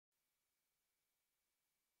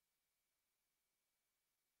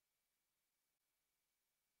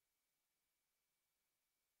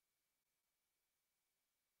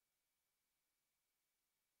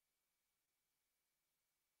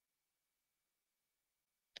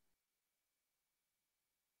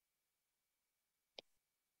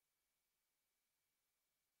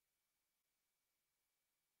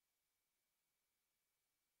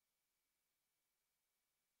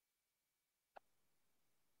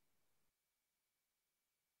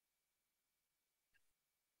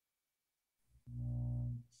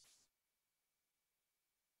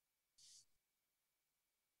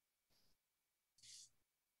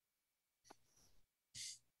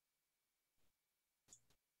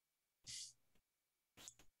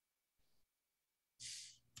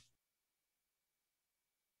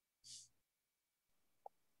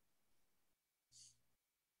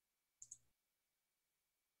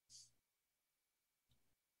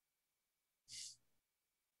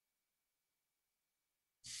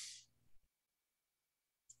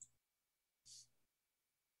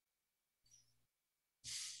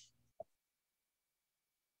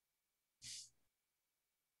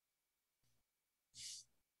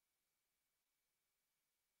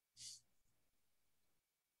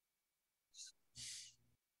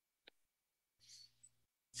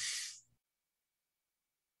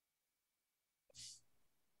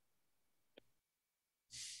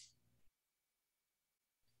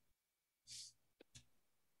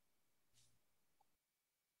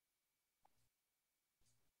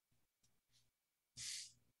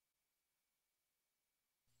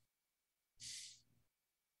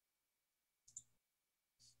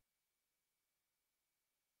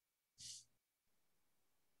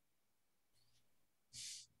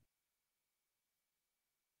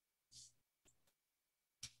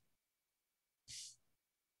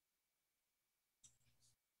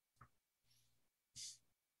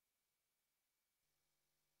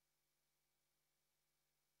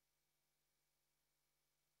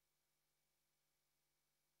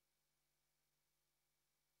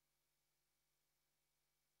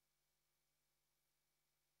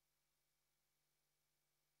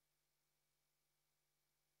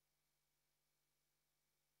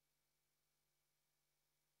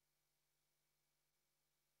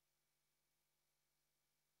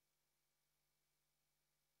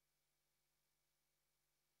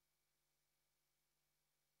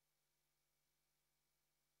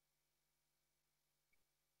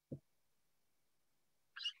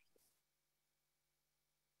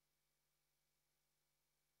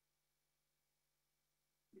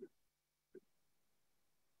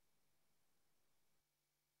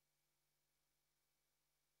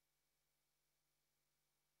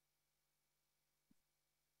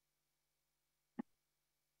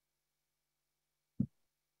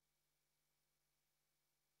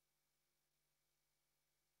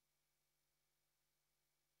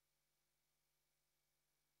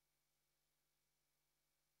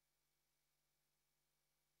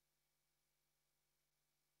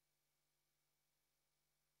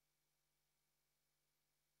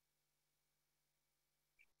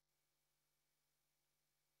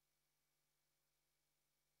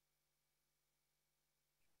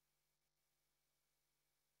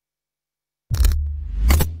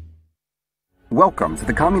Welcome to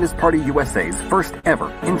the Communist Party USA's first ever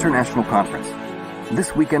international conference.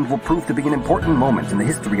 This weekend will prove to be an important moment in the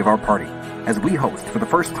history of our party, as we host for the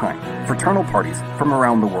first time fraternal parties from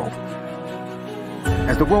around the world.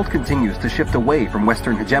 As the world continues to shift away from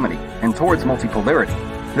Western hegemony and towards multipolarity,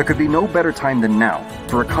 there could be no better time than now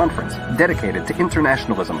for a conference dedicated to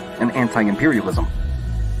internationalism and anti-imperialism.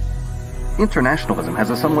 Internationalism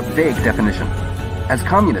has a somewhat vague definition. As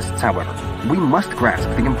communists, however, we must grasp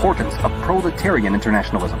the importance of proletarian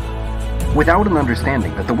internationalism. Without an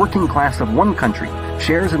understanding that the working class of one country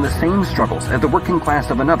shares in the same struggles as the working class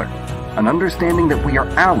of another, an understanding that we are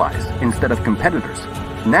allies instead of competitors,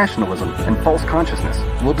 nationalism and false consciousness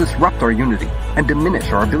will disrupt our unity and diminish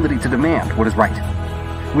our ability to demand what is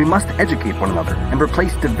right. We must educate one another and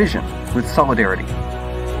replace division with solidarity.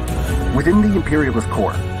 Within the imperialist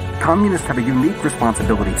core, communists have a unique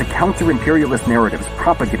responsibility to counter imperialist narratives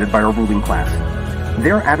propagated by our ruling class.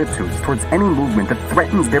 Their attitudes towards any movement that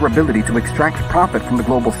threatens their ability to extract profit from the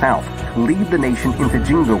global south lead the nation into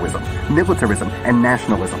jingoism, militarism, and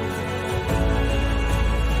nationalism.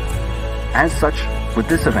 As such, with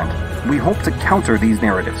this event, we hope to counter these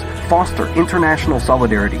narratives, foster international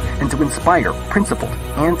solidarity, and to inspire principled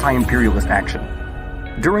anti-imperialist action.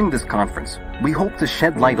 During this conference, we hope to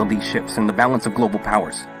shed light on these shifts in the balance of global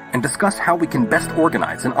powers and discuss how we can best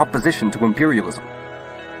organize in opposition to imperialism.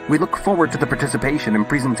 We look forward to the participation and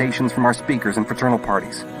presentations from our speakers and fraternal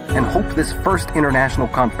parties, and hope this first international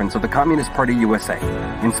conference of the Communist Party USA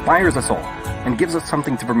inspires us all and gives us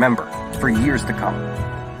something to remember for years to come.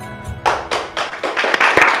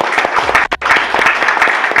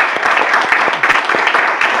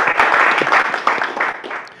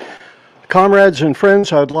 Comrades and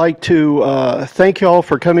friends, I'd like to thank you all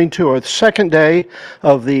for coming to our second day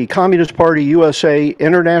of the Communist Party USA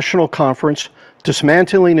International Conference,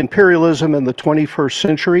 Dismantling Imperialism in the 21st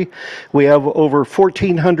Century. We have over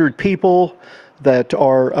 1,400 people that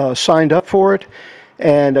are signed up for it.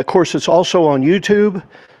 And of course, it's also on YouTube.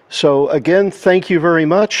 So again, thank you very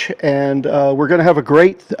much. And we're going to have a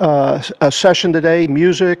great session today,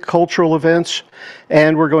 music, cultural events,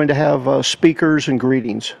 and we're going to have speakers and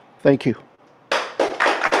greetings. Thank you.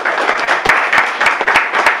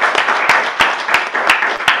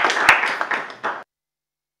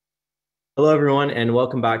 Hello, everyone, and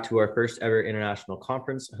welcome back to our first ever international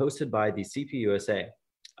conference hosted by the CPUSA.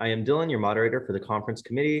 I am Dylan, your moderator for the conference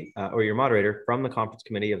committee, or your moderator from the conference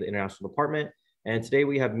committee of the International Department. And today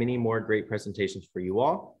we have many more great presentations for you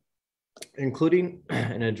all, including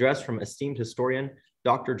an address from esteemed historian,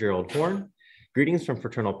 Dr. Gerald Horne, greetings from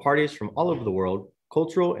fraternal parties from all over the world,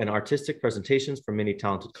 cultural and artistic presentations from many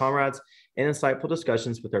talented comrades, and insightful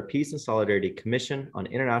discussions with our Peace and Solidarity Commission on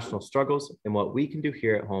international struggles and what we can do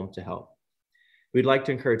here at home to help. We'd like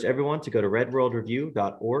to encourage everyone to go to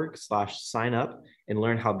redworldreview.org/sign up and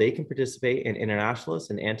learn how they can participate in internationalist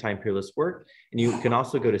and anti-imperialist work. And you can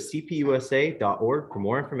also go to cpusa.org for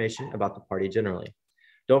more information about the party generally.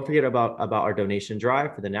 Don't forget about our donation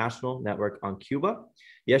drive for the National Network on Cuba.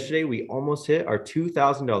 Yesterday, we almost hit our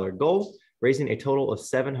 $2,000 goal, raising a total of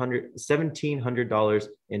 $1,700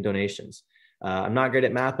 in donations. I'm not great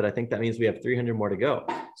at math, but I think that means we have 300 more to go.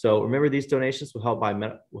 So remember, these donations will help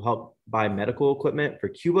buy medical equipment for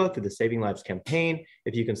Cuba through the Saving Lives campaign.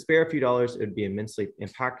 If you can spare a few dollars, it would be immensely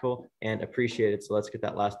impactful and appreciated. So let's get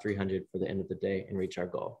that last 300 for the end of the day and reach our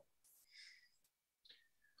goal.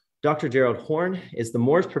 Dr. Gerald Horne is the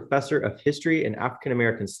Morris Professor of History and African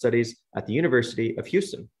American Studies at the University of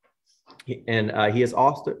Houston. He has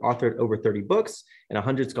authored over 30 books and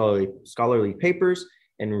 100 scholarly papers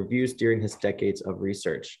and reviews during his decades of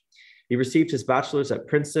research. He received his bachelor's at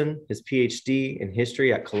Princeton, his PhD in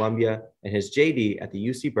history at Columbia, and his JD at the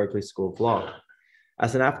UC Berkeley School of Law.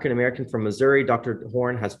 As an African American from Missouri, Dr.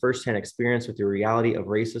 Horne has firsthand experience with the reality of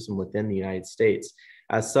racism within the United States.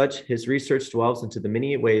 As such, his research delves into the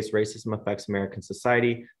many ways racism affects American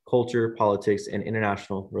society, culture, politics, and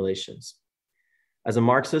international relations. As a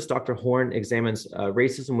Marxist, Dr. Horne examines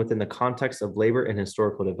racism within the context of labor and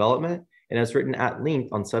historical development, and has written at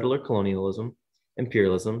length on settler colonialism,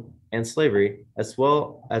 imperialism, and slavery, as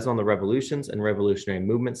well as on the revolutions and revolutionary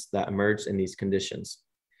movements that emerged in these conditions.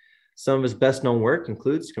 Some of his best-known work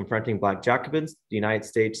includes Confronting Black Jacobins, the United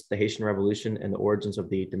States, the Haitian Revolution, and the Origins of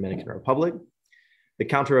the Dominican Republic, The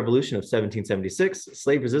Counter-Revolution of 1776,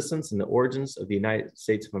 Slave Resistance and the Origins of the United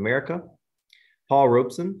States of America, Paul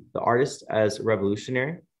Robeson, The Artist as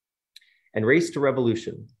Revolutionary, and Race to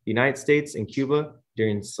Revolution, the United States and Cuba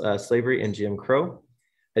during slavery and Jim Crow.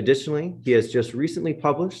 Additionally, he has just recently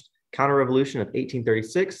published Counter-Revolution of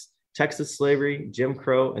 1836, Texas Slavery, Jim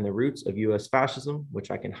Crow, and the Roots of U.S. Fascism, which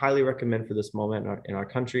I can highly recommend for this moment in our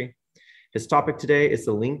country. His topic today is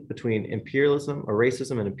the link between imperialism or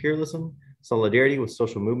racism and imperialism, solidarity with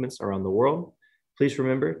social movements around the world. Please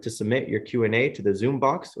remember to submit your Q&A to the Zoom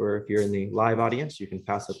box, or if you're in the live audience, you can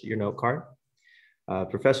pass up your note card.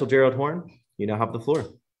 Professor Gerald Horn, you now have the floor.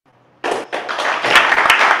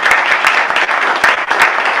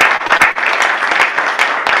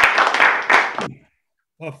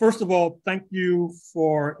 First of all, thank you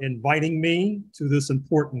for inviting me to this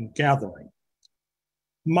important gathering.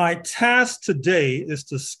 My task today is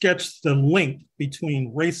to sketch the link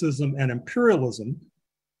between racism and imperialism,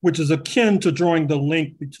 which is akin to drawing the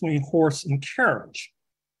link between horse and carriage.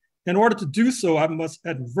 In order to do so, I must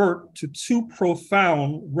advert to two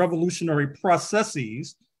profound revolutionary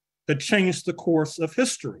processes that changed the course of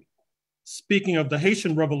history. Speaking of the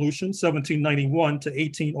Haitian Revolution, 1791 to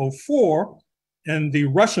 1804, and the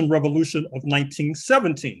Russian Revolution of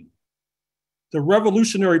 1917. The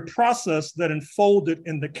revolutionary process that unfolded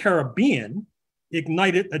in the Caribbean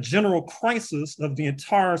ignited a general crisis of the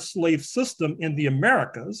entire slave system in the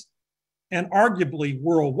Americas, and arguably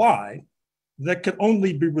worldwide, that could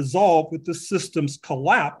only be resolved with the system's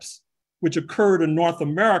collapse, which occurred in North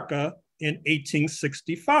America in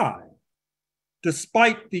 1865.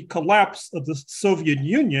 Despite the collapse of the Soviet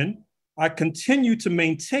Union, I continue to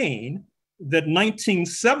maintain that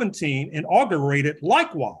 1917 inaugurated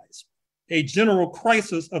likewise a general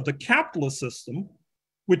crisis of the capitalist system,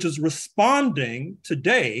 which is responding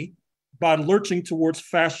today by lurching towards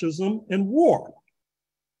fascism and war.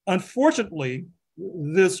 Unfortunately,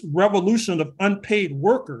 this revolution of unpaid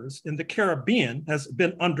workers in the Caribbean has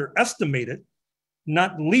been underestimated,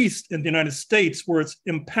 not least in the United States, where its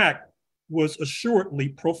impact was assuredly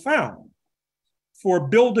profound. For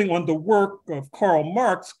building on the work of Karl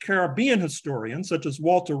Marx, Caribbean historians such as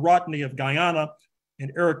Walter Rodney of Guyana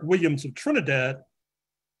and Eric Williams of Trinidad,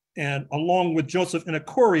 and along with Joseph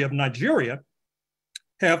Inakori of Nigeria,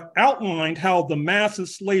 have outlined how the mass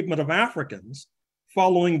enslavement of Africans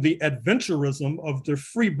following the adventurism of the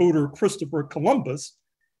freebooter Christopher Columbus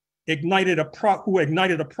who ignited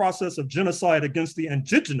a process of genocide against the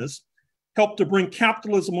indigenous, helped to bring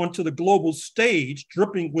capitalism onto the global stage,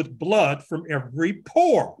 dripping with blood from every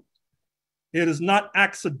pore. It is not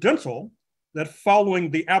accidental that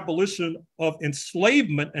following the abolition of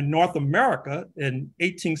enslavement in North America in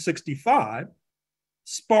 1865,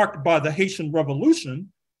 sparked by the Haitian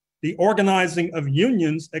Revolution, the organizing of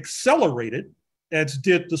unions accelerated, as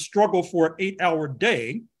did the struggle for an 8-hour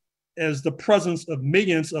day, as the presence of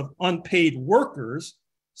millions of unpaid workers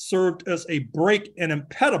served as a brake and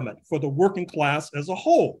impediment for the working class as a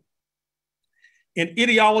whole. An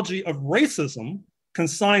ideology of racism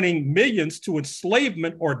consigning millions to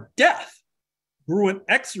enslavement or death grew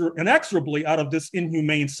inexorably out of this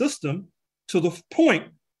inhumane system, to the point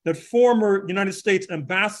that former United States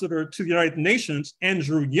Ambassador to the United Nations,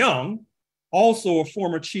 Andrew Young, also a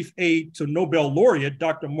former chief aide to Nobel laureate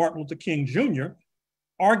Dr. Martin Luther King Jr.,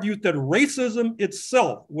 argued that racism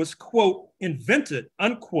itself was, quote, invented,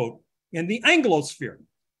 unquote, in the Anglosphere.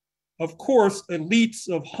 Of course, elites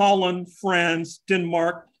of Holland, France,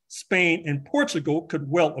 Denmark, Spain, and Portugal could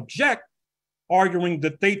well object, arguing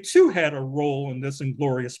that they too had a role in this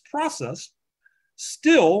inglorious process.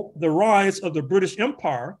 Still, the rise of the British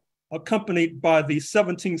Empire, accompanied by the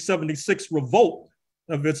 1776 revolt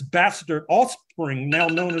of its bastard offspring, now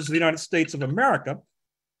known as the United States of America,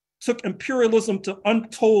 took imperialism to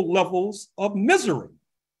untold levels of misery.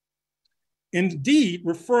 Indeed,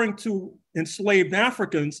 referring to enslaved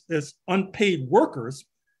Africans as unpaid workers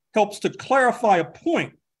helps to clarify a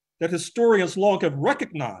point that historians long have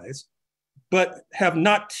recognized, but have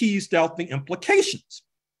not teased out the implications.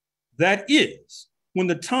 That is, when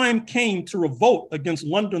the time came to revolt against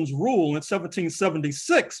London's rule in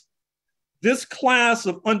 1776, this class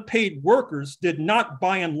of unpaid workers did not,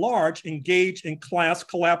 by and large, engage in class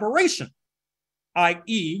collaboration,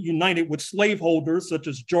 i.e., united with slaveholders such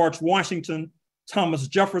as George Washington, Thomas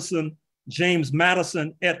Jefferson, James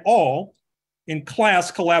Madison, et al., in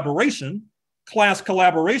class collaboration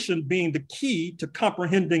being the key to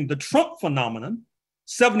comprehending the Trump phenomenon,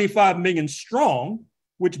 75 million strong,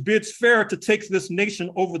 which bids fair to take this nation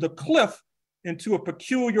over the cliff into a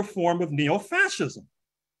peculiar form of neo-fascism.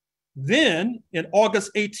 Then, in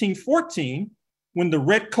August 1814, when the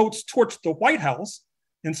Redcoats torched the White House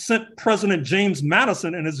and sent President James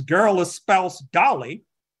Madison and his garrulous spouse, Dolly,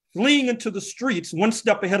 fleeing into the streets one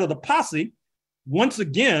step ahead of the posse, once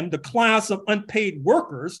again, the class of unpaid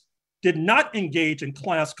workers did not engage in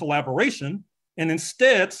class collaboration and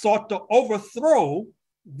instead sought to overthrow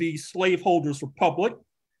the slaveholders' republic,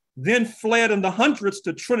 then fled in the hundreds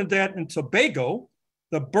to Trinidad and Tobago,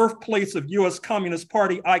 the birthplace of US Communist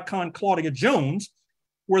Party icon Claudia Jones,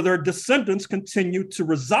 where their descendants continue to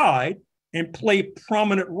reside and play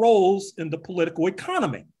prominent roles in the political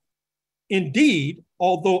economy. Indeed,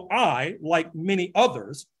 although I, like many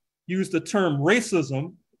others, use the term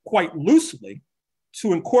racism quite loosely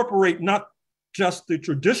to incorporate not just the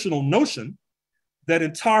traditional notion that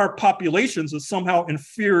entire populations are somehow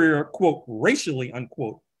inferior, quote, racially,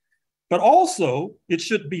 unquote, but also it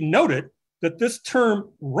should be noted that this term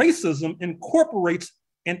racism incorporates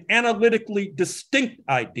an analytically distinct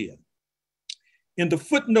idea. In the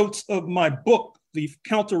footnotes of my book, The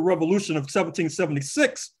Counter-Revolution of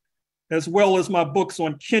 1776, as well as my books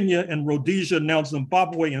on Kenya and Rhodesia, now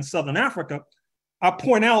Zimbabwe and Southern Africa, I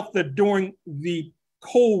point out that during the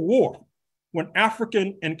Cold War, when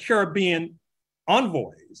African and Caribbean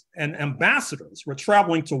envoys and ambassadors were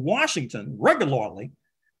traveling to Washington regularly,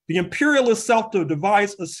 the imperialist South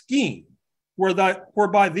devised a scheme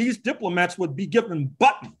whereby these diplomats would be given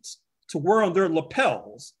buttons to wear on their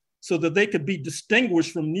lapels so that they could be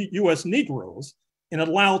distinguished from US Negroes and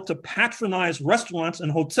allowed to patronize restaurants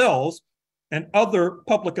and hotels and other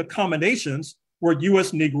public accommodations where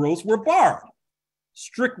US Negroes were barred.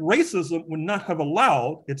 Strict racism would not have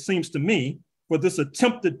allowed, it seems to me, for this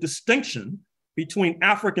attempted distinction between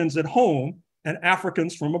Africans at home and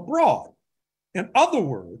Africans from abroad. In other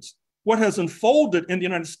words, what has unfolded in the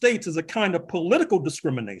United States is a kind of political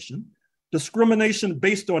discrimination, discrimination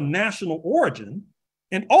based on national origin,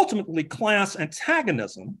 and ultimately class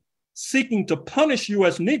antagonism, seeking to punish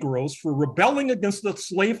US Negroes for rebelling against the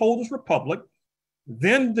slaveholders' republic,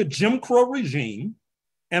 then the Jim Crow regime,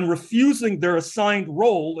 and refusing their assigned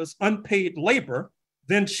role as unpaid labor,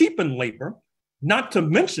 then cheapened labor, not to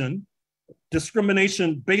mention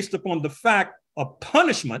discrimination based upon the fact of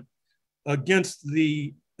punishment against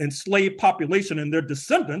the enslaved population and their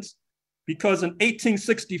descendants, because in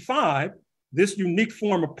 1865, this unique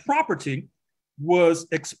form of property was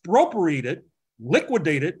expropriated,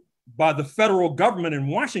 liquidated by the federal government in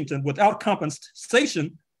Washington without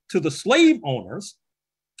compensation to the slave owners.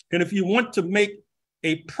 And if you want to make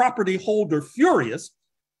a property holder furious,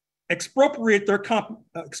 expropriate their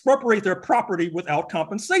property without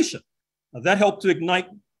compensation. That helped to ignite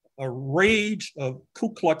a rage of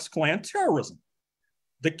Ku Klux Klan terrorism.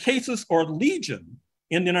 The cases are legion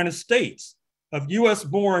in the United States of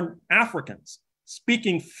US-born Africans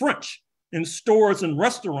speaking French in stores and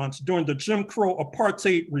restaurants during the Jim Crow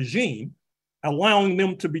apartheid regime, allowing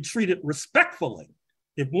them to be treated respectfully.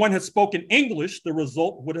 If one had spoken English, the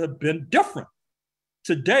result would have been different.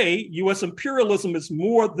 Today, US imperialism is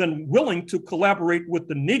more than willing to collaborate with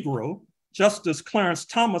the Negro, Justice Clarence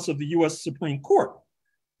Thomas of the US Supreme Court.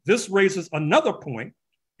 This raises another point.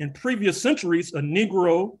 In previous centuries, a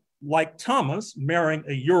Negro like Thomas marrying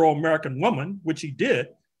a Euro-American woman, which he did,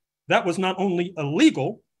 that was not only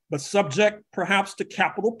illegal, but subject perhaps to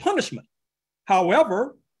capital punishment.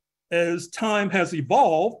 However, as time has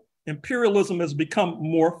evolved, imperialism has become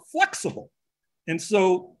more flexible. And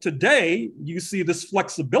so today you see this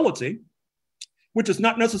flexibility, which is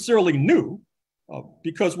not necessarily new,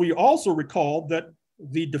 because we also recall that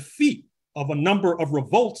the defeat of a number of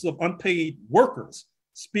revolts of unpaid workers,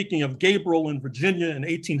 speaking of Gabriel in Virginia in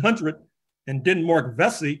 1800 and Denmark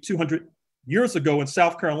Vesey 200 years ago in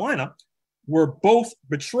South Carolina, were both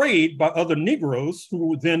betrayed by other Negroes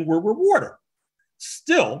who then were rewarded.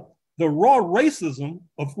 Still, the raw racism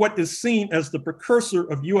of what is seen as the precursor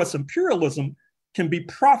of US imperialism can be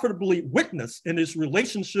profitably witnessed in its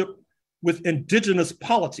relationship with indigenous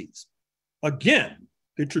polities. Again,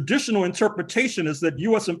 the traditional interpretation is that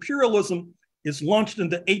US imperialism is launched in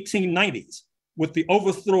the 1890s with the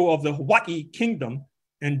overthrow of the Hawaii Kingdom,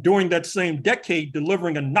 and during that same decade,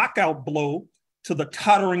 delivering a knockout blow to the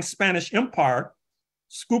tottering Spanish Empire,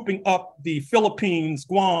 scooping up the Philippines,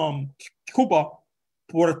 Guam, Cuba,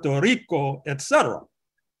 Puerto Rico, etc.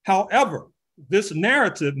 However, this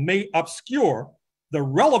narrative may obscure the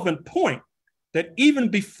relevant point that even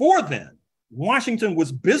before then, Washington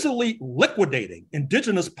was busily liquidating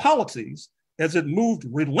indigenous policies as it moved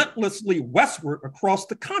relentlessly westward across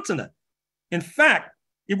the continent. In fact,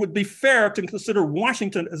 it would be fair to consider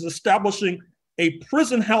Washington as establishing a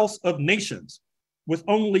prison house of nations, with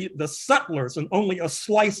only the settlers and only a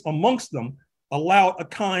slice amongst them allowed a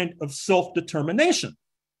kind of self-determination.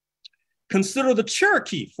 Consider the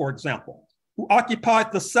Cherokee, for example, who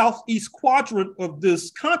occupied the southeast quadrant of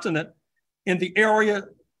this continent in the area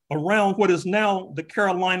around what is now the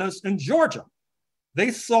Carolinas and Georgia.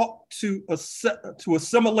 They sought to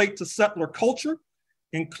assimilate to settler culture,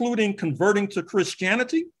 including converting to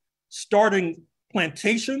Christianity, starting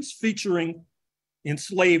plantations featuring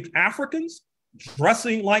enslaved Africans,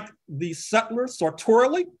 dressing like the settlers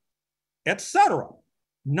sartorially, etc.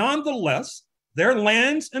 Nonetheless, their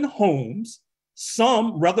lands and homes,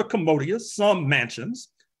 some rather commodious, some mansions,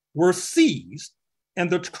 were seized, and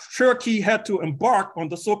the Cherokee had to embark on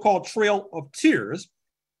the so-called Trail of Tears,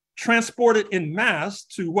 transported en masse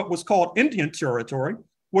to what was called Indian Territory,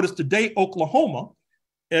 what is today Oklahoma,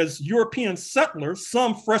 as European settlers,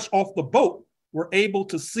 some fresh off the boat, were able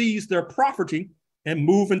to seize their property and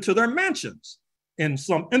move into their mansions in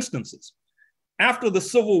some instances. After the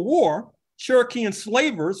Civil War, Cherokee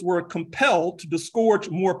enslavers were compelled to disgorge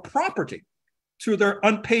more property to their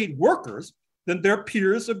unpaid workers than their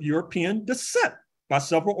peers of European descent by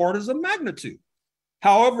several orders of magnitude.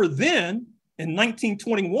 However, then in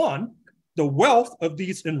 1921, the wealth of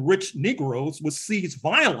these enriched Negroes was seized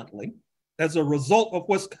violently as a result of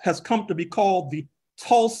what has come to be called the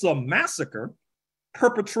Tulsa Massacre,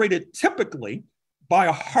 perpetrated typically by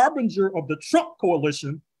a harbinger of the Trump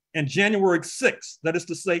coalition and January 6th, that is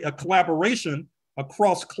to say, a collaboration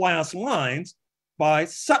across class lines by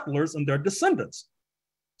settlers and their descendants.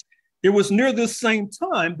 It was near this same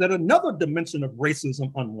time that another dimension of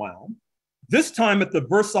racism unwound, this time at the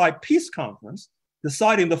Versailles Peace Conference,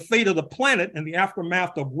 deciding the fate of the planet in the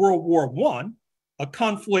aftermath of World War I, a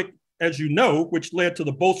conflict, as you know, which led to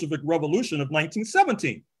the Bolshevik Revolution of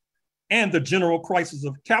 1917 and the general crisis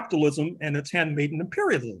of capitalism and its handmaiden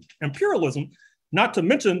imperialism, not to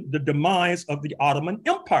mention the demise of the Ottoman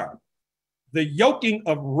Empire. The yoking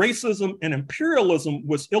of racism and imperialism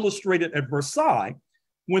was illustrated at Versailles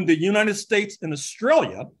when the United States and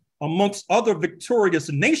Australia, amongst other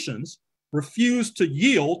victorious nations, refused to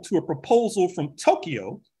yield to a proposal from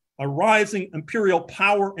Tokyo, a rising imperial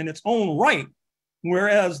power in its own right,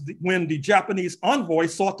 whereas when the Japanese envoy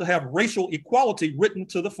sought to have racial equality written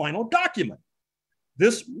to the final document.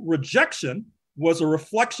 This rejection was a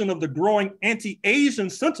reflection of the growing anti-Asian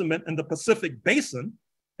sentiment in the Pacific Basin,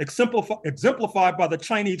 exemplified by the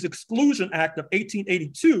Chinese Exclusion Act of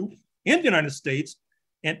 1882 in the United States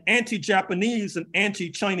and anti-Japanese and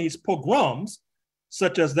anti-Chinese pogroms,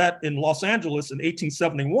 such as that in Los Angeles in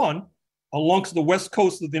 1871, alongst the west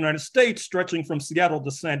coast of the United States, stretching from Seattle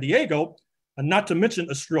to San Diego, and not to mention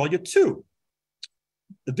Australia too.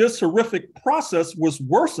 This horrific process was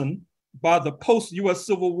worsened by the post-US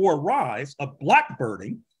Civil War rise of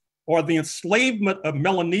blackbirding, or the enslavement of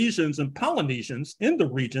Melanesians and Polynesians in the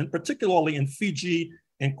region, particularly in Fiji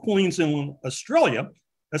and Queensland, Australia,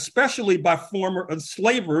 especially by former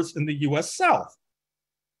enslavers in the US South.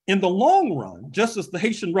 In the long run, just as the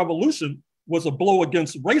Haitian Revolution was a blow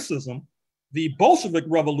against racism, the Bolshevik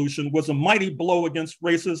Revolution was a mighty blow against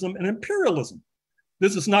racism and imperialism.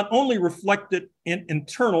 This is not only reflected in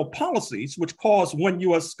internal policies, which caused one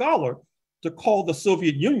US scholar to call the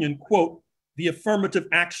Soviet Union, quote, the affirmative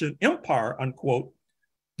action empire, unquote.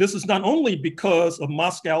 This is not only because of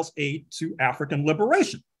Moscow's aid to African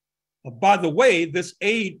liberation. By the way, this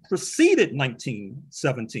aid preceded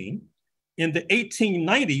 1917. In the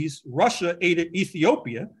 1890s, Russia aided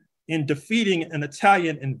Ethiopia in defeating an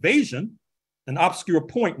Italian invasion, an obscure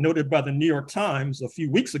point noted by the New York Times a few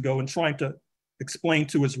weeks ago in trying to explain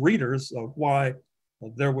to its readers why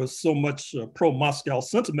there was so much pro-Moscow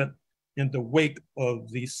sentiment in the wake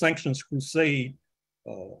of the sanctions crusade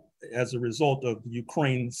as a result of the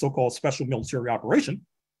Ukraine so-called special military operation.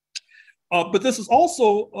 But this is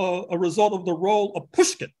also a result of the role of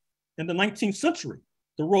Pushkin in the 19th century,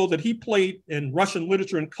 the role that he played in Russian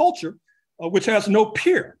literature and culture, which has no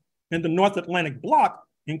peer in the North Atlantic bloc,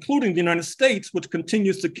 including the United States, which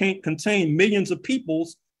continues to contain millions of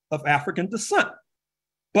peoples of African descent.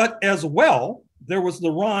 But as well, there was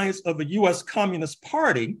the rise of a US Communist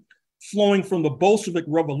Party flowing from the Bolshevik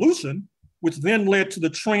Revolution, which then led to the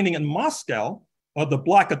training in Moscow of the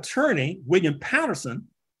Black attorney, William Patterson,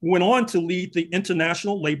 who went on to lead the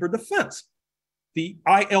International Labor Defense. The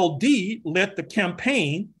ILD led the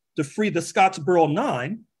campaign to free the Scottsboro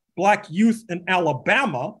Nine, Black youth in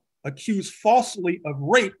Alabama accused falsely of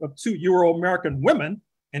rape of 2 Euro-American women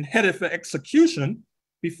and headed for execution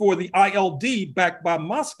before the ILD, backed by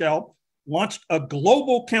Moscow, launched a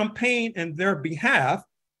global campaign in their behalf,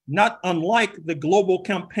 not unlike the global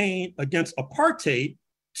campaign against apartheid,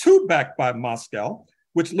 too backed by Moscow,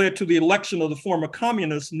 which led to the election of the former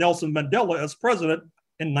communist Nelson Mandela as president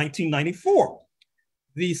in 1994.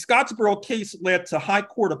 The Scottsboro case led to high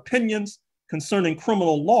court opinions concerning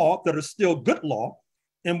criminal law that are still good law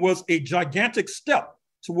and was a gigantic step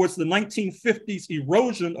towards the 1950s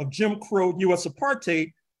erosion of Jim Crow US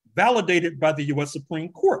apartheid validated by the US Supreme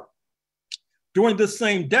Court. During this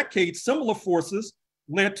same decade, similar forces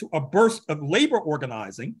led to a burst of labor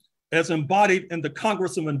organizing as embodied in the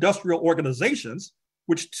Congress of Industrial Organizations,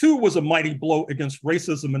 which too was a mighty blow against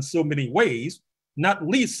racism in so many ways, not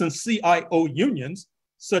least since CIO unions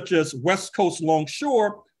such as West Coast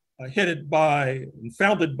Longshore, headed by and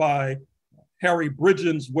founded by Harry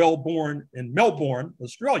Bridgens, well-born in Melbourne,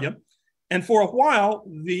 Australia, and for a while,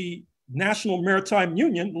 the National Maritime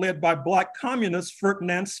Union led by Black communist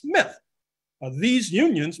Ferdinand Smith. These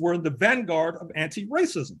unions were in the vanguard of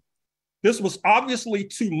anti-racism. This was obviously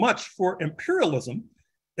too much for imperialism,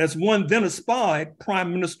 as one then espied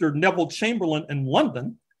Prime Minister Neville Chamberlain in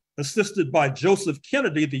London, assisted by Joseph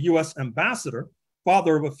Kennedy, the US ambassador,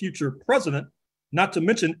 father of a future president, not to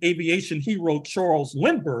mention aviation hero Charles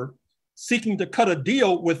Lindbergh, seeking to cut a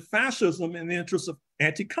deal with fascism in the interest of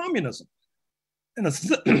anti-communism. In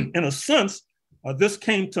a sense, this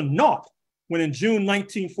came to naught when in June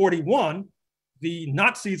 1941, the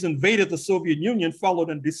Nazis invaded the Soviet Union, followed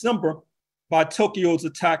in December by Tokyo's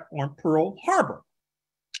attack on Pearl Harbor.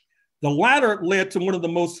 The latter led to one of the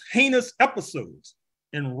most heinous episodes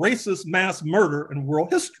in racist mass murder in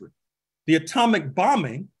world history, the atomic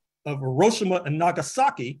bombing of Hiroshima and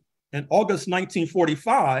Nagasaki in August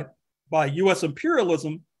 1945 by US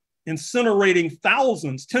imperialism, incinerating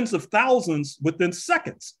thousands, tens of thousands within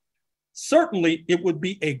seconds. Certainly, it would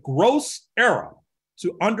be a gross error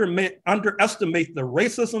to underestimate the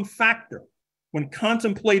racism factor when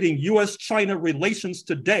contemplating US-China relations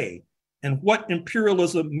today and what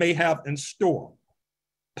imperialism may have in store.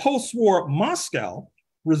 Post-war Moscow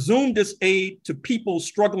resumed its aid to people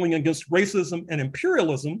struggling against racism and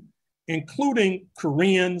imperialism, including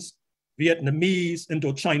Koreans, Vietnamese,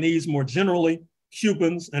 Indochinese more generally,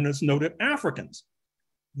 Cubans, and as noted, Africans.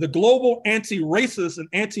 The global anti-racist and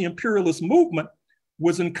anti-imperialist movement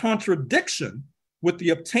was in contradiction with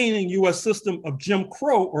the obtaining US system of Jim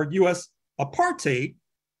Crow or US apartheid,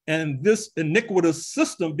 and this iniquitous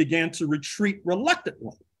system began to retreat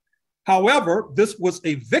reluctantly. However, this was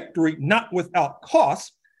a victory not without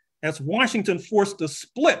cost, as Washington forced a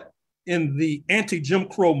split in the anti-Jim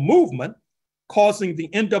Crow movement, causing the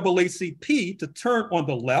NAACP to turn on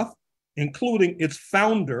the left, including its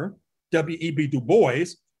founder, W.E.B. Du Bois,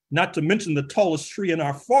 not to mention the tallest tree in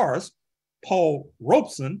our forest, Paul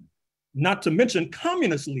Robeson, not to mention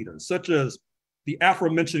communist leaders such as the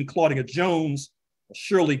aforementioned Claudia Jones,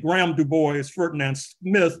 Shirley Graham Du Bois, Ferdinand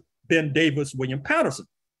Smith, Ben Davis, William Patterson.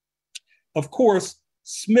 Of course,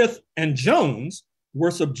 Smith and Jones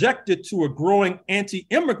were subjected to a growing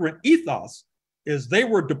anti-immigrant ethos as they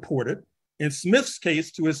were deported, in Smith's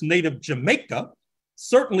case to his native Jamaica.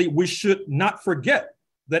 Certainly, we should not forget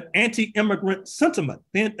that anti-immigrant sentiment,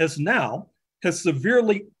 then as now, has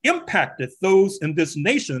severely impacted those in this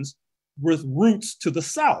nation's with roots to the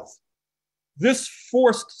South. This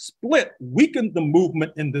forced split weakened the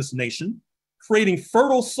movement in this nation, creating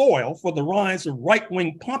fertile soil for the rise of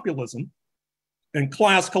right-wing populism and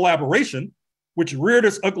class collaboration, which reared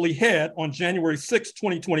its ugly head on January 6,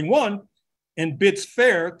 2021, and bids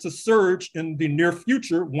fair to surge in the near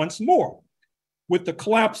future once more. With the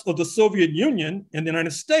collapse of the Soviet Union in the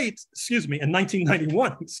United States, in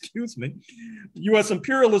 1991, US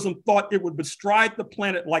imperialism thought it would bestride the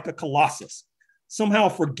planet like a colossus, somehow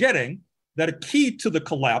forgetting that a key to the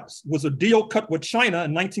collapse was a deal cut with China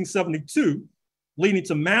in 1972, leading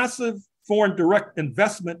to massive foreign direct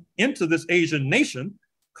investment into this Asian nation,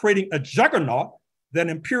 creating a juggernaut that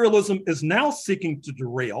imperialism is now seeking to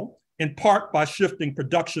derail, in part by shifting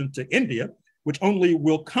production to India, which only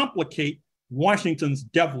will complicate Washington's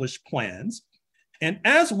devilish plans. And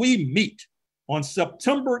as we meet on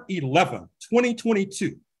September 11,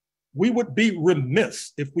 2022, we would be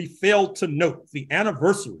remiss if we failed to note the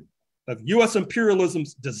anniversary of US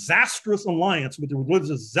imperialism's disastrous alliance with the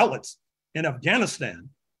religious zealots in Afghanistan,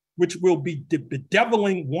 which will be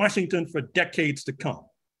bedeviling Washington for decades to come.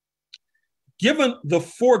 Given the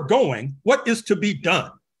foregoing, what is to be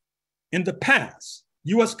done? In the past,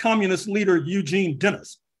 US communist leader Eugene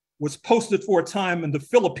Dennis was posted for a time in the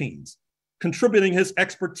Philippines, contributing his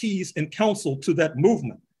expertise and counsel to that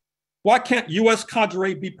movement. Why can't US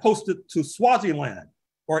cadre be posted to Swaziland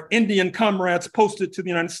or Indian comrades posted to the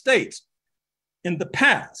United States? In the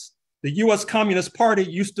past, the US Communist Party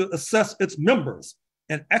used to assess its members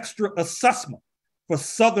an extra assessment for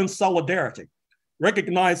Southern solidarity,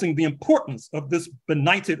 recognizing the importance of this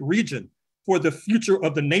benighted region for the future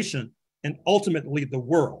of the nation and ultimately the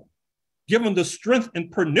world. Given the strength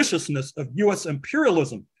and perniciousness of US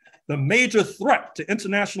imperialism, the major threat to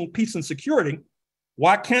international peace and security,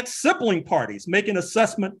 why can't sibling parties make an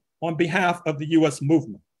assessment on behalf of the US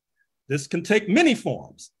movement? This can take many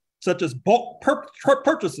forms, such as bulk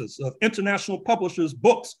purchases of international publishers'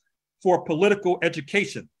 books for political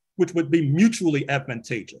education, which would be mutually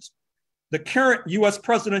advantageous. The current US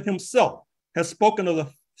president himself has spoken of the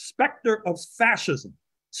specter of fascism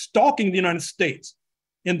stalking the United States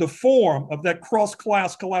in the form of that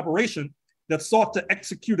cross-class collaboration that sought to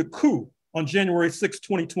execute a coup on January 6,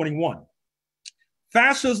 2021.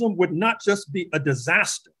 Fascism would not just be a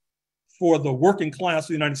disaster for the working class of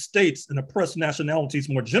the United States and oppressed nationalities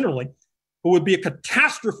more generally, but would be a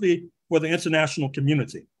catastrophe for the international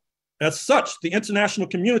community. As such, the international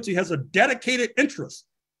community has a dedicated interest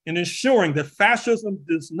in ensuring that fascism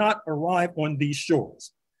does not arrive on these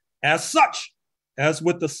shores. As such, as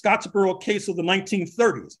with the Scottsboro case of the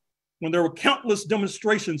 1930s, when there were countless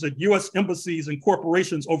demonstrations at US embassies and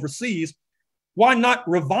corporations overseas, why not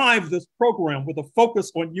revive this program with a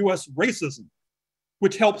focus on US racism,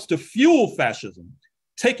 which helps to fuel fascism,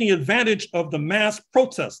 taking advantage of the mass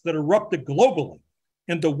protests that erupted globally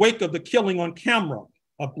in the wake of the killing on camera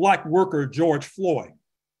of Black worker George Floyd?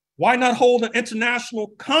 Why not hold an international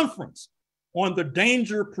conference on the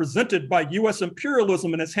danger presented by US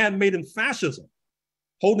imperialism and its handmaiden fascism?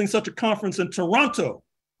 Holding such a conference in Toronto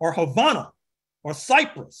or Havana or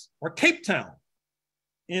Cyprus or Cape Town.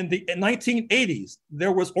 In the 1980s,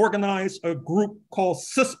 there was organized a group called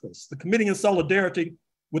CPUSA, the Committee in Solidarity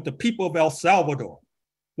with the People of El Salvador.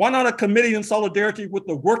 Why not a committee in solidarity with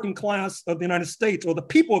the working class of the United States or the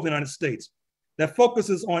people of the United States that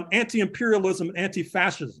focuses on anti-imperialism and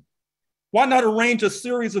anti-fascism? Why not arrange a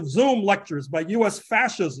series of Zoom lectures by US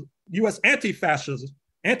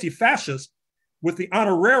anti-fascists with the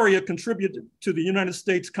honoraria contributed to the United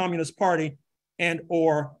States Communist Party and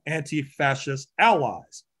or anti-fascist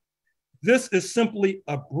allies? This is simply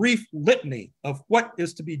a brief litany of what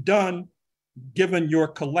is to be done given your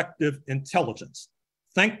collective intelligence.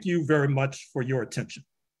 Thank you very much for your attention.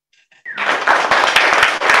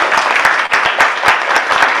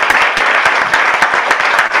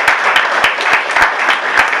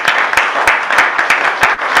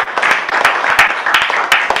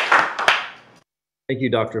 Thank you,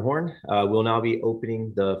 Dr. Horn. We'll now be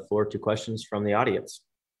opening the floor to questions from the audience.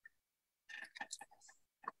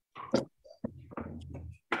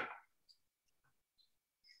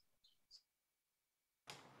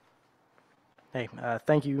 Hey,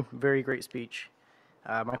 thank you. Very great speech.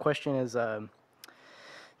 My question is, the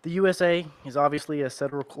USA is obviously a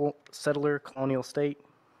settler colonial state,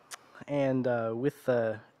 and with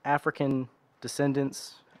the African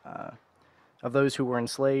descendants of those who were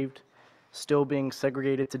enslaved still being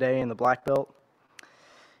segregated today in the Black Belt,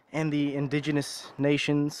 and the indigenous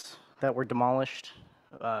nations that were demolished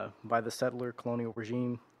by the settler colonial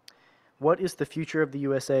regime, what is the future of the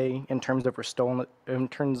USA in terms of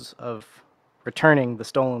returning the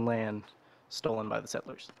stolen land stolen by the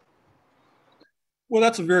settlers? Well,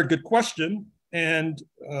 that's a very good question. And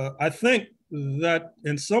I think that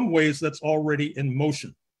in some ways that's already in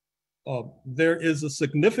motion. There is a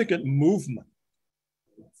significant movement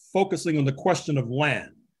focusing on the question of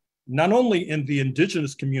land, not only in the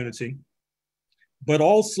indigenous community, but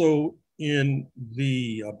also in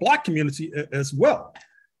the Black community as well.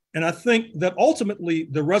 And I think that ultimately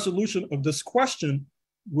the resolution of this question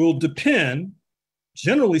will depend,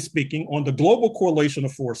 generally speaking, on the global correlation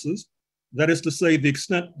of forces. That is to say, the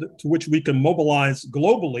extent to which we can mobilize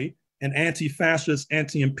globally an anti-fascist,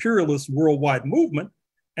 anti-imperialist worldwide movement,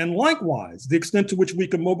 and likewise, the extent to which we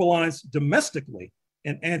can mobilize domestically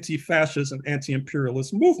an anti-fascist and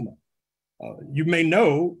anti-imperialist movement. You may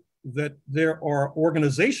know that there are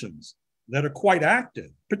organizations that are quite active,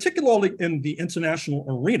 particularly in the international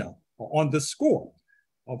arena on this score.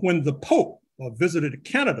 When the Pope visited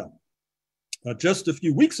Canada just a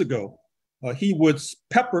few weeks ago, he was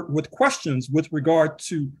peppered with questions with regard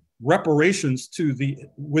to reparations to the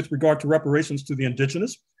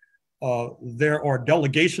indigenous. There are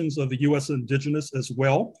delegations of the U.S. indigenous as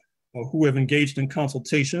well who have engaged in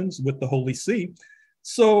consultations with the Holy See.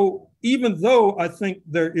 So even though I think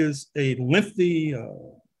there is a lengthy,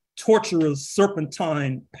 torturous,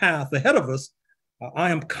 serpentine path ahead of us, I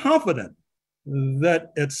am confident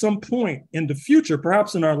that at some point in the future,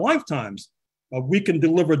 perhaps in our lifetimes, we can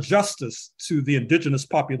deliver justice to the indigenous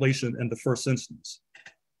population in the first instance.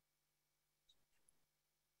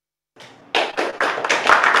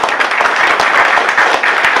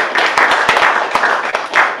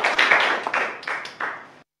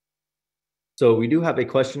 So we do have a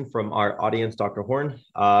question from our audience, Dr. Horn,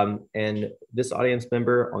 and this audience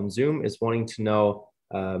member on Zoom is wanting to know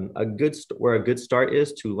where a good start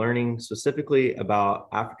is to learning specifically about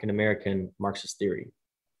African-American Marxist theory.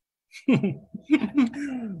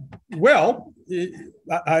 Well,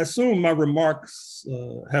 I assume my remarks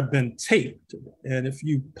have been taped, and if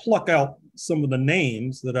you pluck out some of the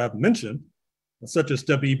names that I've mentioned, such as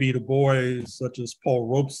W.E.B. Du Bois, such as Paul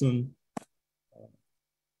Robeson,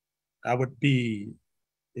 I would be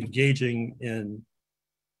engaging in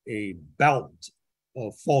a bout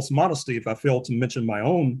of false modesty if I failed to mention my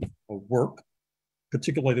own work,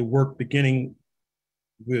 particularly the work beginning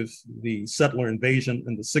with the settler invasion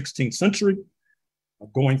in the 16th century,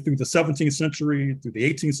 going through the 17th century, through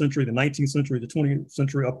the 18th century, the 19th century, the 20th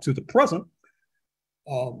century, up to the present.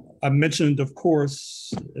 I mentioned, of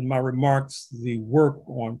course, in my remarks, the work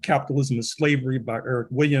on capitalism and slavery by Eric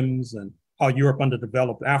Williams and How Europe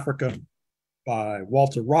Underdeveloped Africa by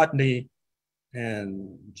Walter Rodney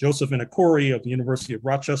and Joseph Inakori of the University of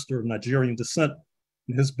Rochester of Nigerian descent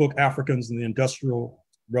in his book, Africans and the Industrial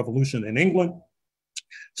Revolution in England.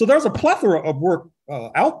 So there's a plethora of work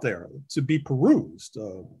out there to be perused.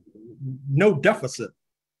 No deficit,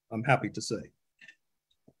 I'm happy to say.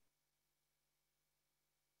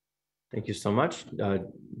 Thank you so much.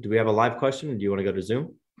 Do we have a live question? Do you want to go to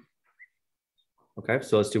Zoom? Okay,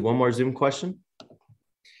 so let's do one more Zoom question.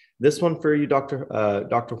 This one for you, Dr.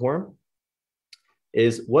 Horn,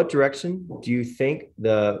 is what direction do you think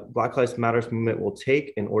the Black Lives Matter movement will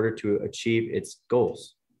take in order to achieve its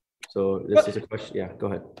goals? So this is a question. Yeah, go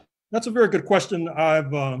ahead. That's a very good question.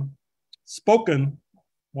 I've spoken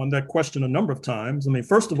on that question a number of times. I mean,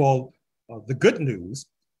 first of all, the good news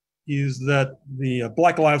is that the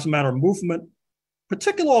Black Lives Matter movement,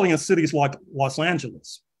 particularly in cities like Los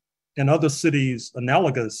Angeles and other cities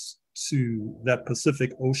analogous to that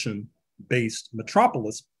Pacific Ocean-based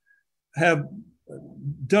metropolis, have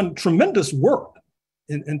done tremendous work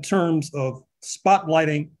in terms of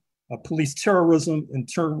spotlighting police terrorism, in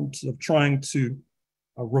terms of trying to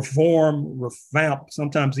reform, revamp,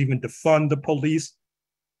 sometimes even defund the police.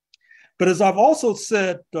 But as I've also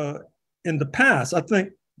said in the past, I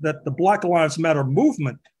think that the Black Lives Matter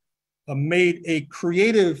movement made a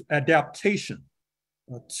creative adaptation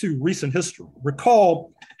to recent history.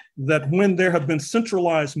 Recall that when there have been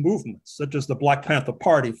centralized movements, such as the Black Panther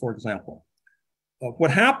Party, for example,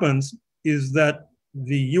 what happens is that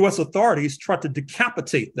the US authorities try to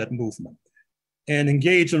decapitate that movement and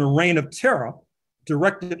engage in a reign of terror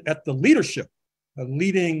directed at the leadership,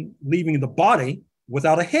 leaving the body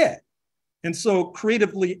without a head. And so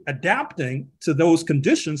creatively adapting to those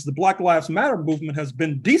conditions, the Black Lives Matter movement has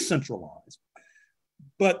been decentralized.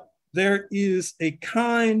 But there is a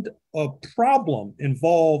kind of problem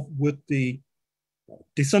involved with the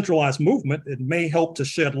decentralized movement. It may help to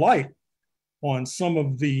shed light on some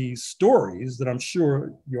of the stories that I'm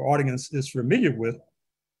sure your audience is familiar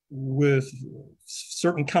with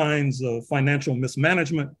certain kinds of financial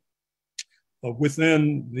mismanagement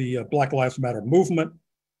within the Black Lives Matter movement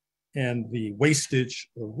and the wastage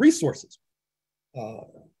of resources.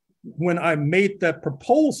 When I made that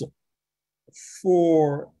proposal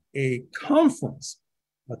for a conference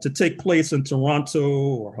to take place in Toronto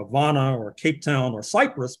or Havana or Cape Town or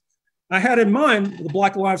Cyprus, I had in mind the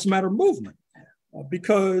Black Lives Matter movement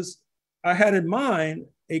because I had in mind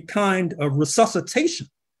a kind of resuscitation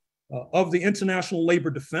of the International Labor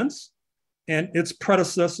Defense and its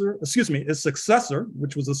successor,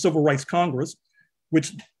 which was the Civil Rights Congress,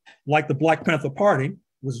 which, like the Black Panther Party,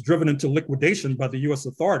 was driven into liquidation by the US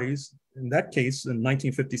authorities, in that case in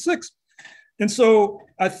 1956. And so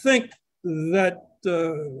I think that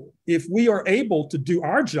if we are able to do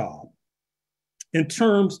our job in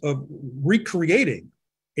terms of recreating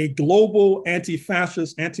a global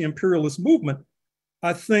anti-fascist, anti-imperialist movement,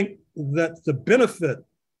 I think that the benefit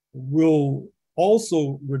will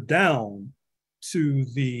also redound to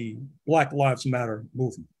the Black Lives Matter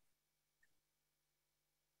movement.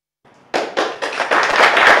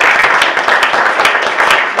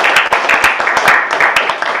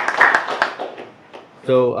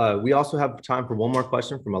 So we also have time for one more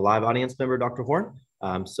question from a live audience member, Dr. Horn.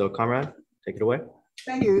 So Conrad, take it away.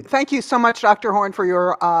 Thank you. Thank you so much, Dr. Horn, for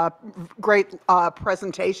your great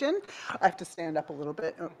presentation. I have to stand up a little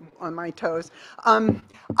bit on my toes.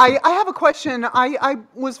 I have a question. I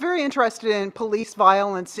was very interested in police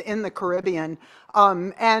violence in the Caribbean,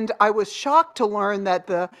 and I was shocked to learn that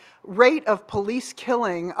the rate of police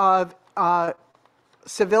killing of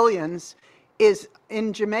civilians is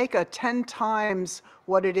in Jamaica 10 times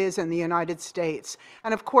what it is in the United States.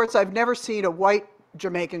 And of course, I've never seen a white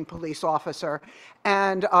Jamaican police officer.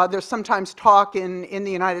 And there's sometimes talk in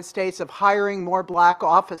the United States of hiring more black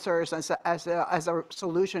officers as a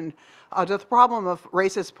solution to the problem of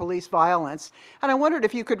racist police violence. And I wondered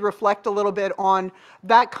if you could reflect a little bit on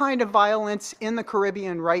that kind of violence in the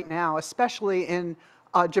Caribbean right now, especially in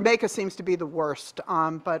Jamaica seems to be the worst,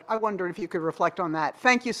 but I wondered if you could reflect on that.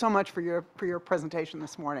 Thank you so much for your presentation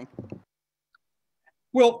this morning.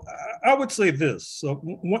 Well, I would say this. So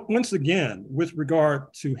once again, with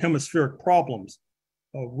regard to hemispheric problems,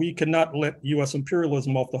 we cannot let U.S.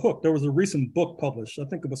 imperialism off the hook. There was a recent book published, I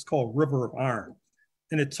think it was called River of Iron,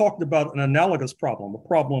 and it talked about an analogous problem, a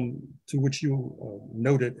problem to which you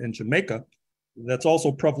noted in Jamaica, that's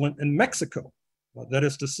also prevalent in Mexico. That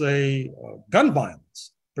is to say, gun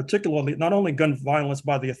violence, particularly not only gun violence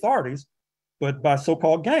by the authorities, but by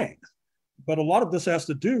so-called gangs. But a lot of this has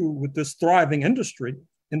to do with this thriving industry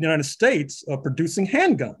in the United States producing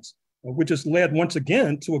handguns, which has led once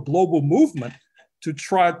again to a global movement to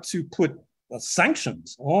try to put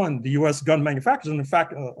sanctions on the US gun manufacturers, and in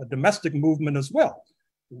fact, a domestic movement as well.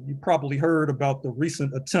 You probably heard about the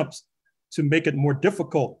recent attempts to make it more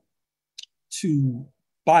difficult to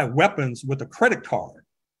buy weapons with a credit card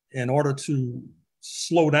in order to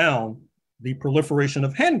slow down the proliferation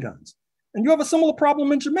of handguns. And you have a similar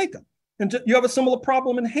problem in Jamaica. And you have a similar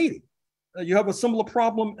problem in Haiti. You have a similar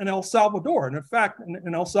problem in El Salvador. And in fact,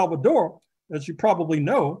 in El Salvador, as you probably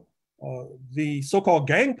know, the so-called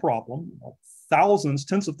gang problem, thousands,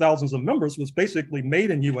 tens of thousands of members, was basically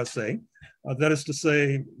made in USA. That is to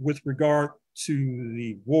say, with regard to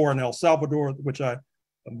the war in El Salvador, which I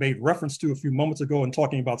made reference to a few moments ago in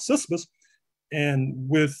talking about CPUSA, and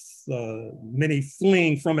with many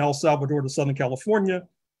fleeing from El Salvador to Southern California,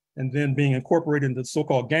 and then being incorporated into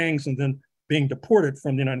so-called gangs, and then being deported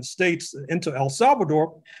from the United States into El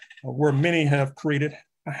Salvador, where many have created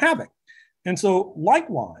havoc. And so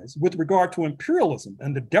likewise, with regard to imperialism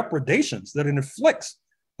and the depredations that it inflicts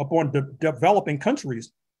upon developing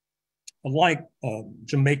countries like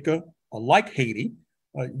Jamaica, like Haiti,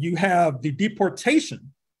 you have the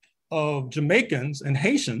deportation of Jamaicans and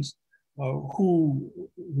Haitians who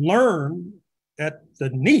learn at the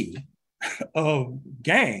knee of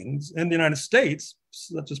gangs in the United States,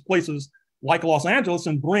 such as places like Los Angeles,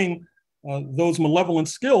 and bring those malevolent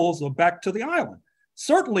skills back to the island.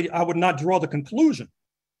 Certainly, I would not draw the conclusion,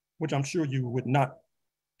 which I'm sure you would not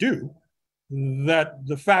do, that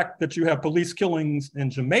the fact that you have police killings in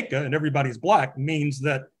Jamaica and everybody's Black means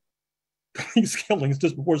that police killings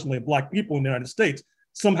disproportionately of Black people in the United States,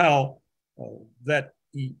 somehow that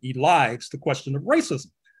elides the question of racism.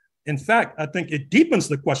 In fact, I think it deepens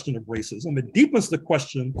the question of racism, it deepens the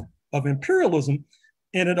question of imperialism,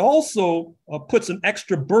 and it also puts an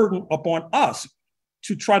extra burden upon us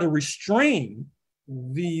to try to restrain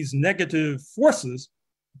these negative forces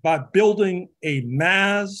by building a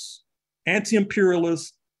mass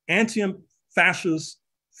anti-imperialist, anti-fascist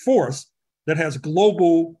force that has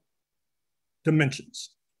global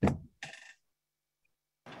dimensions.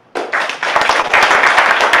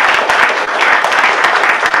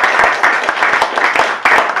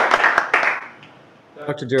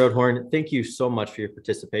 Dr. Gerald Horn, thank you so much for your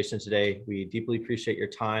participation today. We deeply appreciate your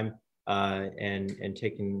time and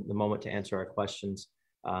taking the moment to answer our questions.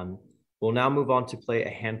 We'll now move on to play a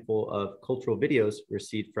handful of cultural videos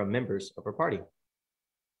received from members of our party.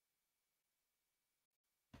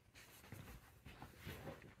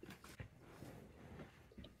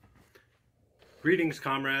 Greetings,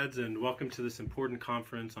 comrades, and welcome to this important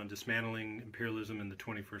conference on dismantling imperialism in the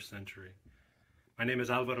 21st century. My name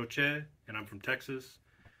is Alvaro Che, and I'm from Texas.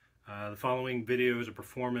 The following video is a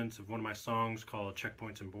performance of one of my songs called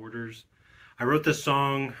Checkpoints and Borders. I wrote this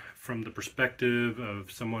song from the perspective of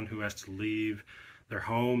someone who has to leave their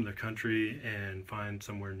home, their country, and find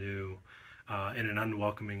somewhere new in an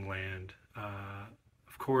unwelcoming land.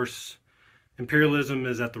 Of course, imperialism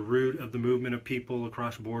is at the root of the movement of people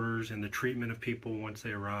across borders and the treatment of people once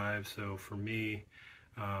they arrive. So for me,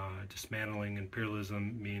 dismantling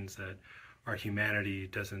imperialism means that our humanity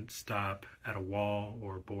doesn't stop at a wall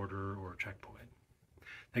or a border or a checkpoint.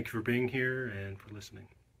 Thank you for being here and for listening.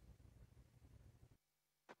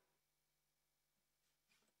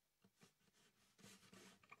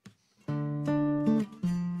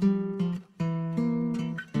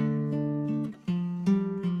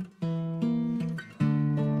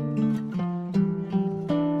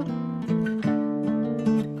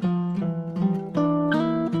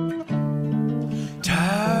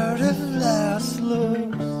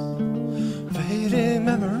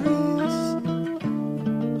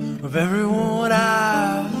 Of everyone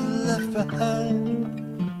I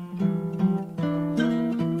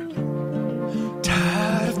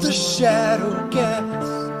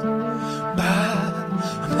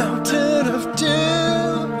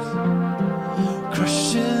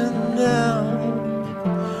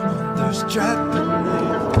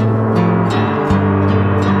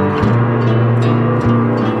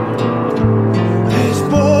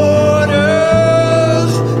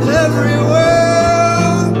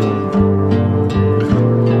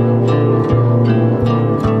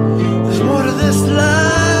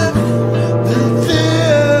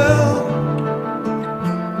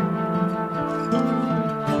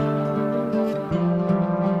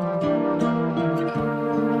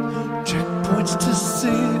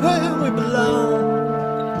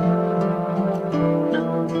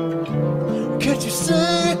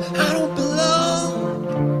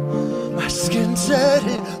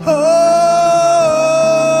headed home.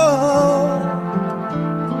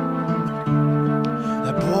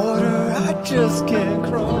 That border I just can't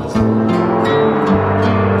cross.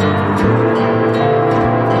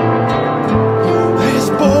 There's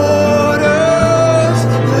borders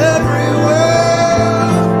everywhere.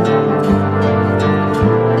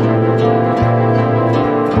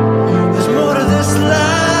 There's more to this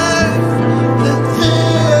life than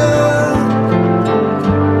fear.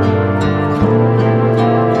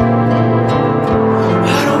 I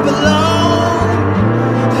don't belong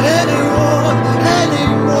to anyone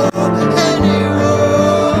anymore, anymore.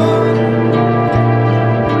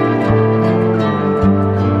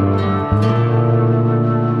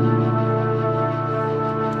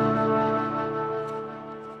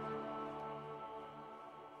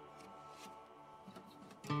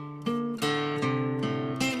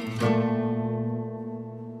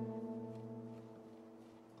 borders, they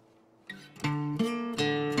don't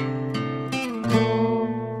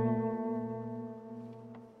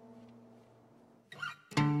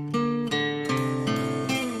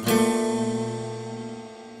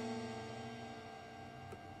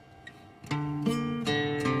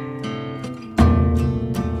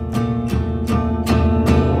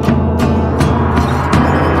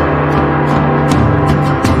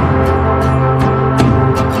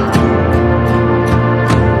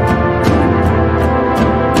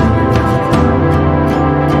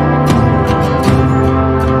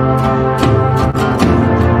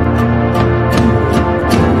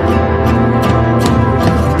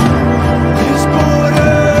These borders, they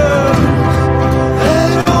don't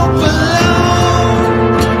belong.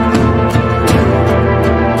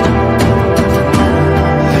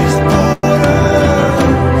 These borders,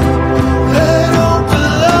 they don't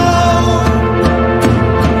belong.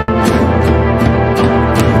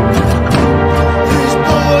 These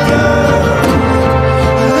borders,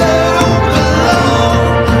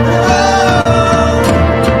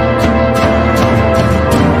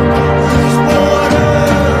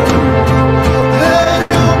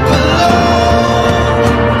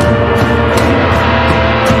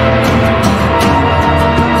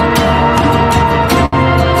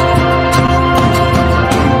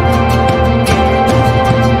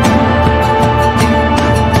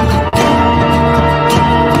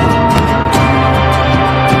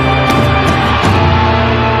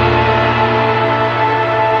 they don't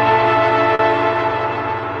belong.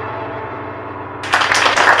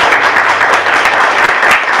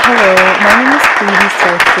 Hello, my name is Preeti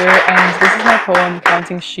Soldier, and this is my poem,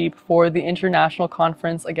 Counting Sheep, for the International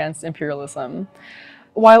Conference Against Imperialism.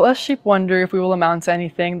 While us sheep wonder if we will amount to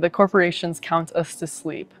anything, the corporations count us to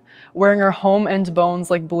sleep, wearing our home and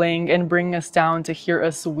bones like bling and bringing us down to hear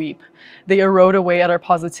us weep. They erode away at our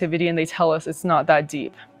positivity and they tell us it's not that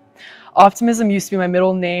deep. Optimism used to be my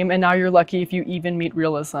middle name, and now you're lucky if you even meet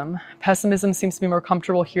realism. Pessimism seems to be more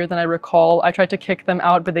comfortable here than I recall. I tried to kick them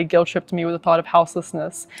out, but they guilt-tripped me with the thought of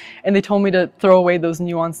houselessness, and they told me to throw away those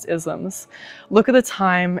nuanced isms. Look at the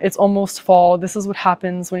time, it's almost fall. This is what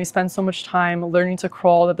happens when you spend so much time learning to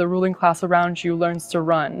crawl that the ruling class around you learns to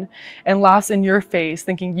run, and laughs in your face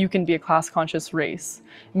thinking you can be a class-conscious race.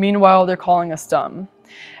 Meanwhile, they're calling us dumb.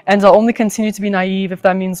 And I'll only continue to be naive if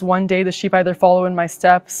that means one day the sheep either follow in my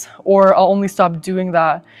steps, or I'll only stop doing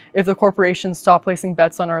that if the corporations stop placing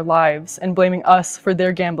bets on our lives and blaming us for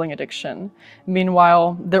their gambling addiction.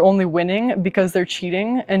 Meanwhile, they're only winning because they're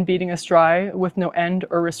cheating and beating us dry with no end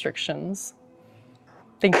or restrictions.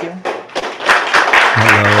 Thank you.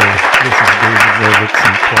 Hello, this is David Rovitz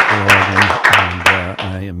in Portland, Oregon, and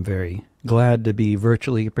I am very glad to be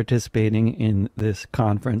virtually participating in this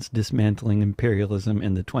conference, Dismantling Imperialism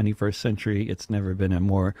in the 21st Century. It's never been a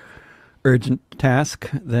more urgent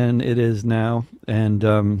task than it is now,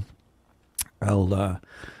 and I'll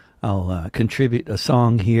contribute a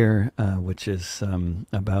song here, which is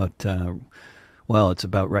about, well, it's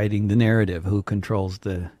about writing the narrative, who controls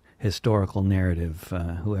the historical narrative.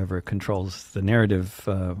 Whoever controls the narrative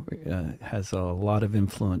has a lot of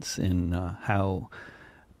influence in how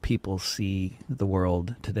people see the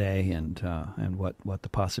world today and what the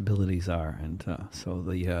possibilities are. And so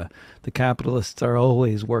the capitalists are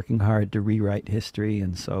always working hard to rewrite history,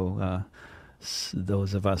 and so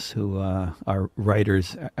those of us who are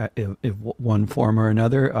writers, if one form or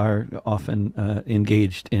another, are often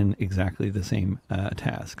engaged in exactly the same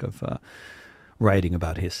task of writing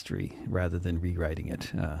about history rather than rewriting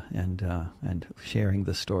it, and sharing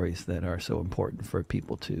the stories that are so important for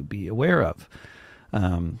people to be aware of.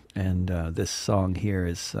 This song here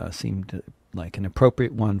is seemed like an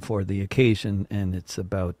appropriate one for the occasion, and it's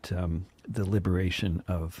about the liberation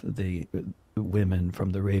of the women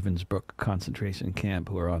from the Ravensbrück concentration camp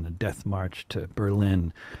who were on a death march to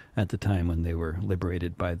Berlin at the time when they were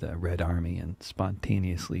liberated by the Red Army and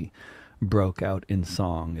spontaneously broke out in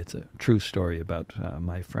song. It's a true story about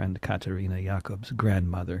my friend Katerina Jakob's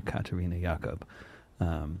grandmother, Katerina Jakob,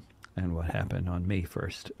 and what happened on May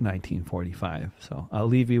 1st, 1945. So I'll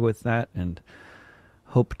leave you with that and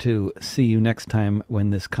hope to see you next time when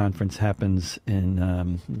this conference happens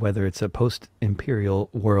in whether it's a post-imperial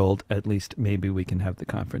world. At least maybe we can have the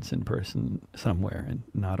conference in person somewhere and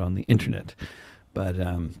not on the internet. But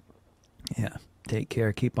yeah, take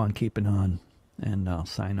care, keep on keeping on, and I'll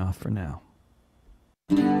sign off for now.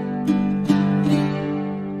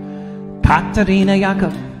 Katerina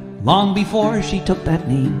Jakob, long before she took that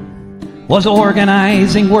name, was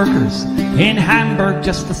organizing workers in Hamburg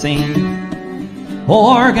just the same.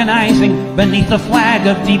 Organizing beneath the flag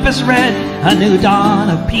of deepest red, a new dawn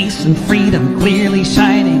of peace and freedom clearly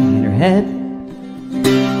shining in her head.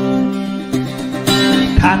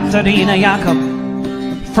 Katerina Jakob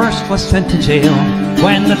first was sent to jail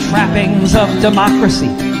when the trappings of democracy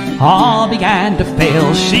all began to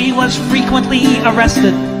fail. She was frequently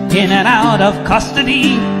arrested in and out of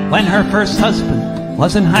custody when her first husband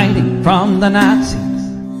was in hiding from the Nazis.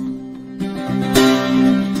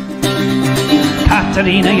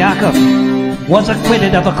 Katerina Jakob was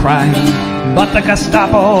acquitted of a crime, but the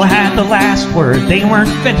Gestapo had the last word. They weren't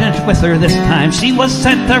finished with her this time. She was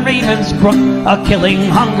sent to Ravensbrück, a killing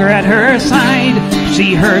hunger at her side.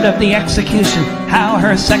 She heard of the execution, how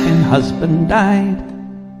her second husband died.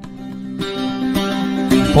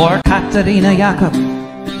 For Katerina Jakob,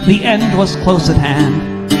 the end was close at hand.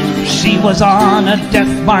 She was on a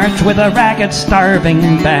death march with a ragged,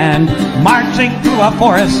 starving band, marching through a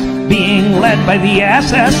forest, being led by the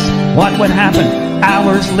SS. What would happen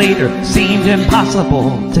hours later seemed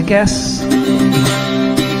impossible to guess.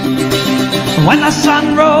 When the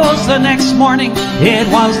sun rose the next morning, it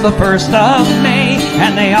was the 1st of May,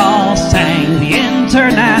 and they all sang the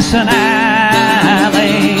Internationale.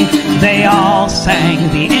 They all sang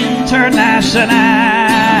the Internationale.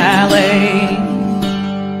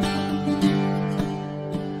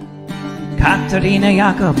 Katerina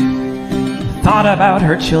Jakob thought about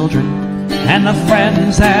her children and the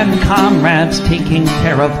friends and comrades taking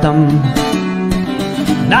care of them,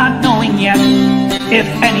 not knowing yet if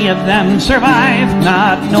any of them survived,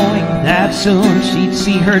 not knowing that soon she'd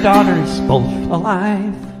see her daughters both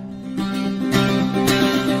alive.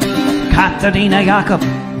 Katerina Jakob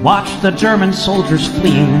watched the German soldiers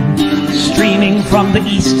fleeing, streaming from the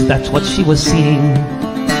east, that's what she was seeing.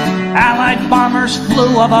 Allied bombers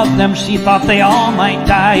flew above them, she thought they all might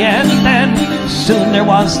die, and then soon there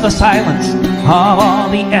was the silence of all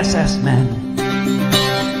the SS men.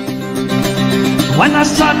 When the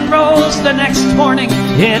sun rose the next morning,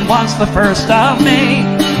 it was the 1st of May,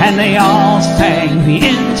 and they all sang the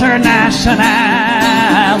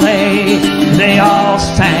Internationale. They all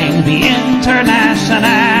sang the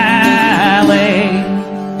Internationale.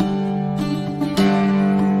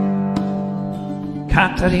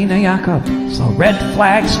 Katerina Jakob saw red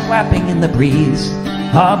flags flapping in the breeze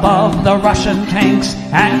above the Russian tanks,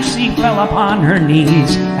 and she fell upon her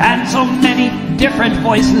knees. And so many different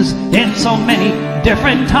voices in so many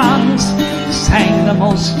different tongues sang the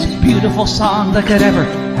most beautiful song that could ever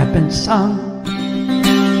have been sung.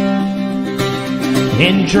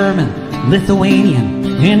 In German, Lithuanian,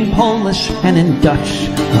 in Polish, and in Dutch,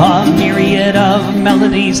 a myriad of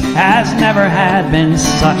melodies as never had been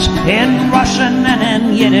such. In Russian and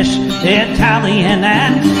in Yiddish, Italian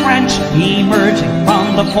and French, emerging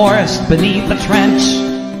from the forest beneath the trench.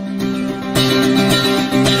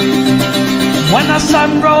 When the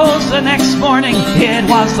sun rose the next morning, it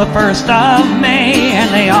was the 1st of May,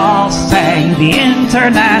 and they all sang the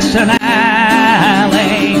Internationale.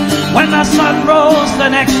 When the sun rose the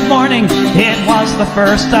next morning, it was the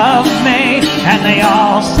 1st of May, and they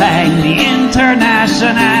all sang the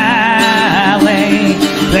Internationale.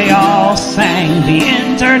 They all sang the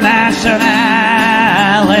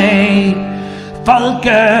Internationale.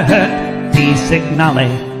 Folge hört die Signale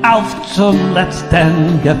auf zum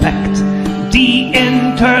letzten Gefecht. Die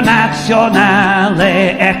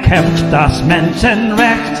Internationale erkämpft das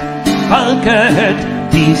Menschenrecht. Folge hört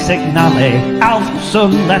die Signale auf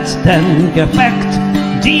zum letzten Gefecht.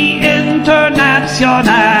 Die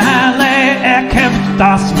Internationale erkämpft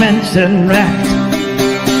das Menschenrecht.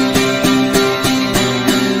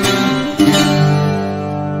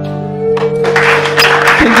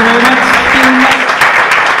 Thank you very much.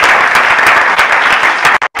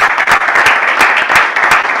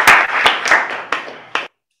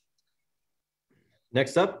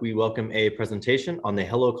 Next up, we welcome a presentation on the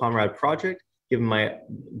Hello Comrade project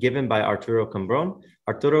given by Arturo Cambron.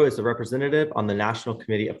 Arturo is the representative on the National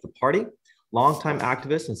Committee of the party, longtime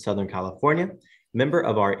activist in Southern California, member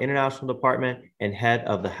of our international department, and head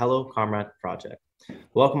of the Hello Comrade Project.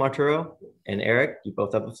 Welcome, Arturo and Eric. You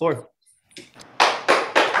both have the floor.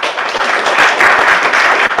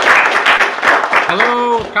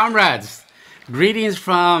 Hello, comrades. Greetings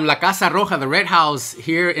from La Casa Roja, the Red House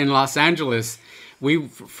here in Los Angeles.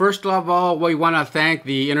 First of all, we want to thank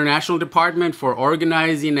the International Department for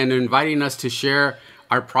organizing and inviting us to share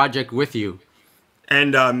our project with you.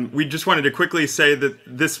 And we just wanted to quickly say that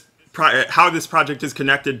how this project is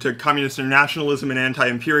connected to communist internationalism and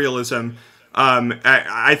anti-imperialism.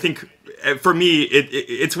 I think, for me,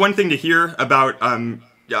 it's one thing to hear about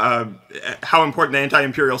how important the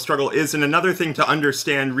anti-imperial struggle is, and another thing to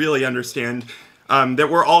really understand, that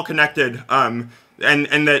we're all connected,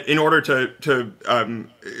 and that in order to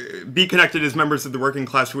be connected as members of the working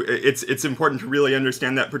class, it's important to really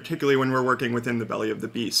understand that, particularly when we're working within the belly of the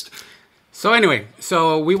beast. So anyway,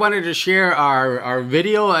 we wanted to share our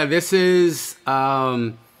video. This is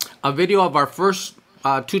a video of our first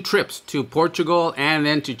 2 trips to Portugal and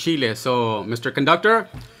then to Chile. So, Mr. Conductor,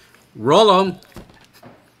 roll 'em.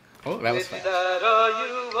 Oh, that was fast. I'm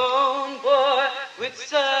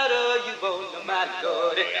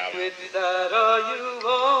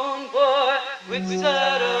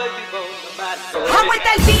with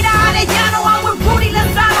Elvira Arellano, I'm with Rudy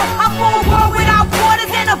Lozano. I'm for a world without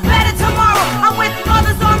borders and a better tomorrow. I'm with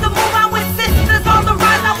mothers on the move, I'm with sisters on the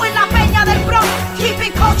rise. I'm with La Peña del Bronx,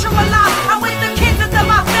 keeping culture alive. I'm with the kids of the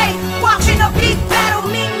Mafia, watching a big battle,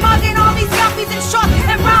 mean mugging all these yuppies in shorts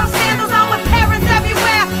and brown sandals. I'm with parents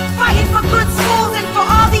everywhere, fighting for good schools and for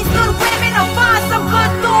all these good women to find some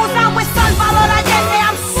good news. I'm with Salvador Allende,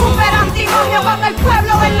 I'm super anti-homio. Con el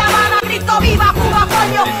pueblo en La Habana, grito viva Cuba,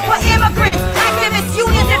 coño. We're immigrants, activists,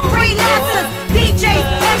 unions and freelancers, DJs,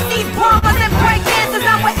 MCs, bombers and breakdancers.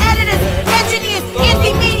 I'm with editors, engineers,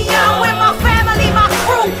 indie media. I'm with my family, my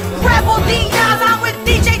crew, rebel DJs. I'm with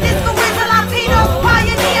DJ Disco, is a Latino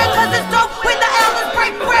pioneer, cause it's dope when the elders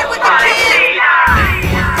break bread with the kids.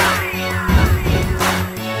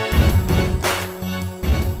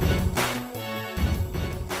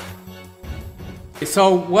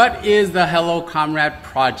 So what is the Hello Comrade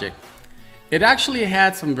Project? It actually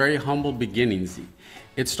had some very humble beginnings.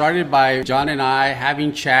 It started by John and I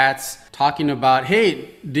having chats, talking about,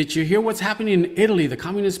 hey, did you hear what's happening in Italy? The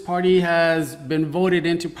Communist Party has been voted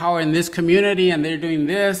into power in this community and they're doing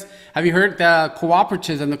this. Have you heard the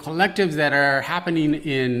cooperatives and the collectives that are happening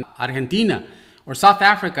in Argentina or South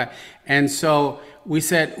Africa? And so we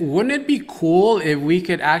said, wouldn't it be cool if we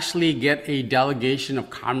could actually get a delegation of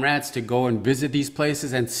comrades to go and visit these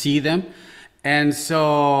places and see them? And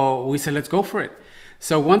so we said, let's go for it.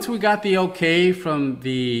 So once we got the okay from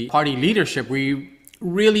the party leadership, we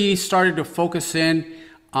really started to focus in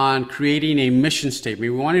on creating a mission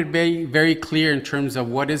statement. We wanted to be very clear in terms of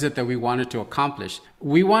what is it that we wanted to accomplish.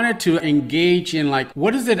 We wanted to engage in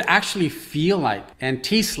what does it actually feel like and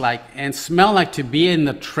taste like and smell like to be in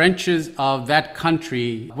the trenches of that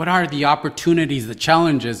country? What are the opportunities, the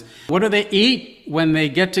challenges? What do they eat when they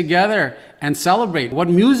get together and celebrate? What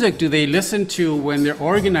music do they listen to when they're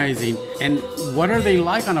organizing? And what are they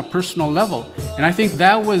like on a personal level? And I think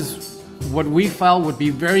that was what we felt would be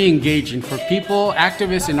very engaging for people,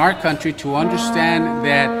 activists in our country, to understand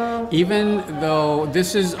that even though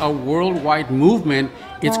this is a worldwide movement,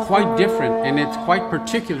 it's quite different and it's quite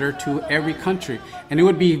particular to every country. And it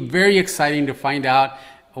would be very exciting to find out,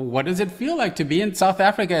 what does it feel like to be in South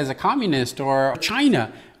Africa as a communist, or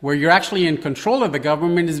China, where you're actually in control of the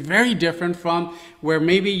government, is very different from where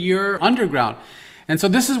maybe you're underground. And so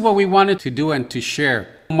this is what we wanted to do and to share.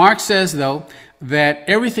 Marx says, though, that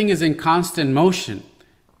everything is in constant motion.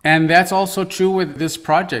 And that's also true with this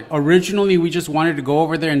project. Originally, we just wanted to go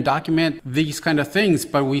over there and document these kind of things,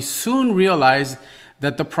 but we soon realized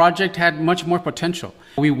that the project had much more potential.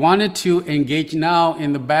 We wanted to engage now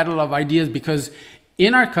in the battle of ideas, because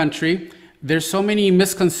in our country, there's so many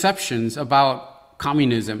misconceptions about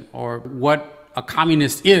communism, or what a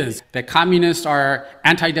communist is, that communists are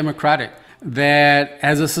anti-democratic, that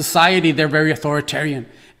as a society, they're very authoritarian,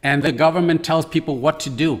 and the government tells people what to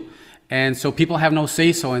do. And so people have no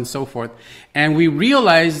say-so and so forth. And we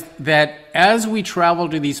realized that as we travel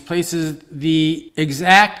to these places, the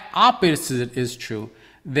exact opposite is true,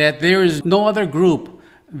 that there is no other group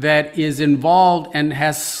that is involved and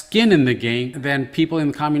has skin in the game than people in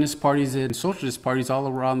the communist parties and socialist parties all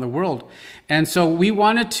around the world. And so we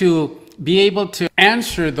wanted to be able to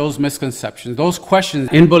answer those misconceptions, those questions.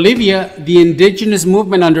 In Bolivia, the indigenous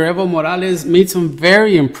movement under Evo Morales made some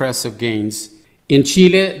very impressive gains. In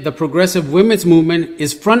Chile, the progressive women's movement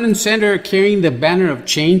is front and center, carrying the banner of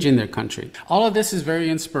change in their country. All of this is very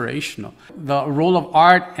inspirational. The role of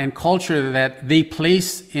art and culture that they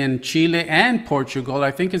place in Chile and Portugal,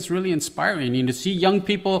 I think is really inspiring. You know, to see young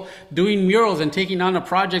people doing murals and taking on a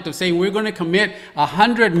project of saying, we're going to commit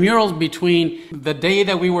 100 murals between the day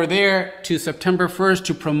that we were there to September 1st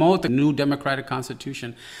to promote the new democratic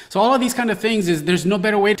constitution. So all of these kind of things there's no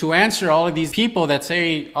better way to answer all of these people that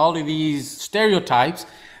say all of these stereotypes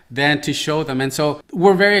than to show them. And so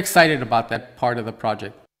we're very excited about that part of the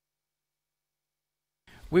project.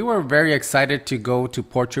 We were very excited to go to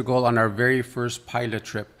Portugal on our very first pilot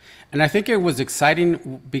trip. And I think it was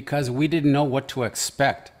exciting because we didn't know what to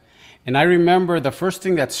expect. And I remember the first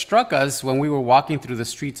thing that struck us when we were walking through the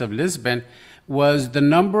streets of Lisbon was the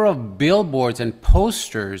number of billboards and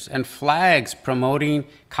posters and flags promoting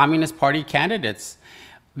Communist Party candidates.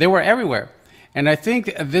 They were everywhere. And I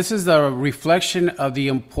think this is a reflection of the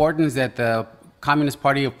importance that the Communist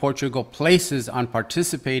Party of Portugal places on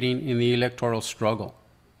participating in the electoral struggle.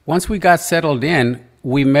 Once we got settled in,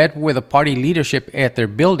 we met with the party leadership at their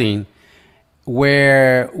building,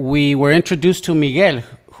 where we were introduced to Miguel,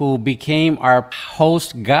 who became our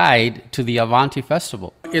host guide to the Avanti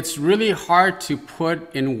Festival. It's really hard to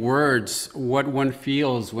put in words what one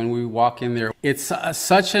feels when we walk in there. It's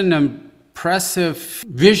such an impressive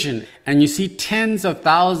vision, and you see tens of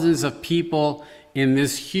thousands of people in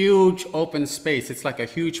this huge open space. It's like a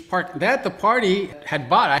huge park that the party had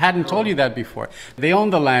bought. I hadn't told you that before. They own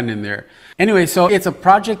the land in there. Anyway, so it's a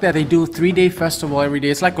project that they do 3-day festival every day.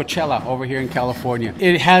 It's like Coachella over here in California.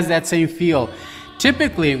 It has that same feel.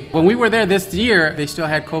 Typically, when we were there this year, they still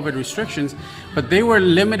had COVID restrictions, but they were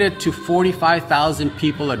limited to 45,000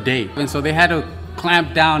 people a day. And so they had to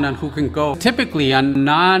clamp down on who can go. Typically, on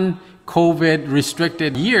non-COVID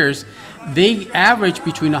restricted years, they average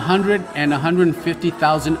between 100 and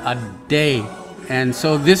 150,000 a day. And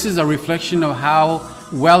so this is a reflection of how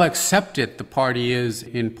well accepted the party is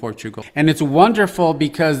in Portugal. And it's wonderful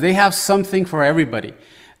because they have something for everybody.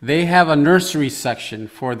 They have a nursery section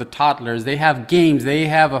for the toddlers. They have games. They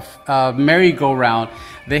have a merry-go-round.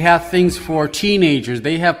 They have things for teenagers.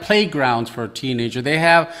 They have playgrounds for teenagers. They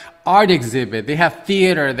have art exhibit. They have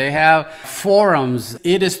theater. They have forums.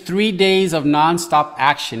 It is 3 days of nonstop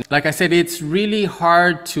action. Like I said, it's really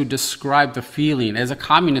hard to describe the feeling as a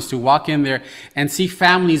communist to walk in there and see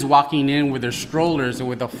families walking in with their strollers and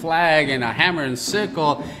with a flag and a hammer and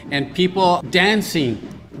sickle and people dancing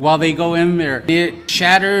while they go in there. It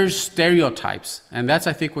shatters stereotypes. And that's,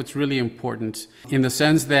 I think, what's really important in the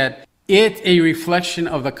sense that it's a reflection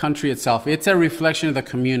of the country itself. It's a reflection of the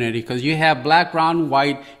community because you have black, brown,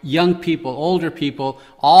 white, young people, older people,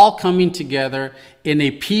 all coming together in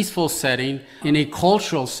a peaceful setting, in a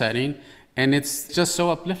cultural setting, and it's just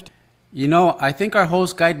so uplifting. You know, I think our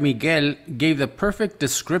host guide Miguel gave the perfect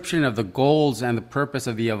description of the goals and the purpose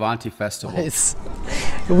of the Avanti Festival.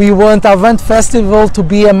 We want Avanti Festival to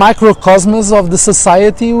be a microcosmos of the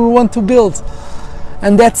society we want to build.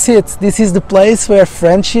 And that's it. This is the place where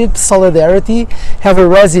friendship, solidarity have a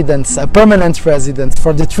residence, a permanent residence.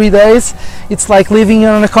 For the 3 days, it's like living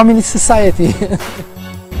in a communist society.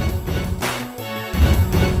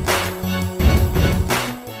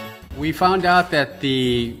 We found out that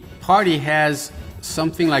the party has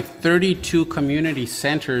something like 32 community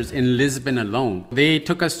centers in Lisbon alone. They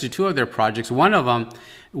took us to 2 of their projects. One of them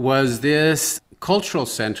was this cultural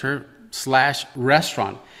center /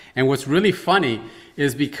 restaurant. And what's really funny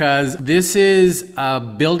is because this is a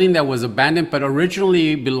building that was abandoned but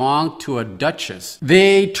originally belonged to a duchess.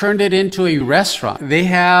 They turned it into a restaurant. They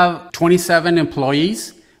have 27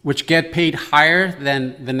 employees, which get paid higher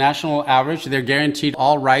than the national average. They're guaranteed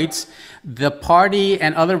all rights. The party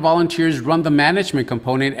and other volunteers run the management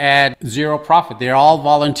component at 0 profit. They're all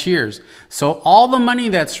volunteers. So all the money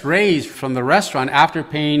that's raised from the restaurant after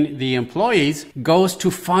paying the employees goes to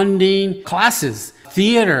funding classes,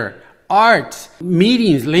 theater, art,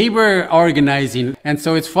 meetings, labor organizing. And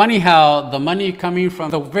so it's funny how the money coming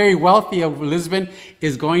from the very wealthy of Lisbon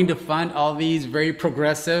is going to fund all these very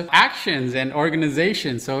progressive actions and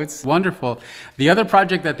organizations. So it's wonderful. The other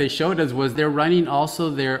project that they showed us was they're running also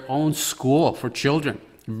their own school for children.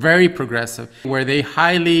 Very progressive, where they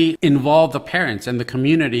highly involve the parents and the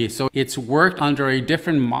community. So it's worked under a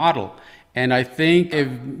different model. And I think if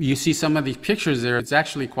you see some of these pictures there, it's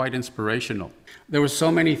actually quite inspirational. There were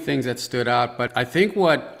so many things that stood out, but I think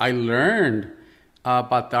what I learned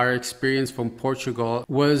about our experience from Portugal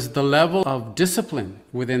was the level of discipline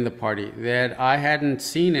within the party that I hadn't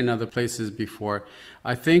seen in other places before.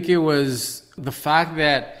 I think it was the fact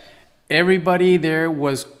that everybody there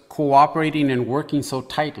was cooperating and working so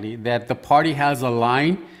tightly, that the party has a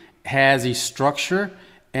line, has a structure,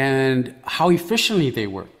 and how efficiently they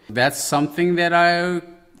work. That's something that I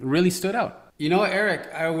really stood out. You know, Eric,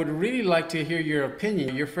 I would really like to hear your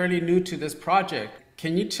opinion. You're fairly new to this project.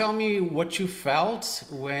 Can you tell me what you felt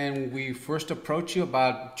when we first approached you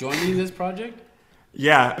about joining this project?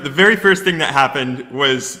 Yeah, the very first thing that happened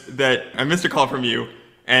was that I missed a call from you,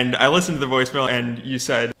 and I listened to the voicemail, and you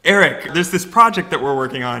said, Eric, there's this project that we're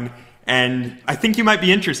working on, and I think you might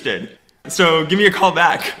be interested. So give me a call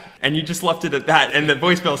back. And you just left it at that, and the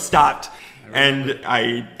voicemail stopped. And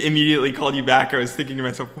I immediately called you back. I was thinking to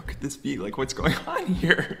myself, what could this be? Like, what's going on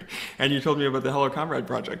here? And you told me about the Hello Comrade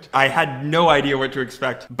project. I had no idea what to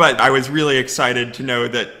expect, but I was really excited to know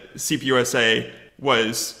that CPUSA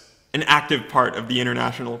was an active part of the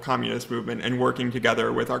international communist movement and working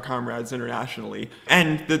together with our comrades internationally.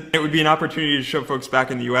 And that it would be an opportunity to show folks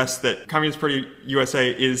back in the US that Communist Party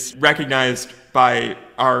USA is recognized by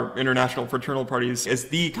our international fraternal parties as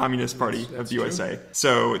the Communist Party of the USA.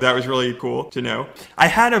 So that was really cool to know. I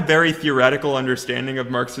had a very theoretical understanding of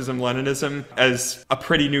Marxism-Leninism as a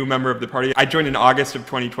pretty new member of the party. I joined in August of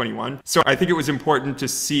 2021. So I think it was important to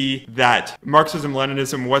see that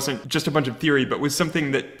Marxism-Leninism wasn't just a bunch of theory, but was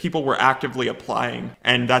something that people were actively applying.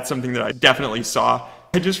 And that's something that I definitely saw.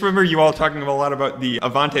 I just remember you all talking a lot about the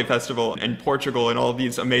Avante Festival in Portugal and all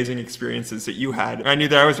these amazing experiences that you had. I knew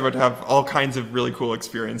that I was about to have all kinds of really cool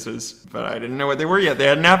experiences, but I didn't know what they were yet. They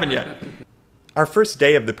hadn't happened yet. Our first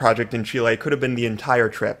day of the project in Chile could have been the entire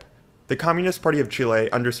trip. The Communist Party of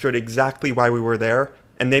Chile understood exactly why we were there,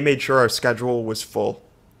 and they made sure our schedule was full.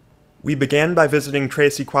 We began by visiting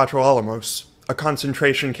Tres y Cuatro Alamos, a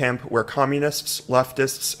concentration camp where communists,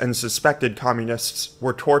 leftists, and suspected communists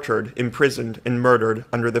were tortured, imprisoned, and murdered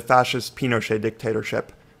under the fascist Pinochet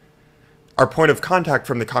dictatorship. Our point of contact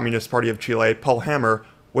from the Communist Party of Chile, Paul Hammer,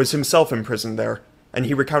 was himself imprisoned there, and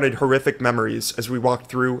he recounted horrific memories as we walked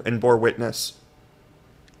through and bore witness.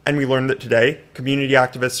 And we learned that today, community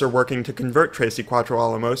activists are working to convert Tres y Cuatro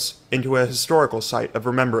Alamos into a historical site of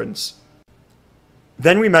remembrance.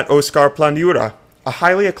 Then we met Oscar Plandiura, a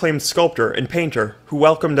highly acclaimed sculptor and painter who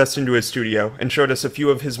welcomed us into his studio and showed us a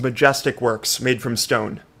few of his majestic works made from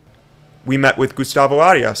stone. We met with Gustavo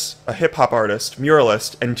Arias, a hip-hop artist,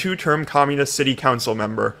 muralist, and two-term Communist City Council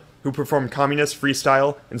member who performed communist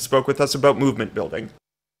freestyle and spoke with us about movement building.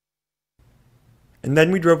 And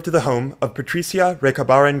then we drove to the home of Patricia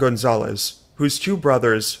Recabarren Gonzalez, whose two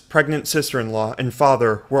brothers, pregnant sister-in-law, and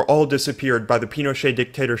father were all disappeared by the Pinochet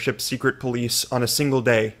dictatorship's secret police on a single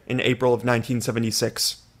day in April of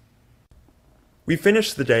 1976. We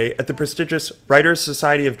finished the day at the prestigious Writers'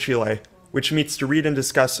 Society of Chile, which meets to read and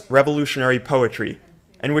discuss revolutionary poetry,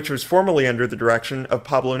 and which was formerly under the direction of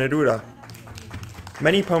Pablo Neruda.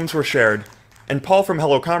 Many poems were shared, and Paul from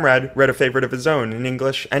Hello Comrade read a favorite of his own in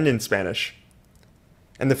English and in Spanish.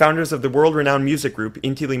 And the founders of the world-renowned music group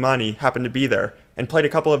Inti Limani happened to be there, and played a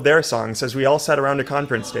couple of their songs as we all sat around a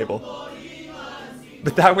conference table.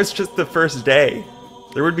 But that was just the first day.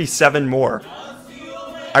 There would be 7 more.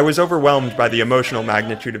 I was overwhelmed by the emotional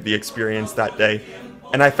magnitude of the experience that day,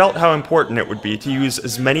 and I felt how important it would be to use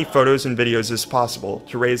as many photos and videos as possible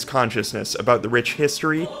to raise consciousness about the rich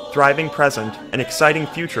history, thriving present, and exciting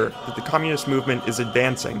future that the communist movement is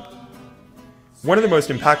advancing. One of the most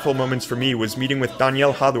impactful moments for me was meeting with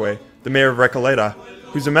Daniel Jadue, the mayor of Recoleta,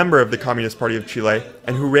 who's a member of the Communist Party of Chile,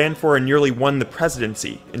 and who ran for and nearly won the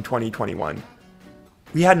presidency in 2021.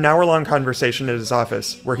 We had an hour-long conversation at his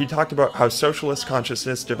office, where he talked about how socialist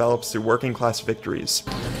consciousness develops through working-class victories.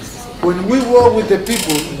 When we work with the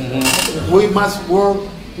people, we must work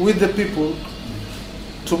with the people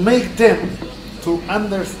to make them to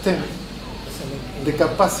understand the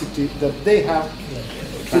capacity that they have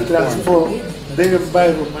to transform their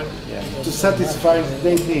environment to satisfy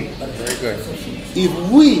their needs. Very good. If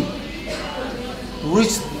we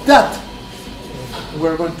reach that,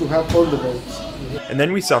 we're going to have all the votes. And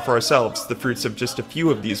then we saw for ourselves the fruits of just a few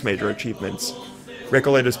of these major achievements.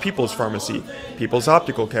 Recoleta's People's Pharmacy, People's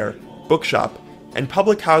Optical Care, Bookshop, and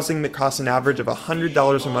public housing that costs an average of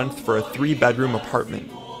 $100 a month for a 3-bedroom apartment.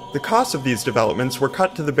 The costs of these developments were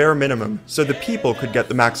cut to the bare minimum so the people could get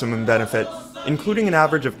the maximum benefit, including an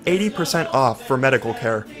average of 80% off for medical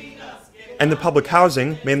care. And the public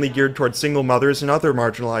housing, mainly geared towards single mothers and other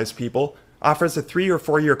marginalized people, offers a 3 or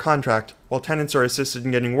 4 year contract while tenants are assisted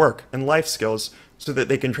in getting work and life skills so that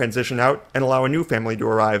they can transition out and allow a new family to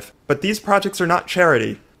arrive. But these projects are not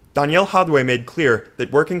charity. Daniel Jadue made clear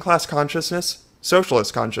that working class consciousness,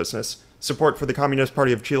 socialist consciousness, support for the Communist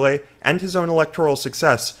Party of Chile, and his own electoral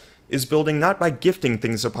success is building not by gifting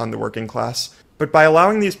things upon the working class, but by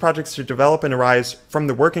allowing these projects to develop and arise from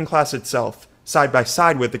the working class itself, side by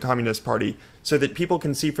side with the Communist Party, so that people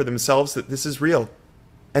can see for themselves that this is real.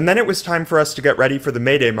 And then it was time for us to get ready for the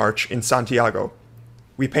May Day March in Santiago.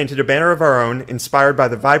 We painted a banner of our own, inspired by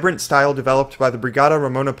the vibrant style developed by the Brigada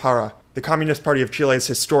Ramona Parra, the Communist Party of Chile's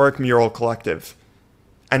historic mural collective.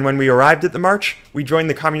 And when we arrived at the march, we joined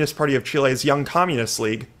the Communist Party of Chile's Young Communist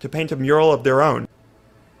League to paint a mural of their own.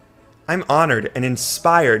 I'm honored and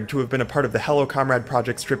inspired to have been a part of the Hello Comrade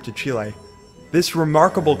Project's trip to Chile. This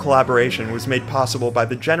remarkable collaboration was made possible by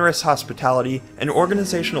the generous hospitality and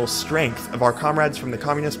organizational strength of our comrades from the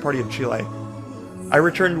Communist Party of Chile. I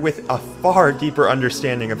returned with a far deeper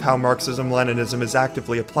understanding of how Marxism-Leninism is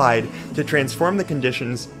actively applied to transform the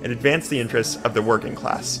conditions and advance the interests of the working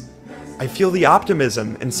class. I feel the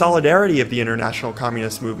optimism and solidarity of the international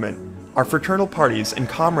communist movement, our fraternal parties and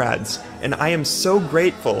comrades, and I am so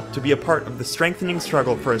grateful to be a part of the strengthening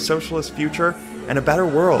struggle for a socialist future and a better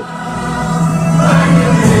world.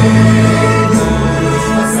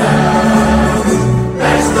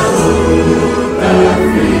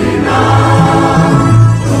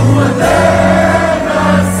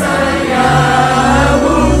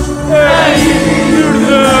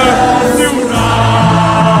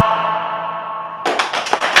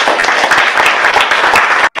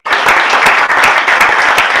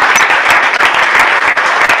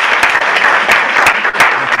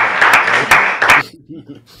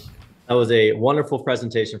 That was a wonderful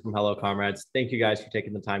presentation from Hello Comrades. Thank you guys for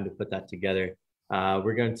taking the time to put that together.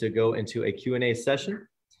 We're going to go into a Q&A session.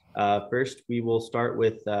 First, we will start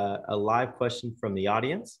with a live question from the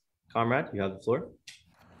audience. Comrade, you have the floor.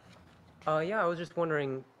 Yeah, I was just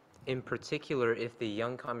wondering, in particular, if the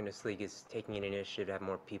Young Communist League is taking an initiative to have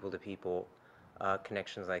more people-to-people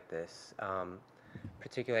connections like this.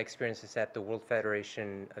 Particular experiences at the World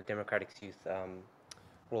Federation of Democratic Youth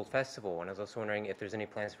World Festival, and I was also wondering if there's any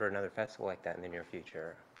plans for another festival like that in the near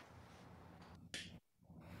future.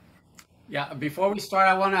 Yeah, before we start,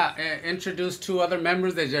 I want to introduce two other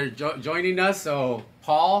members that are joining us. So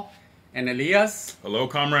Paul and Elias. Hello,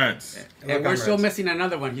 comrades. And we're still missing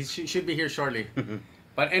another one. He should be here shortly.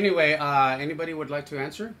 But anyway, anybody would like to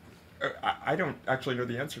answer? I don't actually know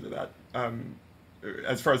the answer to that.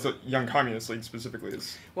 As far as the Young Communist League specifically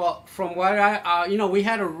is. Well, from what we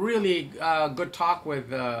had a really good talk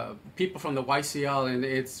with people from the YCL, and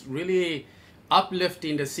it's really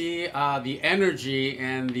uplifting to see the energy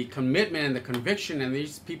and the commitment and the conviction, and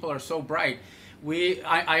these people are so bright.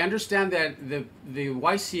 I understand that the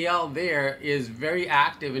YCL there is very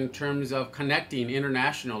active in terms of connecting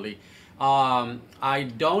internationally.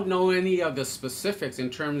 I don't know any of the specifics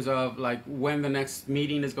in terms of like when the next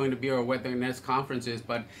meeting is going to be or what the next conference is,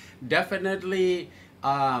 but definitely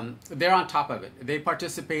they're on top of it. They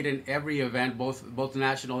participate in every event, both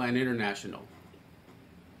national and international.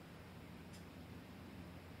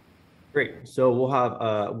 Great. So we'll have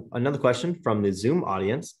another question from the Zoom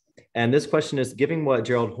audience. And this question is, given what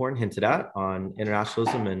Gerald Horn hinted at on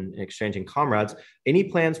internationalism and exchanging comrades, any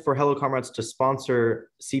plans for Hello Comrades to sponsor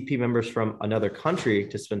CP members from another country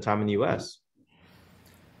to spend time in the US?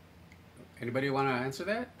 Anybody want to answer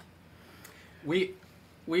that? We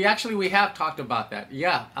have talked about that.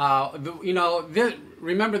 Yeah.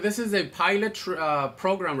 Remember, this is a pilot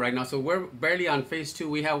program right now. So we're barely on phase 2.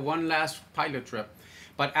 We have one last pilot trip.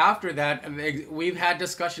 But after that, we've had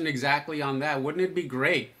discussion exactly on that. Wouldn't it be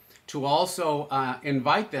great to also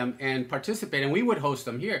invite them and participate? And we would host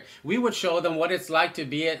them here. We would show them what it's like to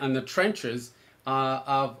be in the trenches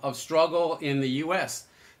of struggle in the US.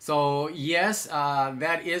 So yes,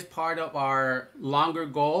 that is part of our longer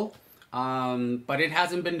goal, but it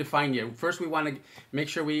hasn't been defined yet. First, we want to make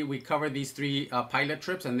sure we cover these 3 pilot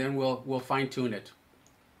trips, and then we'll fine tune it.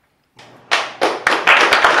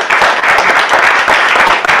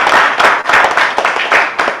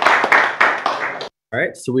 All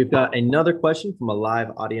right, so we've got another question from a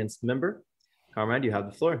live audience member. Comrade, you have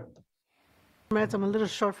the floor. Comrades, I'm a little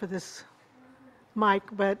short for this mic,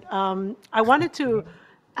 but I wanted to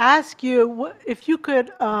ask you if you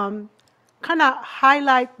could kind of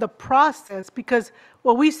highlight the process, because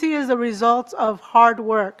what we see is the results of hard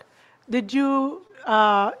work. Did you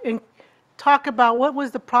talk about what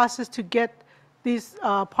was the process to get these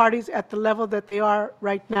parties at the level that they are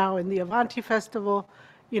right now in the Avanti Festival?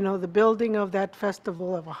 You know, the building of that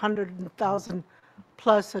festival of 100,000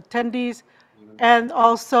 plus attendees, and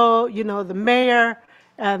also, you know, the mayor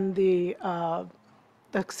and the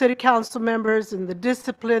city council members and the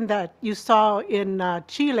discipline that you saw in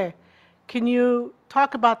Chile. Can you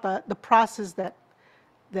talk about the process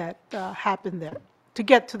that happened there to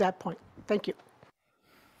get to that point? Thank you.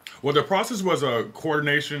 Well, the process was a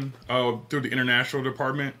coordination through the international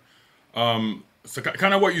department. So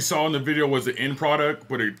kind of what you saw in the video was the end product,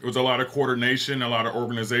 but it was a lot of coordination, a lot of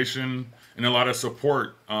organization, and a lot of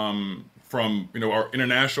support from our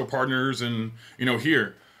international partners and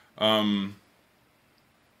here. One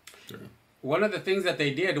of the things that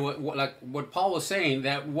they did, like what Paul was saying,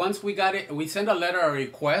 that once we got it, we send a letter or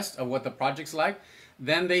request of what the project's like,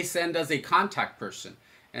 then they send us a contact person.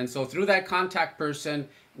 And so through that contact person,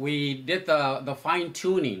 we did the fine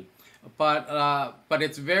tuning. But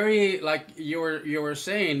it's very, like you were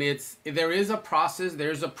saying, there is a process,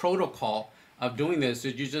 there's a protocol of doing this. So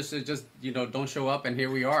you just don't show up and here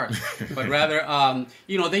we are. But rather,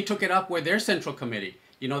 they took it up with their central committee.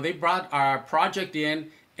 They brought our project in,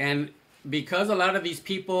 and because a lot of these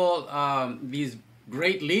people, these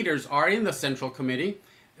great leaders are in the central committee,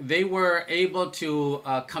 they were able to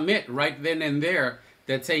commit right then and there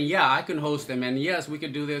that saying, yeah, I can host them, and yes, we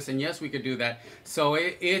could do this, and yes, we could do that. So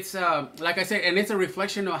it's like I said, and it's a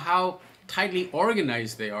reflection of how tightly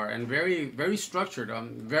organized they are and very, very structured.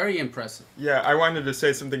 Very impressive. Yeah, I wanted to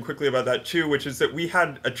say something quickly about that too, which is that we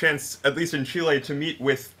had a chance, at least in Chile, to meet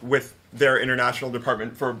with their international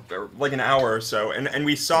department for like an hour or so, and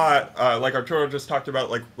we saw, like Arturo just talked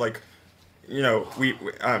about,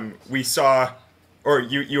 we saw, or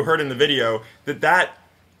you heard in the video that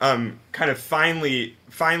kind of finely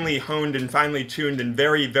honed and finely tuned and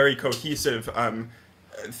very, very cohesive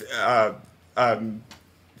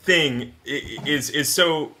thing is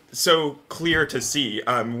so clear to see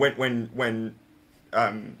when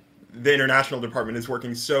the international department is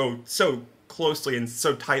working so closely and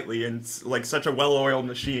so tightly and like such a well-oiled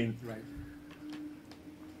machine. Right.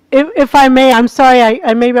 If I may, I'm sorry,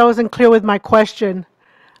 maybe I wasn't clear with my question,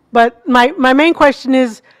 but my main question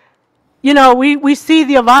is, we see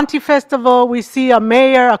the Avanti Festival, we see a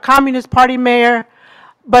mayor, a Communist Party mayor,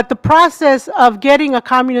 but the process of getting a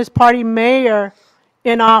Communist Party mayor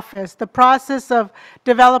in office, the process of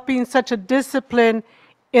developing such a discipline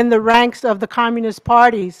in the ranks of the Communist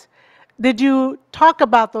parties, did you talk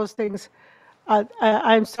about those things?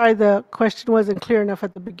 I'm sorry, the question wasn't clear enough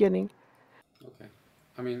at the beginning. Okay.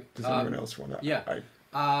 I mean, does anyone else want to? Yeah.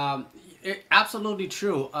 Absolutely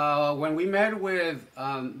true. When we met with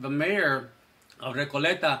the mayor of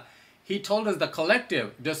Recoleta, he told us the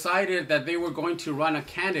collective decided that they were going to run a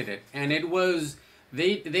candidate, and it was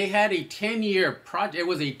they had a 10-year project. It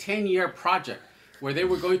was a 10-year project where they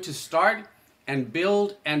were going to start and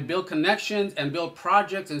build connections and build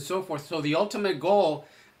projects and so forth. So the ultimate goal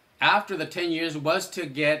after the 10 years was to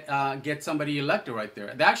get somebody elected right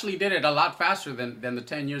there. They actually did it a lot faster than the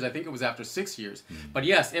 10 years. I think it was after 6 years. But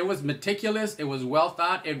yes, it was meticulous, it was well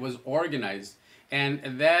thought, it was organized. And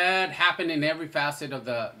that happened in every facet of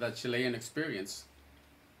the Chilean experience.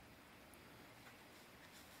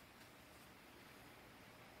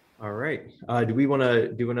 All right. Do we want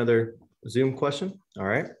to do another Zoom question? All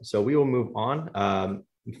right. So we will move on.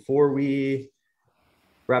 Before we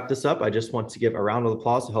wrap this up, I just want to give a round of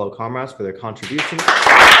applause to Hello Comrades for their contribution.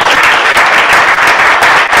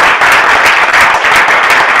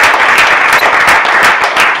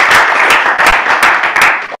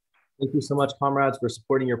 Thank you so much, comrades, for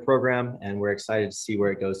supporting your program, and we're excited to see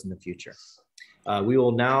where it goes in the future. We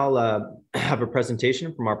will now have a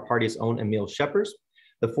presentation from our party's own Emil Scheppers,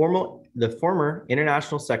 the former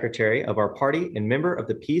international secretary of our party and member of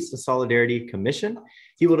the Peace and Solidarity Commission.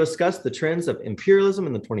 He will discuss the trends of imperialism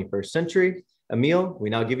in the 21st century. Emil,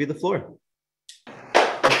 we now give you the floor.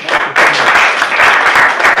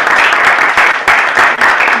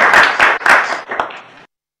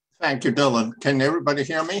 Thank you, Dylan. Can everybody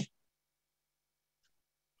hear me?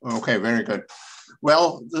 Okay, very good.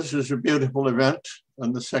 Well, this is a beautiful event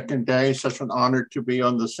on the second day. Such an honor to be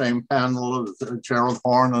on the same panel as Gerald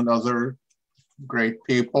Horn and other great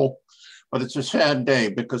people. But it's a sad day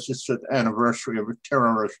because it's the anniversary of a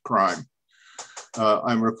terrorist crime.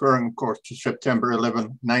 I'm referring, of course, to September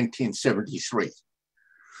 11, 1973,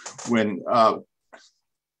 when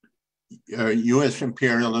US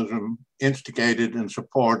imperialism instigated and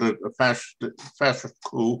supported a fascist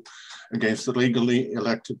coup against the legally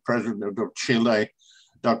elected president of Chile,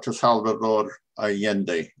 Dr. Salvador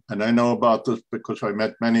Allende. And I know about this because I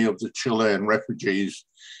met many of the Chilean refugees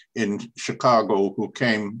in Chicago who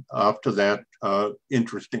came after that.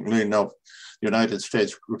 Interestingly enough, the United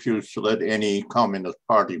States refused to let any Communist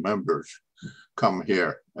Party members come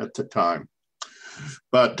here at the time.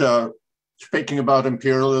 But speaking about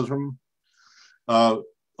imperialism,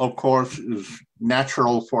 of course, is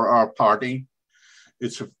natural for our party.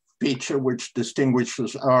 It's a feature which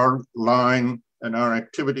distinguishes our line and our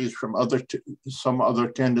activities from some other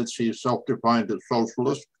tendencies self-defined as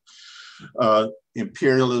socialist.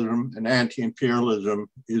 Imperialism and anti-imperialism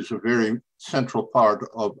is a very central part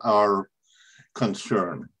of our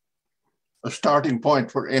concern. A starting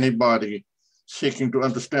point for anybody seeking to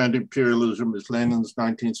understand imperialism is Lenin's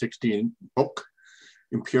 1916 book,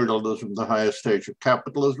 Imperialism, the Highest Stage of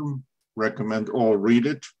Capitalism. Recommend all read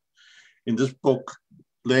it. In this book,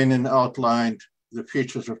 Lenin outlined the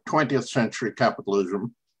features of 20th century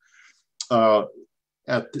capitalism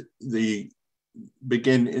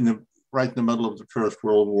right in the middle of the First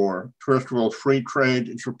World War. First of all, free trade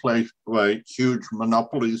is replaced by huge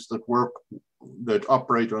monopolies that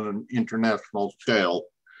operate on an international scale.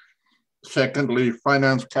 Secondly,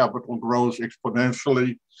 finance capital grows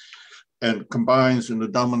exponentially and combines in a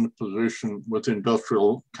dominant position with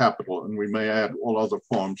industrial capital, and we may add all other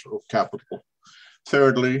forms of capital.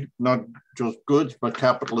 Thirdly, not just goods, but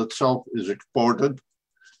capital itself is exported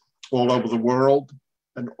all over the world,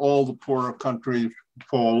 and all the poorer countries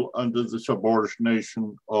fall under the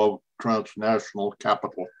subordination of transnational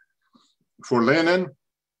capital. For Lenin,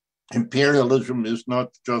 imperialism is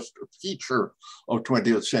not just a feature of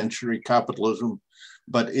 20th century capitalism,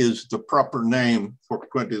 but is the proper name for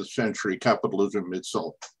 20th century capitalism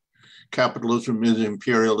itself. Capitalism is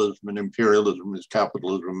imperialism, and imperialism is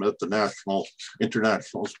capitalism at the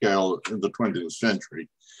international scale in the 20th century.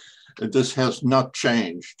 And this has not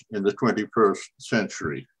changed in the 21st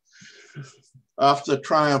century. After the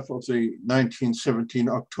triumph of the 1917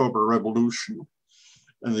 October Revolution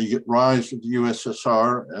and the rise of the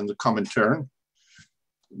USSR and the Comintern,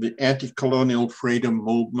 the anti-colonial freedom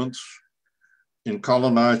movements in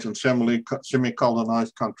colonized and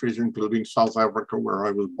semi-colonized countries, including South Africa, where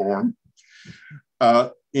I was born,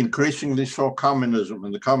 increasingly saw communism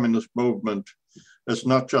and the communist movement as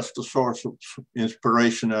not just a source of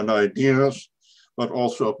inspiration and ideas, but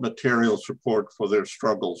also of material support for their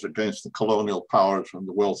struggles against the colonial powers and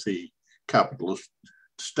the wealthy capitalist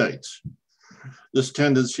states. This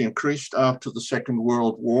tendency increased after the Second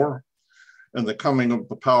World War and the coming of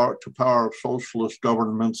the power of socialist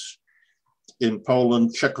governments in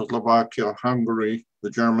Poland, Czechoslovakia, Hungary,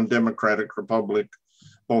 the German Democratic Republic,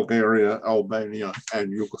 Bulgaria, Albania,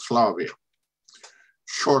 and Yugoslavia.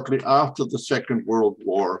 Shortly after the Second World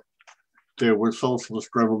War, there were socialist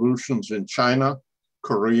revolutions in China,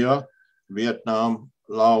 Korea, Vietnam,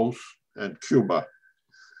 Laos, and Cuba,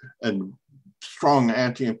 and strong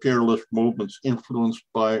anti-imperialist movements influenced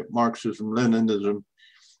by Marxism, Leninism,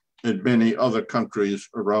 in many other countries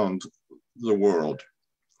around the world.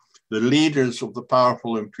 The leaders of the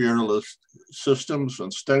powerful imperialist systems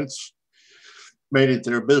and states made it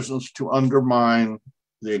their business to undermine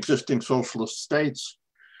the existing socialist states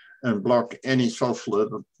and block any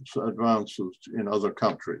social advances in other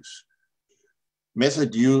countries.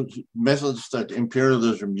 Methods that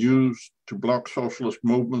imperialism used to block socialist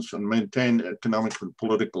movements and maintain economic and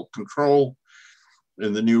political control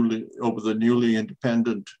over the newly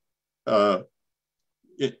independent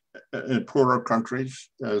in poorer countries,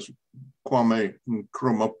 as Kwame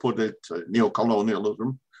Nkrumah put it,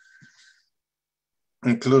 neocolonialism,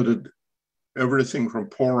 included everything from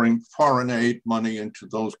pouring foreign aid money into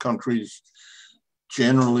those countries,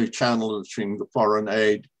 generally channeling the foreign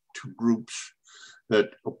aid to groups that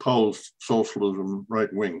oppose socialism,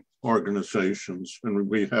 right-wing organizations. And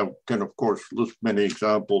we can of course list many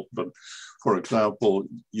examples, but for example,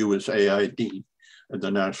 USAID,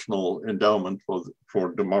 the National Endowment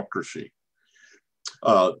for Democracy.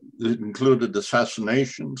 It included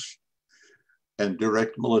assassinations and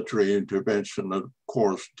direct military intervention, of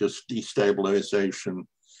course, just destabilization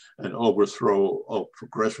and overthrow of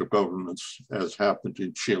progressive governments, as happened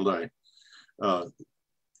in Chile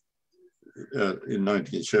in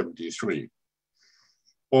 1973.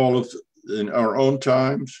 In our own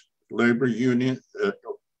times, labor union, at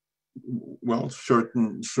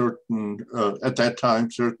that time,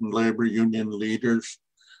 certain labor union leaders,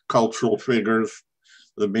 cultural figures,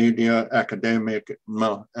 the media, academic,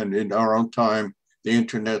 and in our own time, the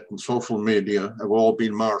internet and social media have all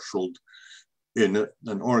been marshaled in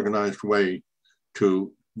an organized way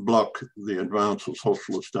to block the advance of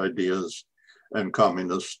socialist ideas and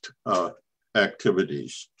communist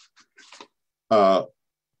activities.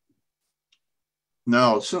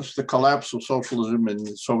 Now, since the collapse of socialism in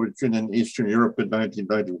the Soviet Union and Eastern Europe in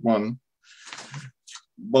 1991,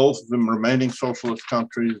 both the remaining socialist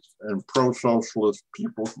countries and pro-socialist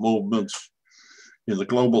people's movements in the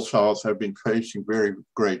global South have been facing very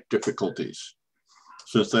great difficulties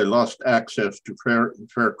since they lost access to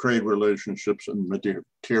fair trade relationships and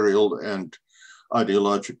material and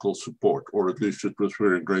ideological support, or at least it was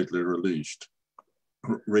very greatly released.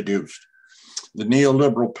 reduced. The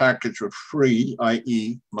neoliberal package of free,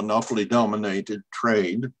 i.e. monopoly-dominated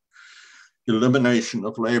trade, elimination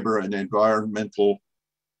of labor and environmental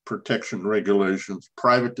protection regulations,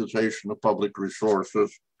 privatization of public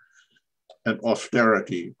resources, and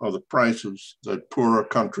austerity are the prices that poorer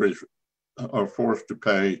countries are forced to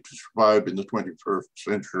pay to survive in the 21st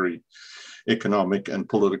century economic and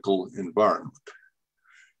political environment.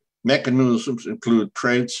 Mechanisms include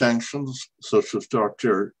trade sanctions, such as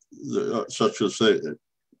the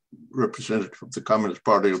representative of the Communist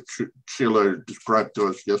Party of Chile described to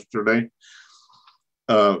us yesterday,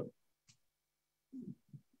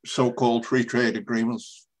 so-called free trade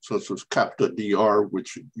agreements, such as CAFTA-DR,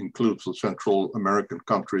 which includes the Central American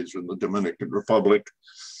countries and the Dominican Republic,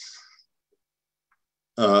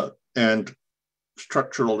 and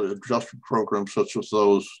structural adjustment programs such as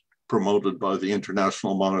those promoted by the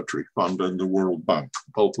International Monetary Fund and the World Bank,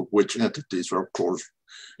 both of which entities are, of course,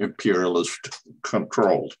 imperialist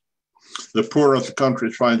controlled. The poor of the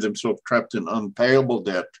countries find themselves trapped in unpayable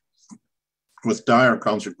debt with dire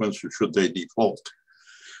consequences should they default.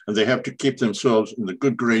 And they have to keep themselves in the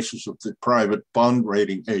good graces of the private bond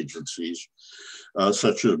rating agencies,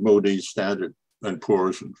 such as Moody's, Standard &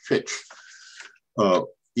 Poor's, and Fitch,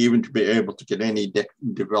 even to be able to get any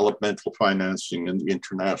developmental financing in the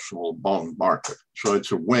international bond market. So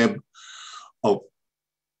it's a web of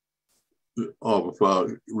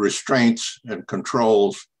restraints and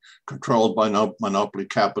controls controlled by monopoly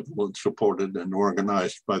capital and supported and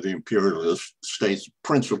organized by the imperialist states,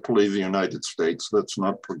 principally the United States. Let's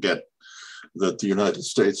not forget that the United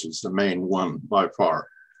States is the main one by far.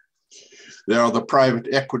 There are the private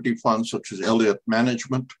equity funds such as Elliott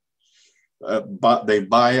Management, but they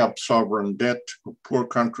buy up sovereign debt of poor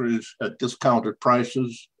countries at discounted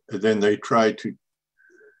prices, and then they try to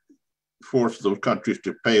force those countries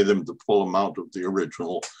to pay them the full amount of the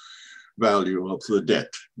original value of the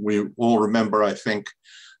debt. We all remember, I think,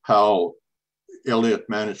 how Elliott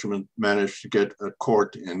Management managed to get a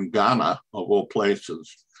court in Ghana, of all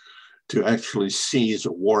places, to actually seize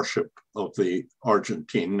a warship of the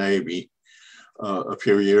Argentine Navy a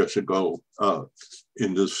few years ago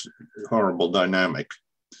in this horrible dynamic.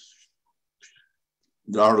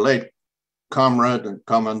 Our late comrade and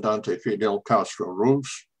Comandante Fidel Castro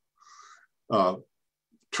Ruz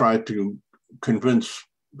tried to convince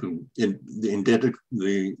the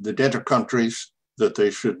debtor countries that they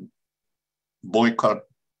should boycott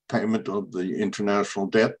payment of the international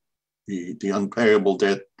debt, the unpayable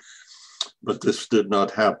debt, but this did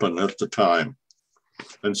not happen at the time.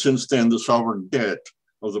 And since then, the sovereign debt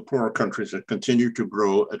of the poorer countries has continued to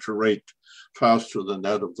grow at a rate faster than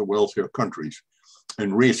that of the wealthier countries.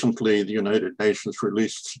 And recently, the United Nations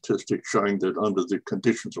released statistics showing that under the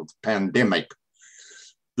conditions of the pandemic,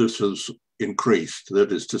 this has increased. That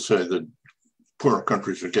is to say that poorer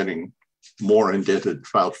countries are getting more indebted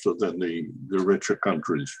faster than the richer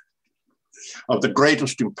countries. Of the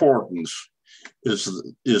greatest importance is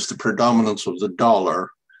the predominance of the dollar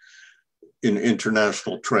in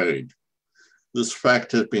international trade. This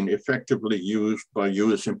fact has been effectively used by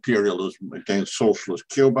US imperialism against socialist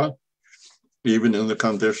Cuba. Even in the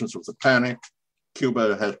conditions of the panic,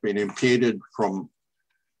 Cuba has been impeded from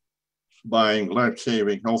buying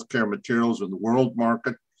life-saving healthcare materials in the world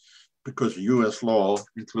market because US law,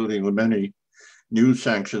 including the many new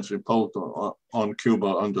sanctions imposed on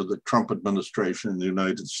Cuba under the Trump administration in the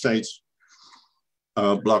United States,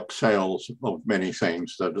 blocked sales of many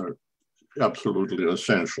things that are absolutely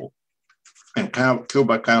essential. And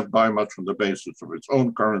Cuba can't buy much on the basis of its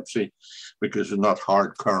own currency because it's not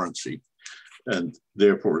hard currency, and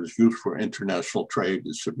therefore its use for international trade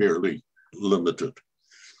is severely limited.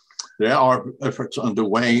 There are efforts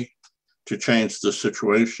underway to change the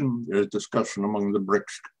situation. There's discussion among the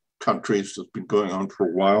BRICS countries that's been going on for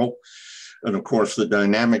a while. And of course, the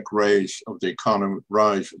dynamic rise of the economy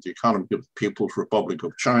of the People's Republic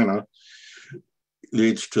of China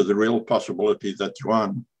leads to the real possibility that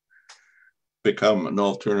yuan become an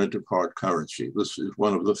alternative hard currency. This is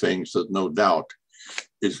one of the things that no doubt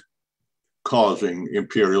is causing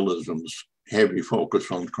imperialism's heavy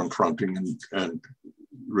focus on confronting and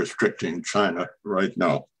restricting China right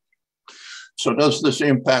now. So does this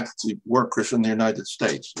impact the workers in the United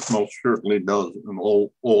States? It most certainly does, and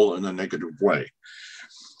all in a negative way.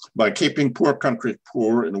 By keeping poor countries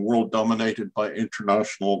poor in a world dominated by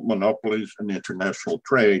international monopolies and international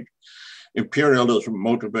trade, imperialism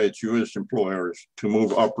motivates US employers to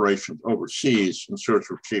move operations overseas in search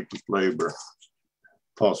of cheapest labor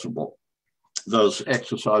possible, thus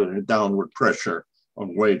exercising downward pressure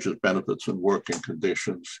on wages, benefits, and working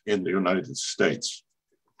conditions in the United States.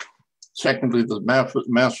 Secondly, the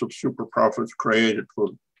massive super profits created for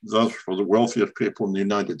the wealthiest people in the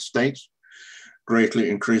United States greatly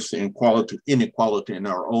increase the inequality in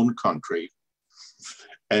our own country.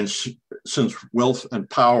 And since wealth and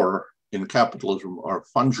power in capitalism are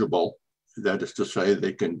fungible, that is to say,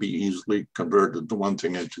 they can be easily converted to one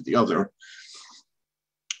thing into the other,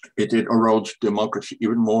 it erodes democracy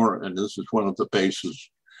even more. And this is one of the bases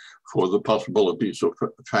for the possibilities of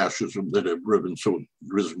fascism that have risen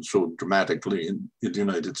so dramatically in the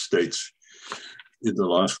United States in the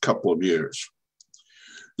last couple of years.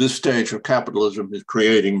 This stage of capitalism is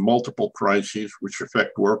creating multiple crises which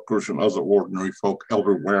affect workers and other ordinary folk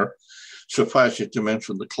everywhere. Suffice it to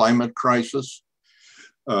mention the climate crisis,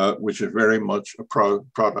 which is very much a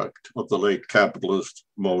product of the late capitalist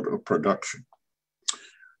mode of production.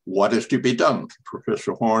 What is to be done?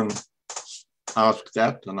 Professor Horn asked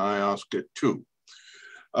that, and I ask it too.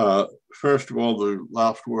 First of all, the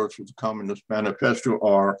last words of the Communist Manifesto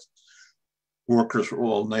are, workers of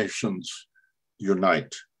all nations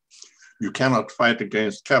unite. You cannot fight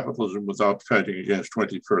against capitalism without fighting against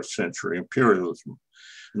 21st century imperialism.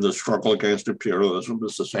 And the struggle against imperialism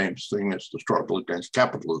is the same thing as the struggle against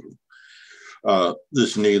capitalism.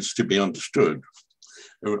 This needs to be understood.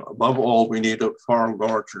 Above all, we need a far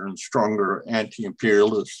larger and stronger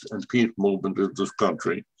anti-imperialist and peace movement in this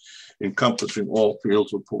country, encompassing all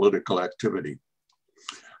fields of political activity.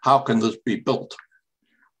 How can this be built?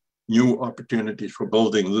 New opportunities for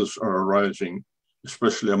building this are arising,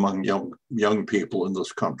 especially among young people in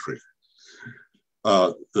this country.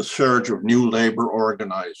 The surge of new labor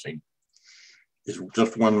organizing is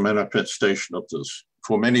just one manifestation of this.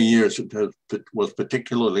 For many years, it was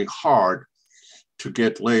particularly hard to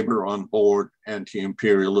get labor on board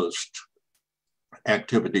anti-imperialist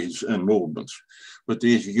activities and movements. But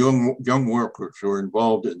these young workers who are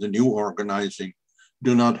involved in the new organizing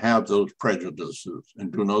do not have those prejudices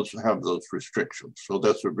and do not have those restrictions. So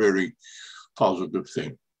that's a very positive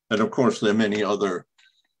thing. And of course, there are many other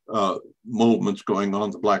movements going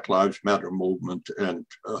on, the Black Lives Matter movement and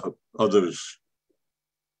others.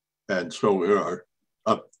 And so we are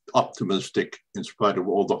optimistic in spite of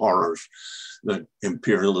all the horrors that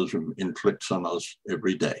imperialism inflicts on us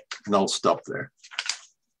every day. And I'll stop there.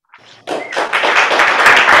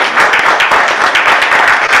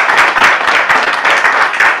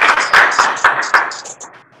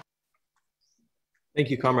 Thank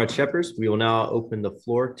you, Comrade Shepers. We will now open the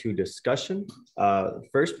floor to discussion.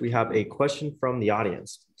 First, we have a question from the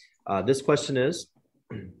audience. This question is,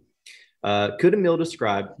 could Emil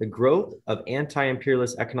describe the growth of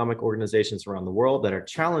anti-imperialist economic organizations around the world that are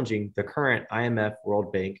challenging the current IMF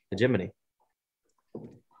World Bank hegemony?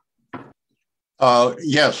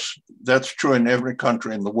 Yes, that's true in every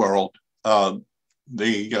country in the world.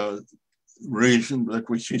 The reason that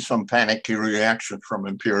we see some panicky reaction from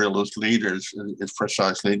imperialist leaders is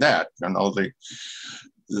precisely that. You know, the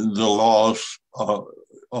laws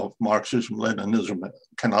of Marxism-Leninism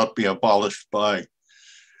cannot be abolished by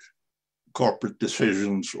corporate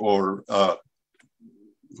decisions or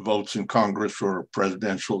votes in Congress or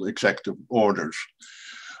presidential executive orders.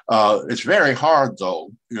 It's very hard, though.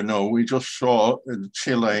 You know, we just saw in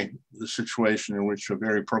Chile the situation in which a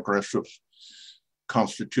very progressive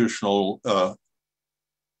constitutional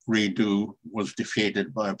redo was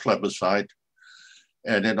defeated by a plebiscite.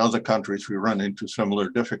 And in other countries, we run into similar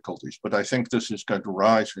difficulties. But I think this is going to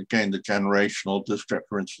rise. Again, the generational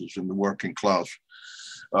differences in the working class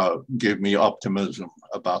give me optimism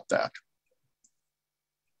about that.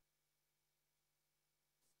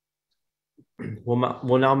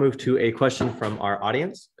 We'll now move to a question from our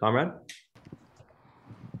audience. Comrade?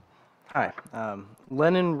 Hi.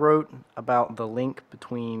 Lenin wrote about the link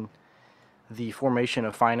between the formation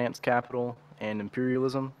of finance capital and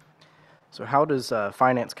imperialism. So how does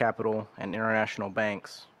finance capital and international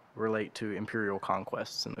banks relate to imperial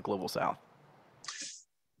conquests in the global south?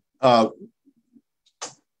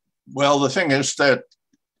 Well, the thing is that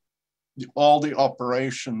all the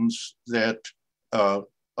operations that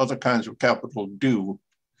other kinds of capital do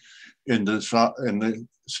in the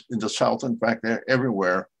South, in fact, they're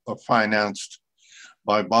everywhere, are financed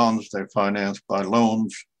by bonds, they're financed by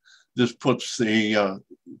loans. This puts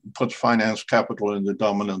finance capital in the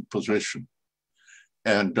dominant position.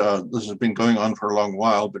 And this has been going on for a long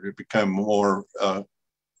while, but it became more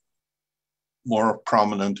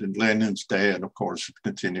prominent in Lenin's day, and of course it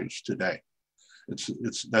continues today.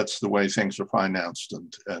 That's the way things are financed,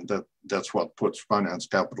 and that's what puts finance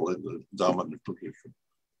capital in the dominant position.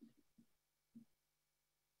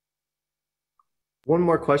 One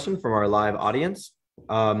more question from our live audience.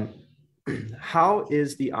 How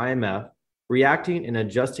is the IMF reacting and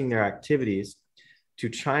adjusting their activities to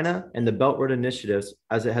China and the Belt Road initiatives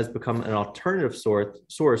as it has become an alternative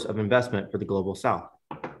source of investment for the global South?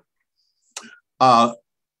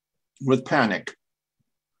 With panic.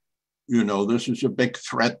 You know, this is a big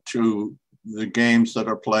threat to the games that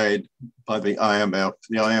are played by the IMF.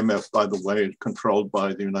 The IMF, by the way, is controlled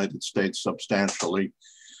by the United States substantially.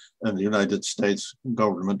 And the United States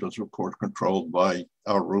government is, of course, controlled by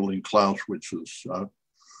our ruling class, which is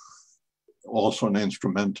also an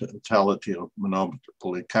instrumentality of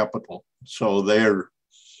monopoly capital. So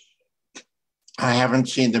I haven't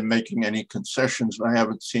seen them making any concessions. I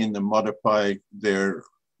haven't seen them modify their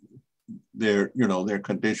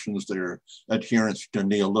conditions, their adherence to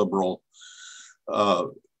neoliberal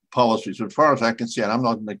policies. As far as I can see, and I'm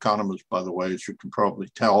not an economist, by the way, as you can probably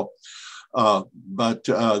tell, but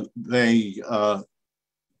they're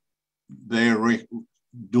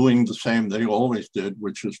doing the same they always did,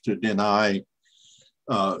 which is to deny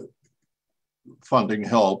funding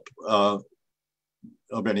help of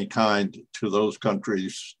any kind to those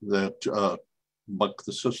countries that buck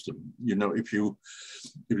the system. You know, if you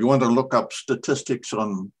want to look up statistics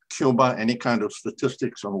on Cuba, any kind of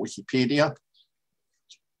statistics on Wikipedia,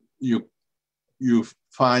 you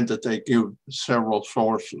find that they give several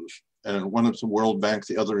sources, and one is the World Bank,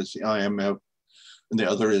 the other is the IMF, and the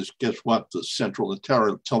other is, guess what, the Central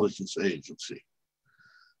Intelligence Agency.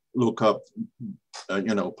 Look up,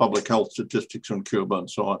 public health statistics on Cuba and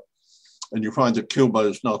so on, and you find that Cuba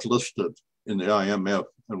is not listed in the IMF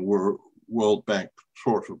and World Bank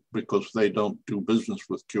sources because they don't do business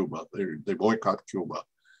with Cuba. They boycott Cuba,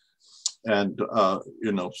 and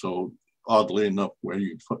so oddly enough, where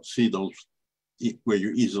you see those, where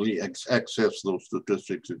you easily access those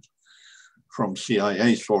statistics, it's from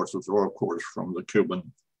CIA sources or, of course, from the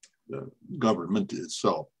Cuban government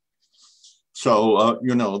itself. So,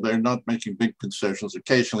 they're not making big concessions.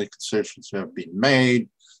 Occasionally concessions have been made.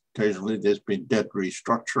 Occasionally there's been debt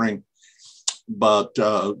restructuring, but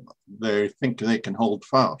they think they can hold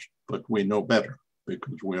fast, but we know better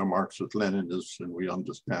because we are Marxist-Leninists and we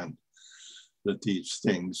understand that these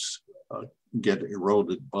things get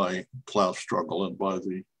eroded by class struggle and by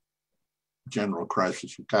the general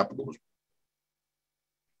crisis of capitalism.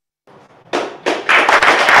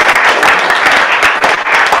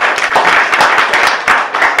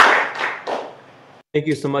 Thank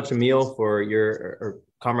you so much, Emil, for or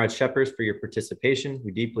Comrade Shepers, for your participation.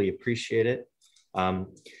 We deeply appreciate it.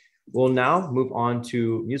 We'll now move on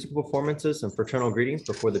to musical performances and fraternal greetings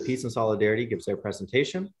before the Peace and Solidarity gives their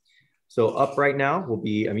presentation. So up right now will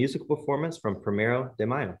be a musical performance from Primero de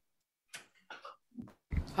Mayo.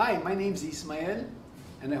 Hi, my name's Ismael,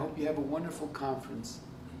 and I hope you have a wonderful conference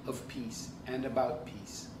of peace and about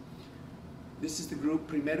peace. This is the group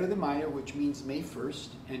Primero de Mayo, which means May 1st,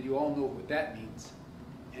 and you all know what that means.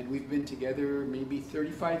 And we've been together maybe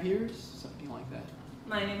 35 years, something like that.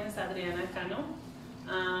 My name is Adriana Cano.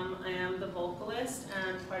 I am the vocalist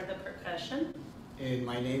and part of the percussion. And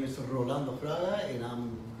my name is Rolando Fraga, and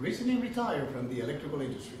I'm recently retired from the electrical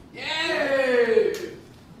industry. Yay!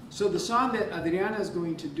 So the song that Adriana is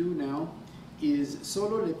going to do now is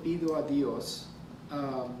Solo Le Pido a Dios,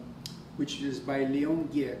 which is by Leon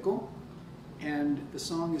Gieco. And the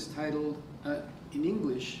song is titled, in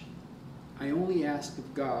English, I only ask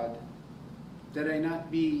of God that I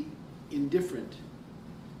not be indifferent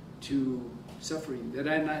to suffering, that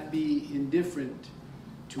I not be indifferent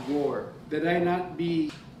to war, that I not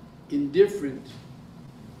be indifferent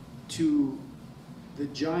to the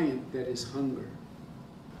giant that is hunger.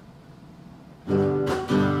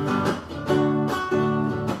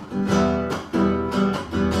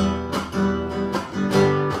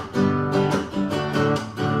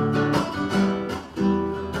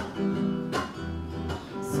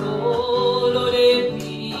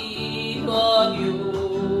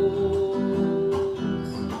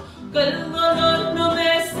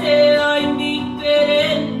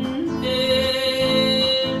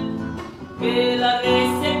 Que la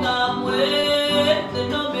reseca muere.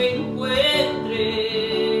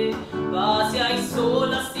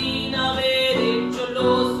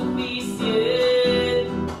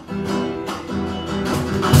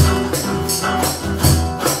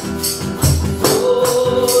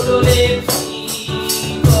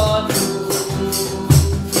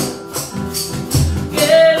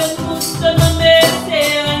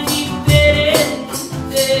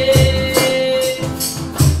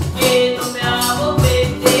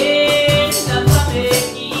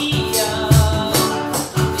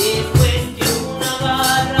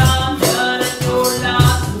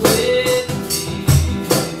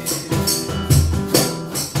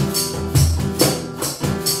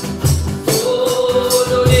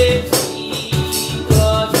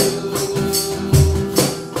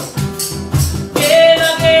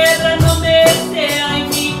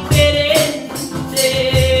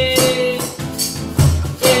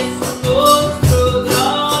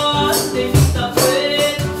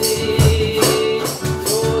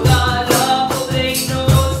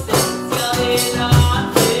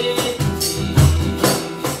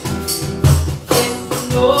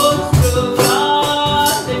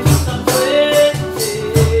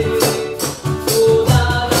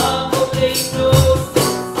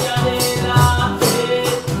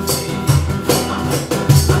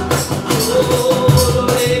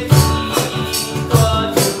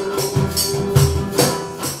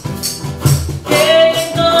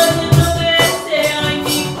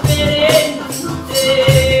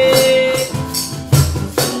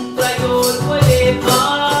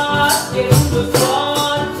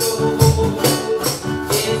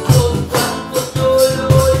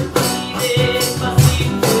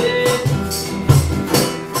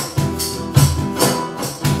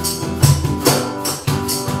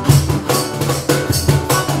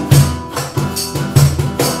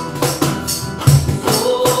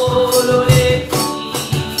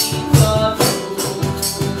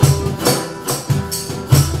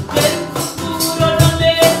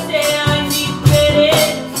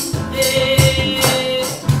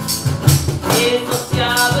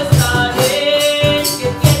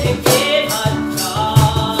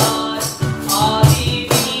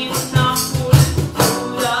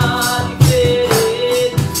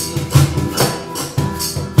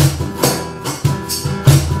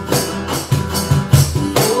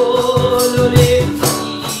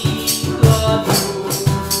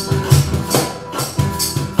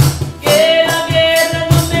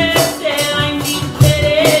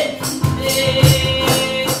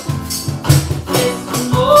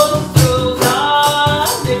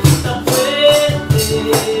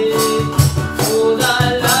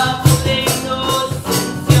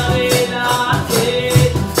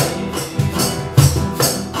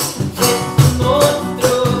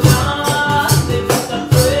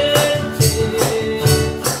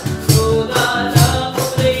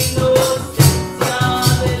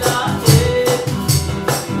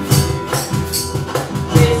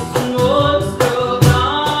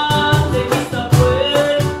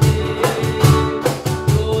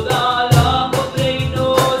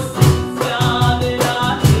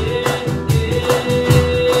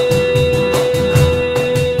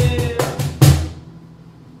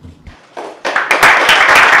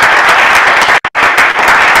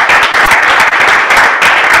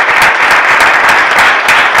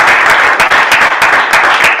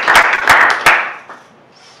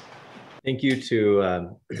 Thank you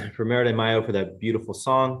to Primero de Mayo for that beautiful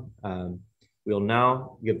song. We'll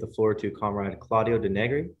now give the floor to Comrade Claudio de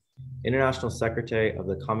Negri, International Secretary of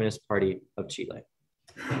the Communist Party of Chile.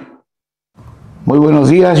 Muy buenos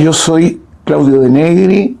días, yo soy Claudio de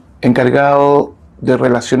Negri, encargado de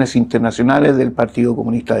Relaciones Internacionales del Partido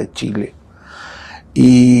Comunista de Chile.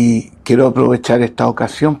 Y quiero aprovechar esta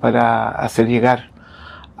ocasión para hacer llegar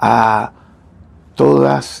a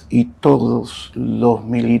todas y todos los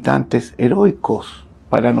militantes heroicos,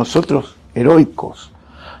 para nosotros heroicos,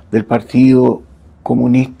 del Partido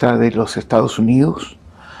Comunista de los Estados Unidos,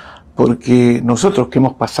 porque nosotros que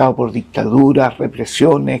hemos pasado por dictaduras,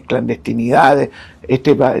 represiones, clandestinidades,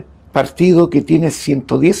 este partido que tiene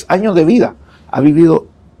 110 años de vida, ha vivido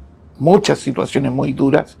muchas situaciones muy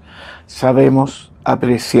duras, sabemos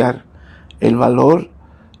apreciar el valor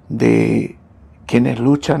de quienes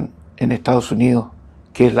luchan en Estados Unidos,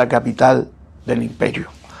 que es la capital del imperio.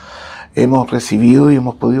 Hemos recibido y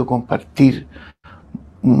hemos podido compartir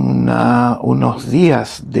unos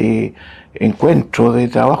días de encuentro, de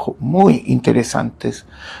trabajo muy interesantes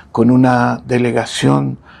con una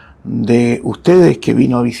delegación de ustedes que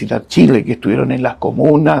vino a visitar Chile, que estuvieron en las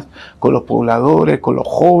comunas, con los pobladores, con los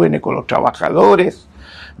jóvenes, con los trabajadores,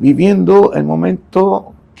 viviendo el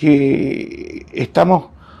momento que estamos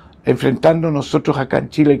enfrentando nosotros acá en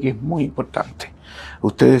Chile, que es muy importante.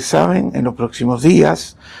 Ustedes saben, en los próximos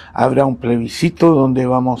días habrá un plebiscito donde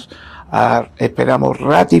esperamos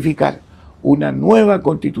ratificar una nueva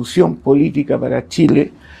constitución política para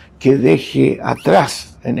Chile que deje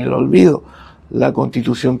atrás en el olvido la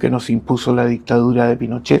constitución que nos impuso la dictadura de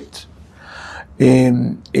Pinochet.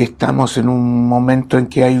 Estamos en un momento en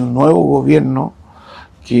que hay un nuevo gobierno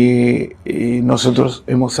que nosotros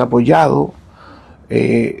hemos apoyado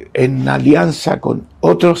en alianza con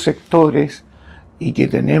otros sectores y que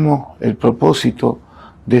tenemos el propósito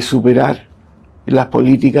de superar las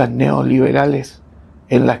políticas neoliberales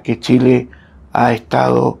en las que Chile ha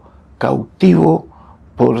estado cautivo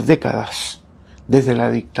por décadas, desde la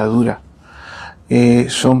dictadura.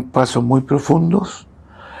 Son pasos muy profundos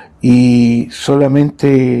y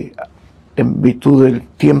solamente en virtud del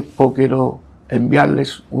tiempo quiero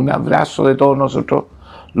enviarles un abrazo de todos nosotros.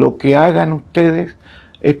 Lo que hagan ustedes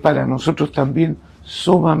es para nosotros también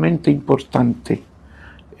sumamente importante.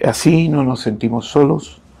 Así no nos sentimos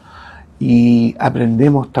solos y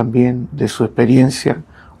aprendemos también de su experiencia.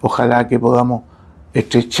 Ojalá que podamos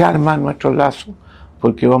estrechar más nuestros lazos,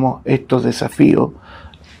 porque estos desafíos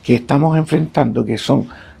que estamos enfrentando, que son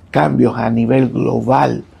cambios a nivel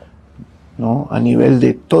global, ¿no? A nivel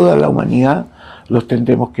de toda la humanidad, los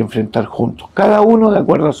tendremos que enfrentar juntos, cada uno de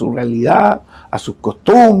acuerdo a su realidad, a sus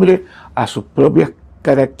costumbres, a sus propias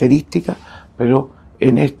características, pero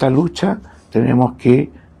en esta lucha tenemos que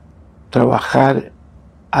trabajar,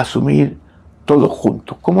 asumir todos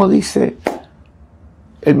juntos. Como dice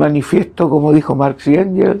el manifiesto, como dijo Marx y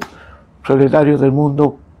Engels, proletarios del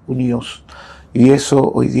mundo unidos. Y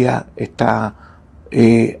eso hoy día está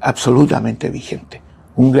absolutamente vigente.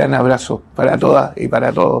 Un gran abrazo para todas y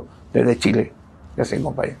para todos desde Chile. Gracias,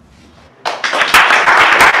 compañero.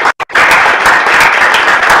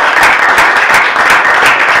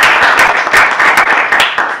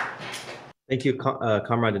 Thank you,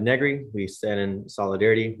 Comrade de Negri. We stand in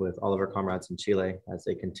solidarity with all of our comrades in Chile as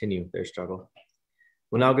they continue their struggle.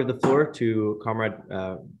 We'll now give the floor to Comrade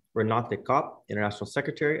Renate Kopp, International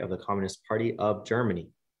Secretary of the Communist Party of Germany.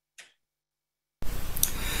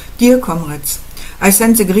 Dear comrades, I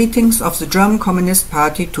send the greetings of the German Communist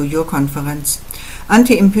Party to your conference.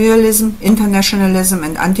 Anti-imperialism, internationalism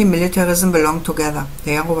and anti-militarism belong together.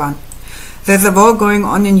 They are one. There's a war going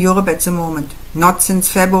on in Europe at the moment, not since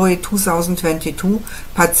February 2022,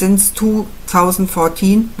 but since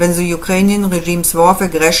 2014, when the Ukrainian regime's war of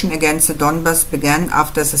aggression against the Donbass began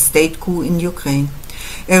after the state coup in Ukraine.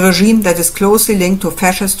 A regime that is closely linked to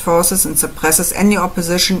fascist forces and suppresses any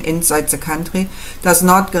opposition inside the country, does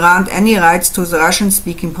not grant any rights to the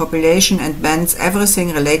Russian-speaking population and bans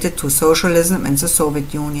everything related to socialism and the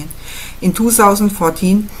Soviet Union. In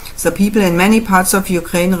 2014, the people in many parts of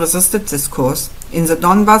Ukraine resisted this course. In the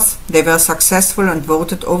Donbass, they were successful and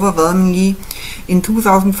voted overwhelmingly in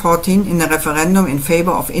 2014 in a referendum in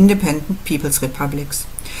favor of independent people's republics.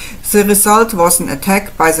 The result was an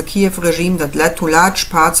attack by the Kiev regime that led to large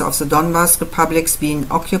parts of the Donbass republics being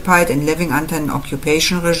occupied and living under an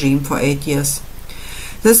occupation regime for 8 years.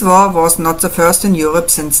 This war was not the first in Europe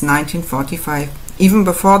since 1945. Even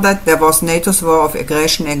before that, there was NATO's war of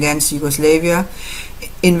aggression against Yugoslavia,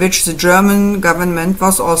 in which the German government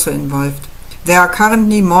was also involved. There are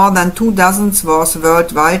currently more than 24 wars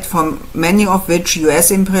worldwide, for many of which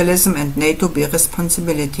US imperialism and NATO bear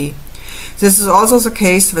responsibility. This is also the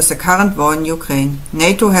case with the current war in Ukraine.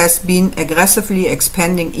 NATO has been aggressively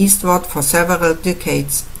expanding eastward for several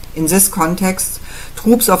decades. In this context,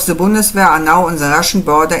 troops of the Bundeswehr are now on the Russian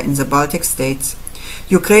border in the Baltic states.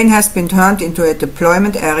 Ukraine has been turned into a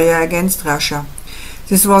deployment area against Russia.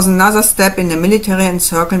 This was another step in the military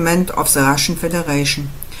encirclement of the Russian Federation.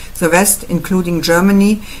 The West, including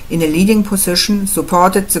Germany, in a leading position,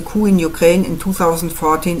 supported the coup in Ukraine in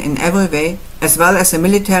 2014 in every way, as well as the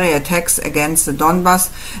military attacks against the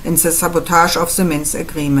Donbass and the sabotage of the Minsk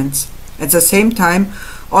agreements. At the same time,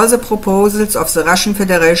 all the proposals of the Russian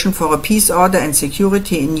Federation for a peace order and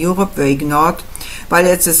security in Europe were ignored, while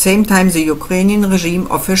at the same time the Ukrainian regime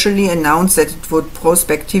officially announced that it would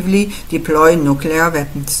prospectively deploy nuclear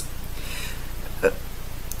weapons.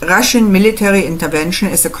 Russian military intervention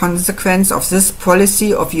is a consequence of this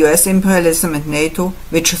policy of US imperialism and NATO,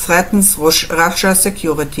 which threatens Russia's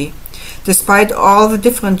security. Despite all the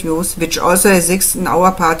different views, which also exist in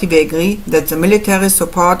our party, we agree that the military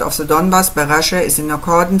support of the Donbass by Russia is in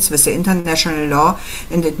accordance with the international law,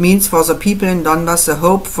 and it means for the people in Donbass the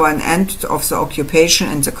hope for an end of the occupation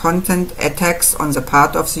and the constant attacks on the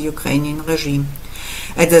part of the Ukrainian regime.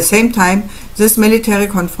 At the same time, this military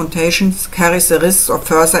confrontation carries the risks of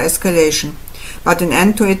further escalation, but an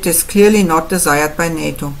end to it is clearly not desired by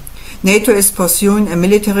NATO. NATO is pursuing a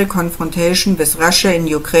military confrontation with Russia in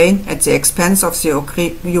Ukraine at the expense of the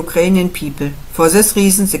Ukrainian people. For this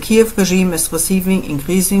reason, the Kiev regime is receiving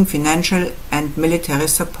increasing financial and military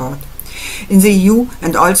support. In the EU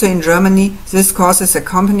and also in Germany, this course is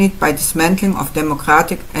accompanied by dismantling of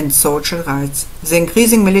democratic and social rights. The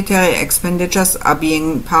increasing military expenditures are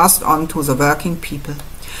being passed on to the working people.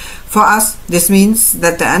 For us, this means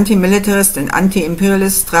that the anti-militarist and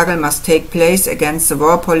anti-imperialist struggle must take place against the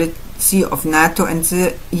war policy of NATO and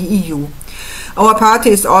the EU. Our party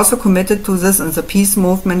is also committed to this and the peace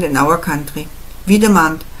movement in our country. We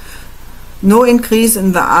demand no increase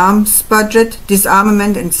in the arms budget,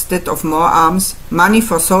 disarmament instead of more arms, money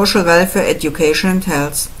for social welfare, education and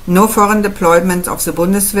health, no foreign deployment of the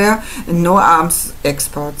Bundeswehr and no arms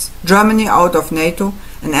exports, Germany out of NATO,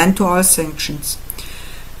 an end to all sanctions.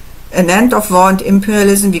 An end of war and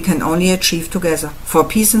imperialism we can only achieve together. For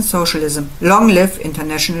peace and socialism, long live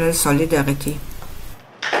international solidarity.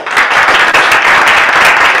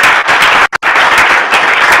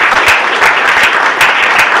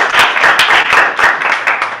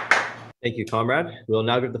 Thank you, comrade. We will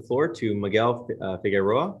now give the floor to Miguel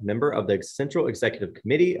Figueroa, member of the Central Executive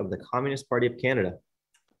Committee of the Communist Party of Canada.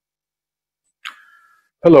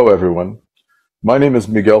 Hello, everyone. My name is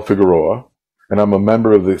Miguel Figueroa, and I'm a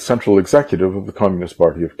member of the Central Executive of the Communist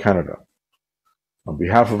Party of Canada. On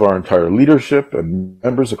behalf of our entire leadership and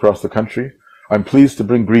members across the country, I'm pleased to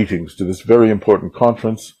bring greetings to this very important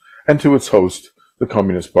conference and to its host, the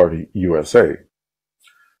Communist Party USA.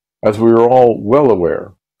 As we are all well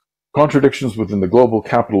aware, contradictions within the global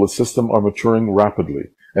capitalist system are maturing rapidly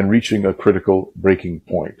and reaching a critical breaking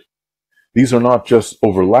point. These are not just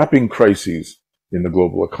overlapping crises in the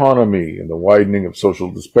global economy, in the widening of social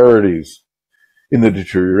disparities, in the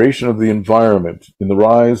deterioration of the environment, in the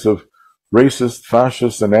rise of racist,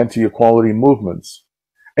 fascist, and anti-equality movements,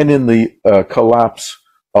 and in the collapse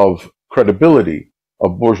of credibility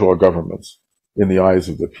of bourgeois governments in the eyes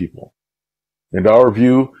of the people. In our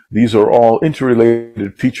view, these are all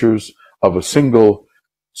interrelated features of a single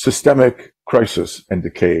systemic crisis and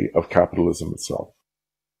decay of capitalism itself.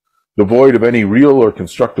 Devoid of any real or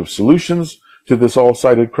constructive solutions to this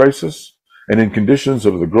all-sided crisis, and in conditions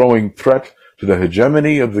of the growing threat to the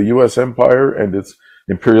hegemony of the US empire and its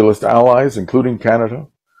imperialist allies, including Canada,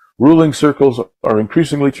 ruling circles are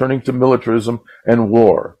increasingly turning to militarism and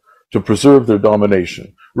war to preserve their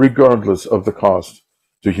domination, regardless of the cost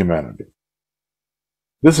to humanity.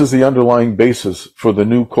 This is the underlying basis for the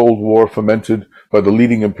new Cold War fomented by the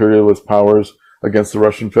leading imperialist powers against the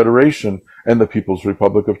Russian Federation and the People's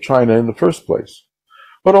Republic of China in the first place,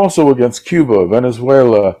 but also against Cuba,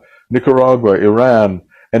 Venezuela, Nicaragua, Iran,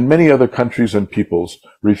 and many other countries and peoples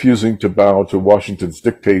refusing to bow to Washington's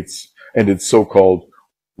dictates and its so-called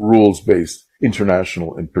rules-based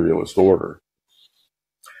international imperialist order.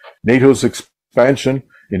 NATO's expansion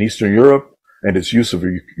in Eastern Europe and its use of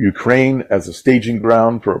Ukraine as a staging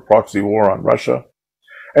ground for a proxy war on Russia,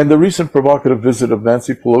 and the recent provocative visit of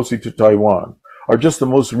Nancy Pelosi to Taiwan are just the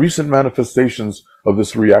most recent manifestations of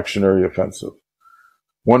this reactionary offensive,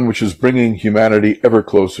 one which is bringing humanity ever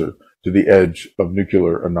closer to the edge of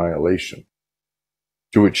nuclear annihilation.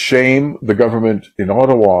 To its shame, the government in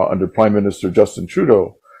Ottawa under Prime Minister Justin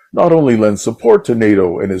Trudeau not only lends support to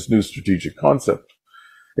NATO and its new strategic concept,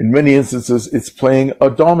 in many instances it's playing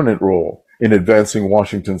a dominant role in advancing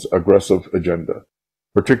Washington's aggressive agenda,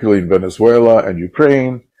 particularly in Venezuela and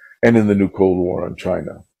Ukraine, and in the new Cold War on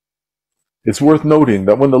China. It's worth noting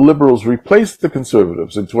that when the Liberals replaced the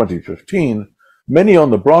Conservatives in 2015, many on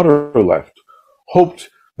the broader left hoped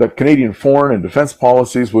that Canadian foreign and defense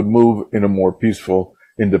policies would move in a more peaceful,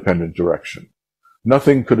 independent direction.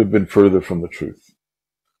 Nothing could have been further from the truth.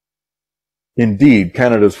 Indeed,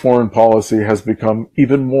 Canada's foreign policy has become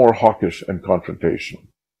even more hawkish and confrontational.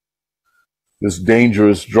 This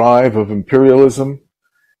dangerous drive of imperialism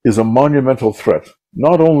is a monumental threat,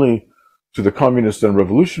 not only to the communist and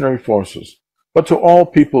revolutionary forces, but to all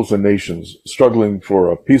peoples and nations struggling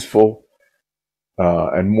for a peaceful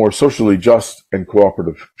and more socially just and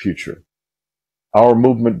cooperative future. Our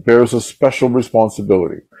movement bears a special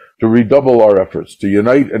responsibility to redouble our efforts to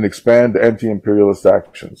unite and expand anti-imperialist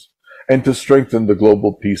actions and to strengthen the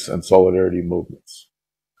global peace and solidarity movements.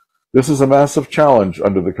 This is a massive challenge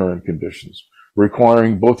under the current conditions,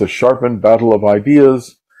 requiring both a sharpened battle of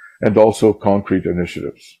ideas and also concrete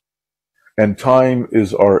initiatives. And time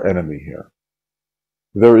is our enemy here.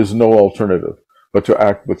 There is no alternative but to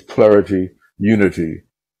act with clarity, unity,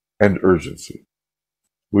 and urgency.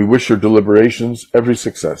 We wish your deliberations every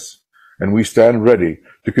success, and we stand ready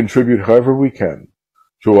to contribute however we can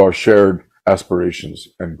to our shared aspirations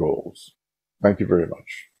and goals. Thank you very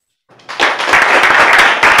much.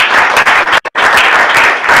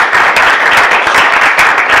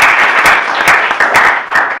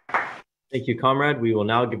 Thank you, Comrade. We will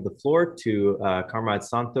now give the floor to Comrade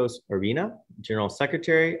Santos Arena, General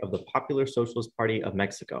Secretary of the Popular Socialist Party of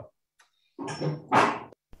Mexico.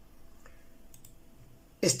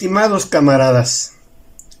 Estimados camaradas,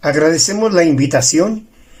 agradecemos la invitación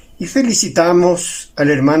y felicitamos al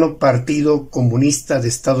hermano Partido Comunista de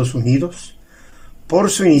Estados Unidos por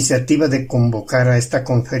su iniciativa de convocar a esta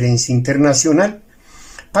conferencia internacional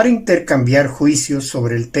para intercambiar juicios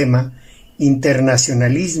sobre el tema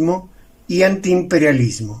internacionalismo y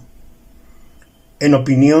antiimperialismo. En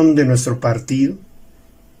opinión de nuestro partido,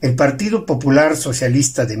 el Partido Popular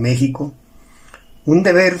Socialista de México, un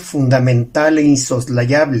deber fundamental e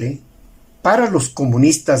insoslayable para los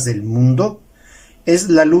comunistas del mundo es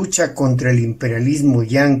la lucha contra el imperialismo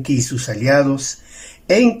yanqui y sus aliados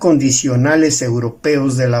e incondicionales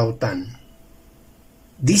europeos de la OTAN,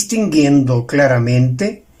 distinguiendo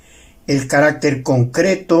claramente el carácter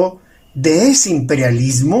concreto de ese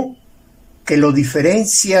imperialismo que lo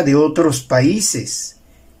diferencia de otros países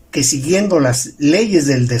que, siguiendo las leyes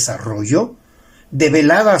del desarrollo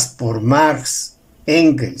develadas por Marx,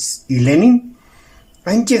 Engels y Lenin,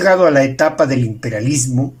 han llegado a la etapa del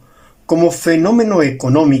imperialismo como fenómeno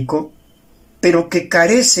económico, pero que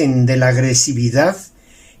carecen de la agresividad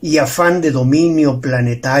y afán de dominio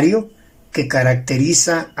planetario que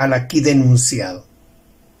caracteriza al aquí denunciado.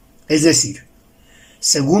 Es decir,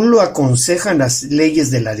 según lo aconsejan las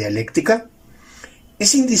leyes de la dialéctica,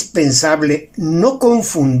 es indispensable no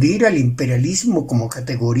confundir al imperialismo como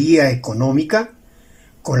categoría económica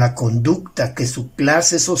con la conducta que su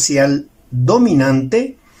clase social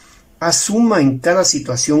dominante asuma en cada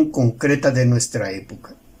situación concreta de nuestra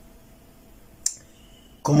época.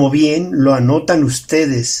 Como bien lo anotan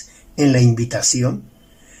ustedes en la invitación,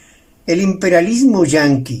 el imperialismo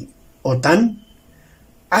yanqui, OTAN,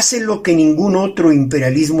 hace lo que ningún otro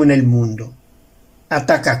imperialismo en el mundo.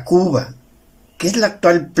 Ataca a Cuba, que es la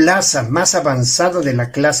actual plaza más avanzada de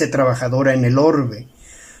la clase trabajadora en el orbe,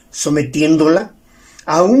 sometiéndola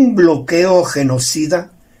a un bloqueo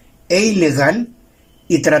genocida e ilegal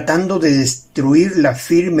y tratando de destruir la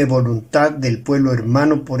firme voluntad del pueblo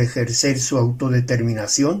hermano por ejercer su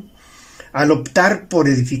autodeterminación, al optar por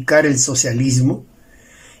edificar el socialismo,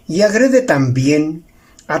 y agrede también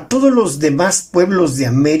a todos los demás pueblos de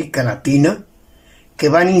América Latina que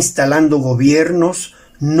van instalando gobiernos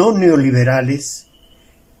no neoliberales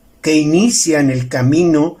que inician el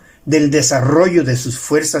camino del desarrollo de sus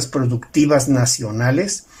fuerzas productivas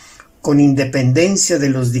nacionales con independencia de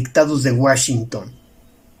los dictados de Washington,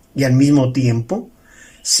 y al mismo tiempo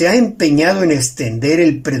se ha empeñado en extender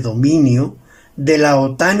el predominio de la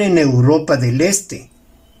OTAN en Europa del Este,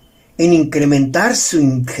 en incrementar su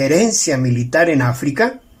injerencia militar en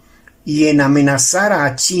África y en amenazar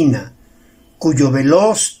a China, cuyo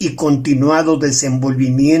veloz y continuado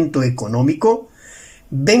desenvolvimiento económico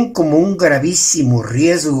ven como un gravísimo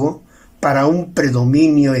riesgo para un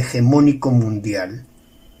predominio hegemónico mundial,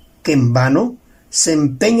 que en vano se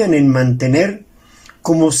empeñan en mantener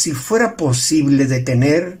como si fuera posible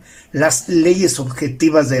detener las leyes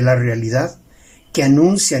objetivas de la realidad que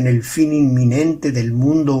anuncian el fin inminente del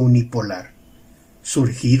mundo unipolar,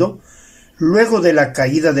 surgido luego de la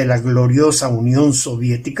caída de la gloriosa Unión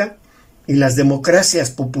Soviética y las democracias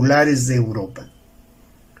populares de Europa.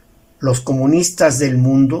 Los comunistas del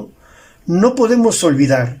mundo no podemos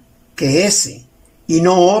olvidar que ese, y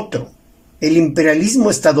no otro, el imperialismo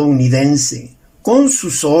estadounidense, con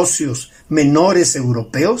sus socios menores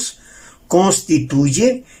europeos,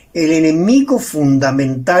 constituye el enemigo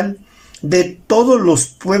fundamental de todos los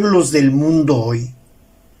pueblos del mundo hoy.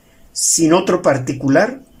 Sin otro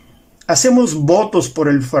particular, hacemos votos por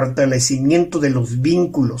el fortalecimiento de los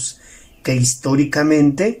vínculos que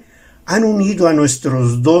históricamente han unido a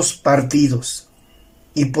nuestros dos partidos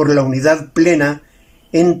y por la unidad plena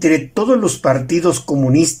entre todos los partidos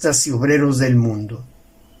comunistas y obreros del mundo.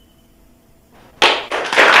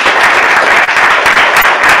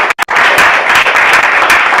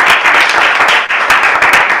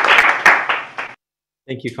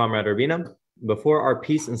 Thank you, Comrade Urbina. Before our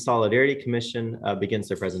Peace and Solidarity Commission begins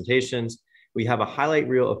their presentations, we have a highlight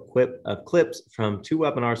reel of clips from 2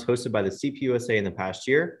 webinars hosted by the CPUSA in the past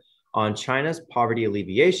year on China's poverty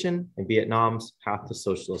alleviation and Vietnam's path to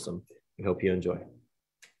socialism. We hope you enjoy.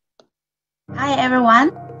 Hi,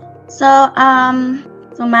 everyone. So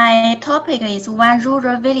my topic is one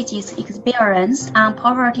rural village's experience on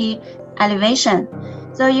poverty alleviation.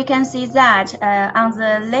 So you can see that on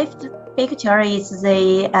the left picture is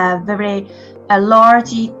the very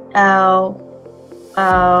large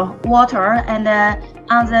water, and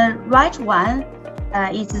on the right one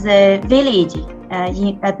is the village.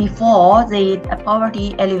 Before the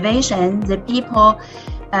poverty alleviation, the people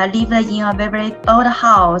live in a very old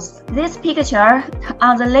house. This picture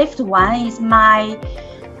on the left one is my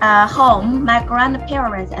home. My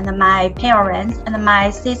grandparents and my parents and my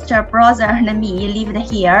sister, brother and me lived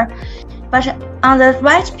here. But on the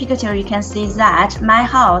right picture, you can see that my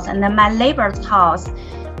house and my neighbor's house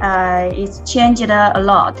is changed a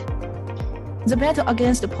lot. The battle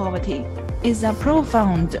against poverty is a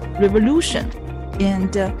profound revolution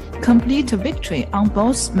and complete victory on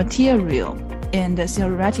both material and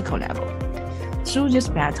theoretical level. Through this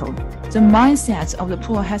battle, the mindset of the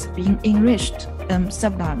poor has been enriched and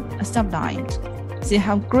sublimed. They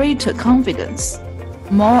have greater confidence,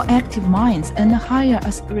 more active minds, and higher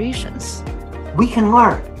aspirations. We can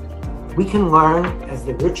learn. We can learn as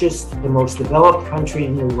the richest, the most developed country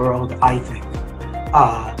in the world, I think,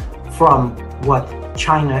 from what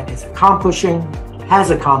China is accomplishing,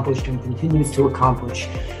 has accomplished, and continues to accomplish.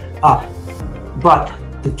 But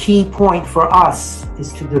the key point for us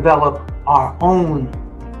is to develop our own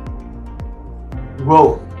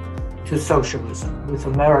road to socialism with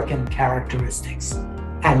American characteristics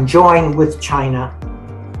and join with China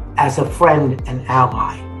as a friend and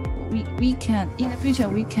ally. We can, in the future,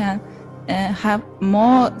 we can have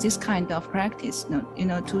more this kind of practice,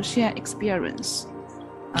 to share experience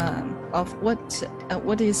of what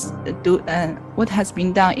has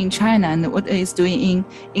been done in China and what is doing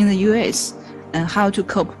in the US, and how to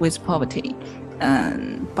cope with poverty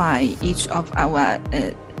by each of our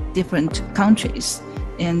different countries,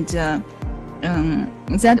 and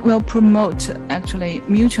that will promote actually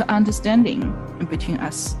mutual understanding between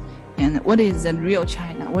us. And what is the real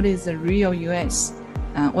China? What is the real US?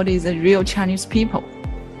 What is the real Chinese people?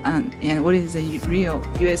 And what is the real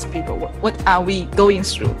US people? What are we going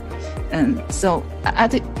through? And so I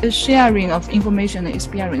think the sharing of information and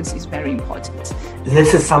experience is very important.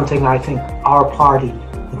 This is something I think our party,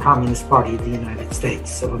 the Communist Party of the United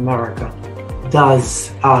States of America,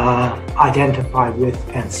 does identify with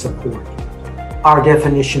and support. Our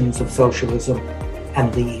definitions of socialism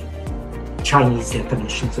and the Chinese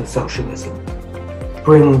definitions of socialism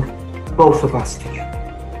bring both of us together.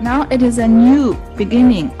 Now it is a new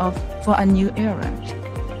beginning for a new era.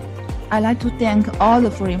 I'd like to thank all the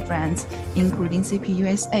foreign friends, including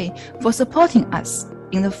CPUSA, for supporting us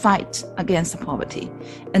in the fight against poverty.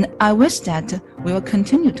 And I wish that we will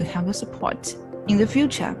continue to have your support in the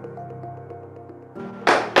future.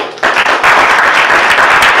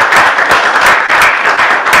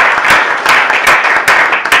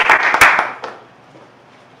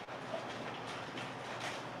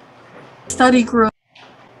 Study group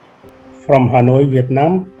from Hanoi,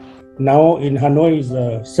 Vietnam. Now in Hanoi is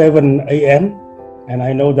 7 a.m. and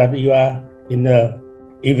I know that you are in the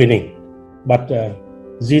evening, but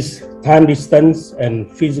this time distance and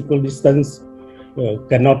physical distance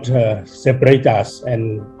cannot separate us,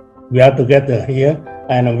 and we are together here,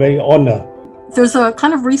 and I'm very honored. There's a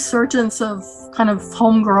kind of resurgence of kind of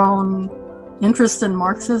homegrown interest in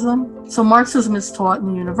Marxism. So Marxism is taught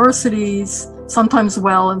in universities, sometimes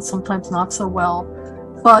well and sometimes not so well.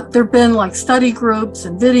 But there've been like study groups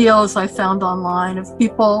and videos I found online of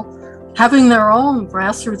people having their own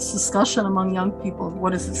grassroots discussion among young people.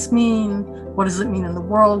 What does this mean? What does it mean in the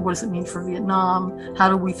world? What does it mean for Vietnam? How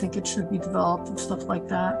do we think it should be developed and stuff like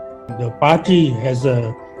that? The party has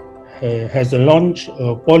a launch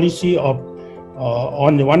policy of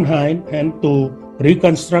on the one hand and to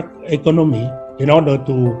reconstruct economy in order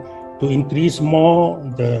to increase more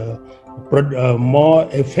the more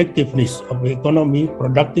effectiveness of the economy,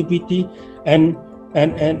 productivity, and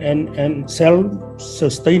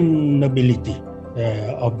self-sustainability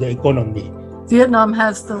of the economy. Vietnam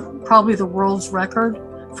has probably the world's record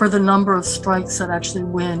for the number of strikes that actually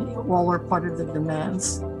win all or part of the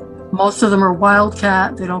demands. Most of them are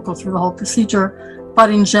wildcat, they don't go through the whole procedure, but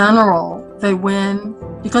in general, they win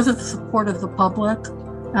because of the support of the public,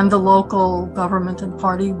 and the local government and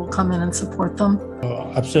party will come in and support them.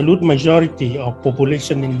 Absolute majority of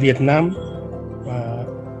population in Vietnam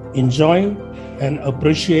enjoy and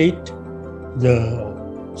appreciate the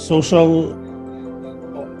social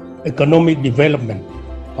economic development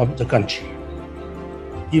of the country.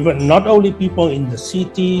 Even not only people in the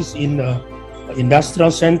cities, in the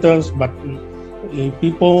industrial centers, but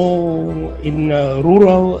people in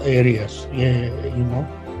rural areas,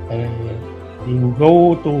 you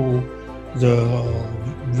go to the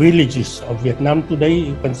villages of Vietnam today,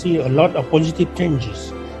 you can see a lot of positive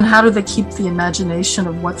changes. And how do they keep the imagination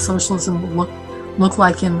of what socialism will look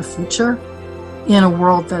like in the future in a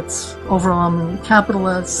world that's overwhelmingly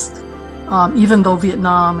capitalist, even though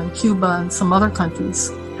Vietnam and Cuba and some other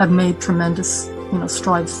countries have made tremendous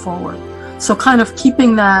strides forward. So kind of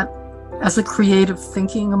keeping that as a creative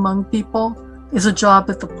thinking among people is a job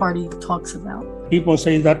that the party talks about. People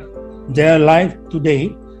say that their life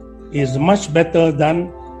today is much better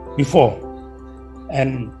than before.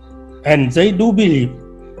 And they do believe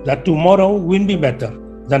that tomorrow will be better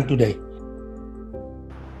than today.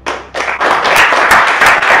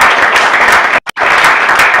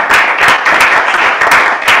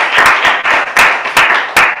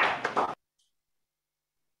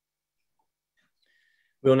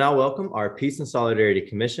 We will now welcome our Peace and Solidarity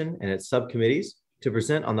Commission and its subcommittees to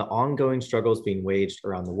present on the ongoing struggles being waged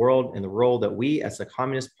around the world and the role that we as the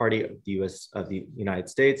Communist Party of the United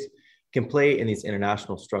States can play in these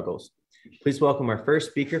international struggles. Please welcome our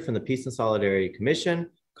first speaker from the Peace and Solidarity Commission,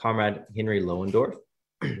 Comrade Henry Lohendorf.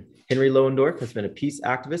 Henry Lohendorf has been a peace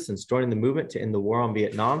activist since joining the movement to end the war on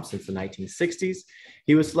Vietnam since the 1960s.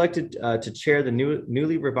 He was selected to chair the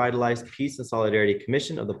newly revitalized Peace and Solidarity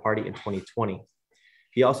Commission of the party in 2020.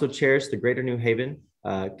 He also chairs the Greater New Haven,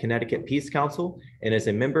 Connecticut Peace Council, and is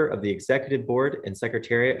a member of the Executive Board and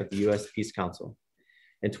Secretariat of the U.S. Peace Council.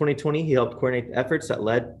 In 2020, he helped coordinate the efforts that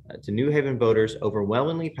led to New Haven voters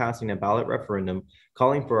overwhelmingly passing a ballot referendum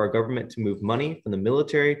calling for our government to move money from the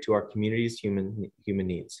military to our community's human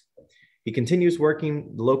needs. He continues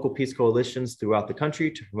working the local peace coalitions throughout the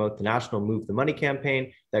country to promote the national Move the Money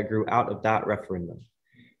campaign that grew out of that referendum.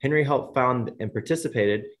 Henry helped found and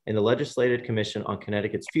participated in the Legislative Commission on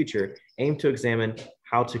Connecticut's Future, aimed to examine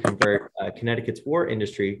how to convert Connecticut's war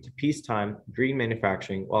industry to peacetime green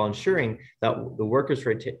manufacturing while ensuring that the workers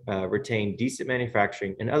retain decent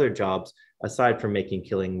manufacturing and other jobs aside from making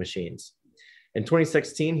killing machines. In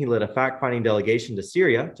 2016, he led a fact-finding delegation to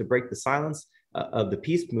Syria to break the silence of the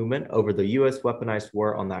peace movement over the U.S. weaponized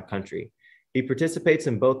war on that country. He participates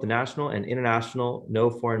in both the national and international No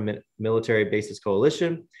Foreign Military Bases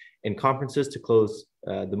Coalition and conferences to close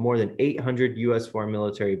the more than 800 U.S. foreign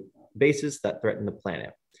military bases that threaten the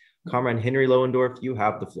planet. Comrade Henry Lohendorf, you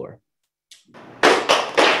have the floor.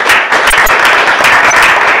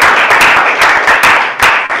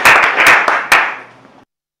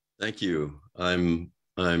 Thank you. I'm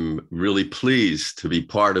really pleased to be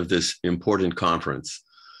part of this important conference.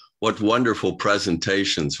 What wonderful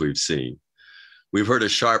presentations we've seen. We've heard a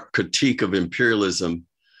sharp critique of imperialism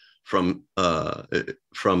from a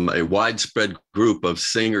widespread group of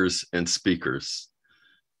singers and speakers.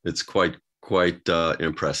 It's quite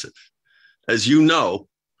impressive. As you know,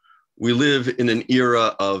 we live in an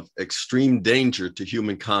era of extreme danger to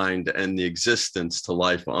humankind and the existence to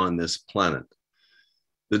life on this planet.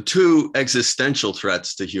 The two existential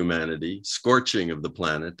threats to humanity, scorching of the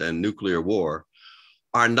planet and nuclear war,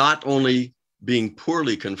 are not only being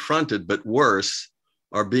poorly confronted, but worse,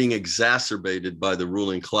 are being exacerbated by the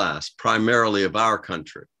ruling class, primarily of our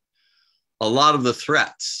country. A lot of the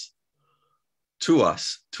threats to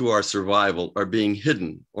us, to our survival, are being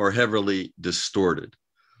hidden or heavily distorted.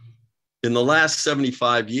 In the last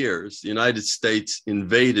 75 years, the United States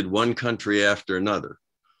invaded one country after another,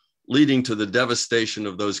 leading to the devastation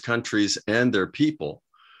of those countries and their people,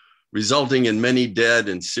 resulting in many dead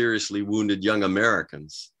and seriously wounded young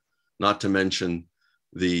Americans, not to mention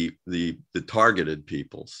the targeted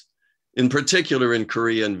peoples, in particular in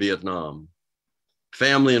Korea and Vietnam.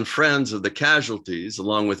 Family and friends of the casualties,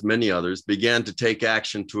 along with many others, began to take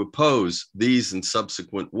action to oppose these and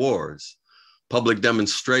subsequent wars. Public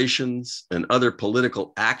demonstrations and other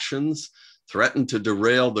political actions threatened to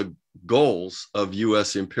derail the goals of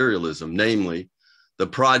US imperialism, namely the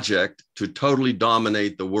project to totally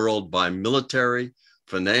dominate the world by military,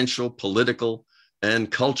 financial, political, and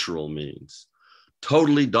cultural means.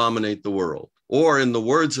 Totally dominate the world, or in the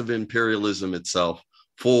words of imperialism itself,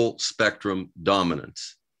 full spectrum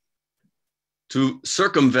dominance. To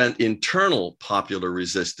circumvent internal popular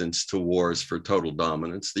resistance to wars for total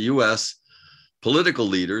dominance, the US political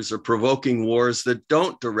leaders are provoking wars that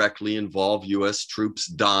don't directly involve US troops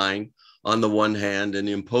dying on the one hand and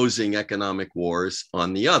imposing economic wars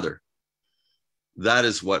on the other. That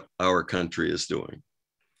is what our country is doing.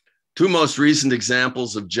 Two most recent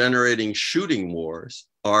examples of generating shooting wars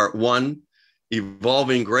are, one,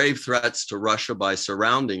 evolving grave threats to Russia by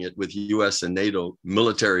surrounding it with US and NATO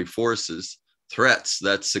military forces, threats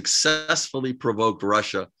that successfully provoked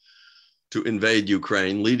Russia to invade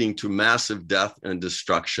Ukraine, leading to massive death and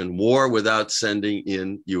destruction, war without sending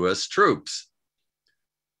in US troops.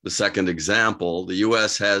 The second example, the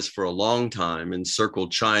US has for a long time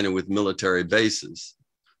encircled China with military bases.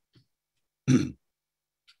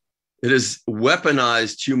 It has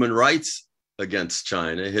weaponized human rights against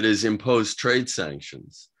China. It has imposed trade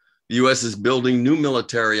sanctions. The US is building new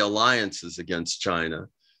military alliances against China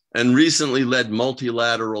and recently led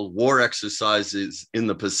multilateral war exercises in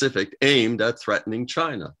the Pacific aimed at threatening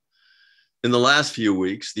China. In the last few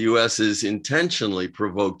weeks, the US has intentionally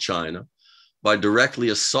provoked China by directly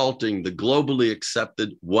assaulting the globally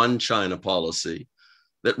accepted one China policy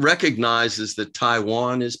that recognizes that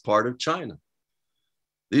Taiwan is part of China.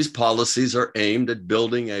 These policies are aimed at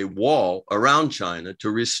building a wall around China to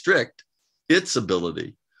restrict its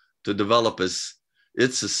ability to develop its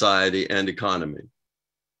society and economy.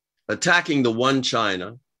 Attacking the one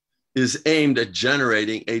China is aimed at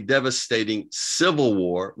generating a devastating civil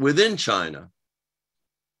war within China.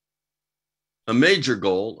 A major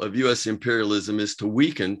goal of US imperialism is to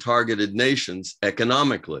weaken targeted nations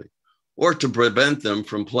economically, or to prevent them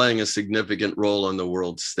from playing a significant role on the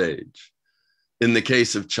world stage. In the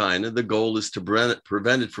case of China, the goal is to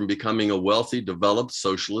prevent it from becoming a wealthy, developed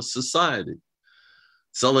socialist society.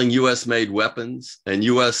 Selling US-made weapons and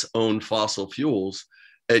US-owned fossil fuels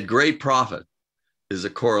at great profit is a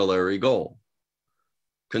corollary goal.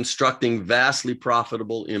 Constructing vastly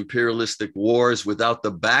profitable imperialistic wars without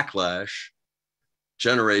the backlash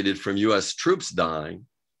generated from US troops dying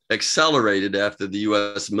accelerated after the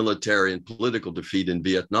US military and political defeat in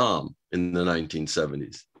Vietnam in the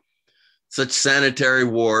 1970s. Such sanitary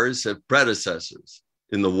wars have predecessors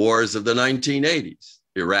in the wars of the 1980s,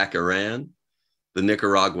 Iraq-Iran, the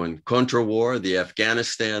Nicaraguan Contra War, the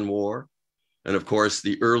Afghanistan War, and of course,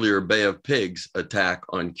 the earlier Bay of Pigs attack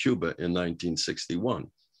on Cuba in 1961.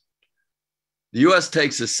 The US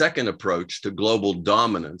takes a second approach to global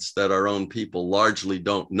dominance that our own people largely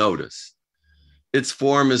don't notice. Its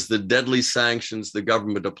form is the deadly sanctions the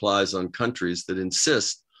government applies on countries that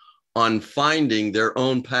insist on finding their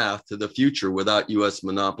own path to the future without US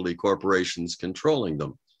monopoly corporations controlling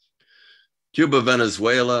them. Cuba,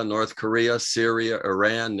 Venezuela, North Korea, Syria,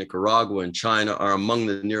 Iran, Nicaragua, and China are among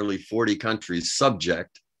the nearly 40 countries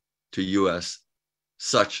subject to US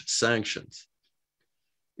such sanctions.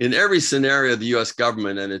 In every scenario, the US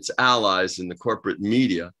government and its allies in the corporate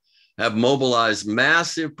media have mobilized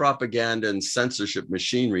massive propaganda and censorship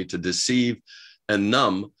machinery to deceive and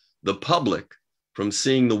numb the public from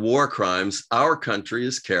seeing the war crimes our country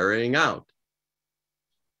is carrying out.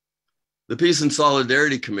 The Peace and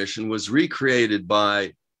Solidarity Commission was recreated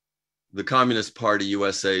by the Communist Party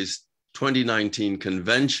USA's 2019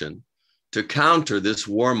 convention to counter this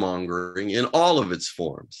warmongering in all of its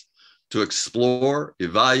forms, to explore,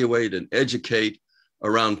 evaluate, and educate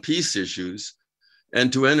around peace issues,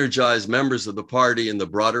 and to energize members of the party and the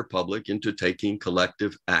broader public into taking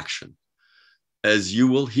collective action. As you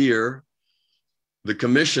will hear, the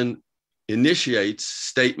commission initiates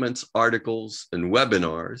statements, articles, and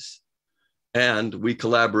webinars, and we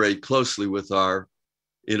collaborate closely with our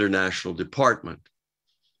international department.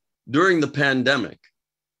 During the pandemic,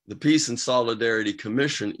 the Peace and Solidarity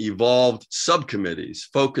Commission evolved subcommittees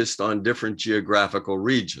focused on different geographical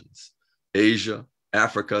regions, Asia,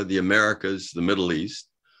 Africa, the Americas, the Middle East,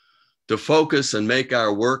 to focus and make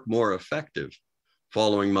our work more effective.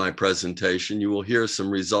 Following my presentation, you will hear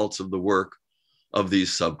some results of the work of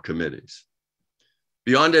these subcommittees.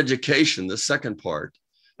 Beyond education, the second part,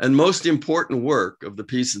 and most important work of the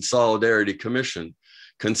Peace and Solidarity Commission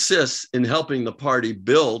consists in helping the party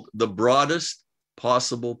build the broadest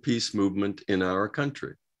possible peace movement in our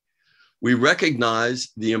country. We recognize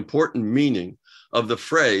the important meaning of the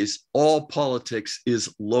phrase, all politics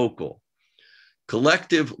is local.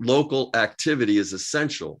 Collective local activity is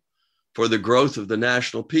essential for the growth of the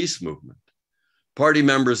national peace movement. Party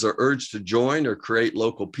members are urged to join or create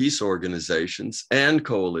local peace organizations and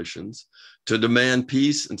coalitions to demand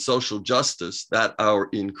peace and social justice that our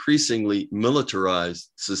increasingly militarized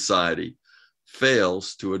society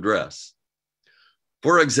fails to address.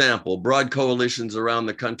 For example, broad coalitions around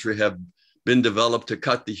the country have been developed to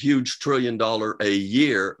cut the huge $1 trillion a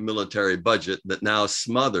year military budget that now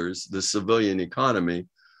smothers the civilian economy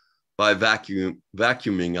by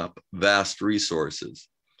vacuuming up vast resources.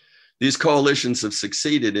 These coalitions have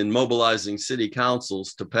succeeded in mobilizing city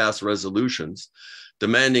councils to pass resolutions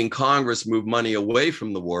demanding Congress move money away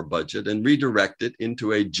from the war budget and redirect it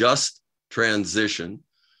into a just transition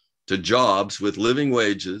to jobs with living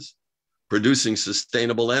wages, producing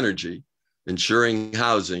sustainable energy, ensuring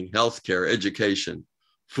housing, healthcare, education,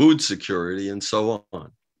 food security, and so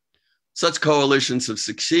on. Such coalitions have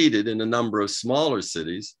succeeded in a number of smaller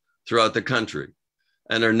cities throughout the country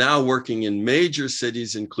and are now working in major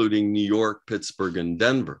cities, including New York, Pittsburgh, and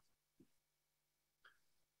Denver.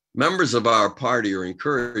 Members of our party are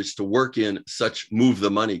encouraged to work in such move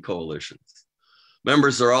the money coalitions.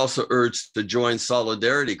 Members are also urged to join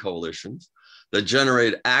solidarity coalitions that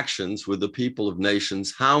generate actions with the people of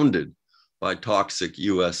nations hounded by toxic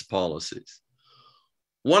US policies.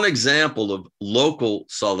 One example of local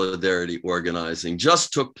solidarity organizing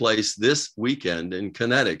just took place this weekend in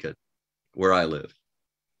Connecticut, where I live.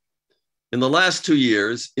 In the last 2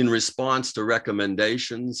 years, in response to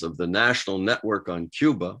recommendations of the National Network on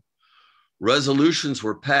Cuba, resolutions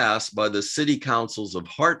were passed by the city councils of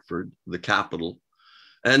Hartford, the capital,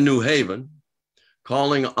 and New Haven,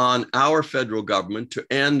 calling on our federal government to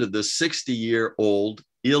end the 60-year-old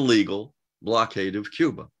illegal blockade of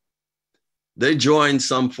Cuba. They joined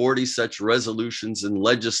some 40 such resolutions in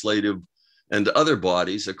legislative and other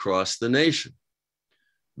bodies across the nation.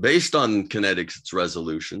 Based on Connecticut's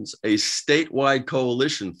resolutions, a statewide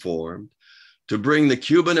coalition formed to bring the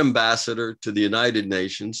Cuban ambassador to the United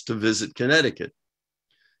Nations to visit Connecticut.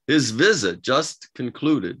 His visit, just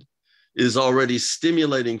concluded, is already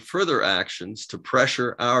stimulating further actions to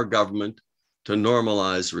pressure our government to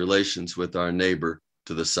normalize relations with our neighbor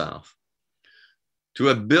to the south.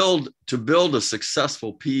 To build a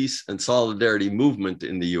successful peace and solidarity movement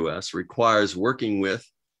in the US requires working with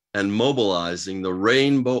and mobilizing the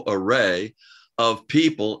rainbow array of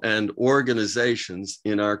people and organizations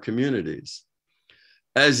in our communities.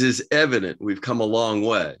 As is evident, we've come a long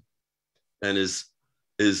way, and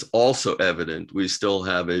is also evident we still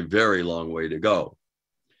have a very long way to go.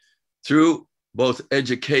 Through both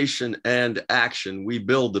education and action, we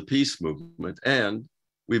build the peace movement and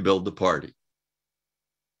we build the party.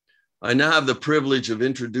 I now have the privilege of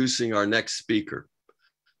introducing our next speaker,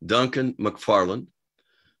 Duncan McFarland,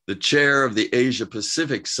 the chair of the Asia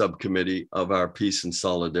Pacific Subcommittee of our Peace and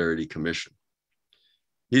Solidarity Commission.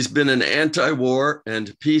 He's been an anti-war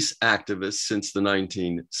and peace activist since the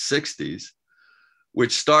 1960s,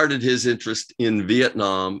 which started his interest in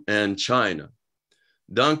Vietnam and China.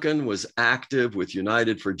 Duncan was active with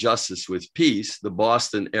United for Justice with Peace, the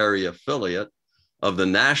Boston area affiliate of the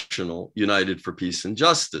National United for Peace and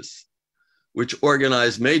Justice, which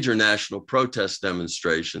organized major national protest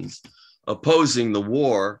demonstrations opposing the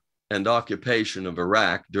war and occupation of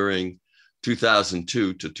Iraq during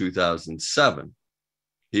 2002 to 2007.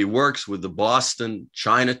 He works with the Boston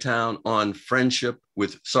Chinatown on friendship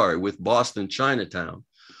with Boston Chinatown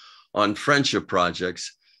on friendship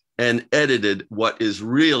projects and edited what is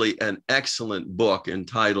really an excellent book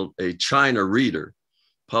entitled A China Reader,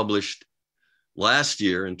 published last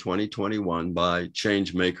year in 2021 by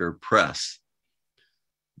Changemaker Press.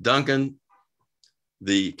 Duncan,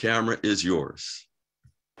 the camera is yours.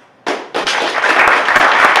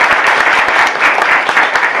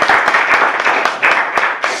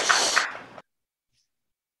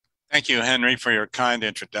 Thank you, Henry, for your kind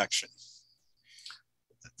introduction.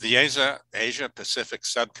 The Asia Pacific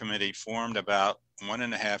Subcommittee formed about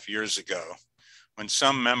 1.5 years ago when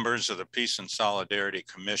some members of the Peace and Solidarity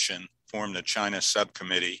Commission formed the China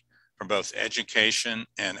Subcommittee for both education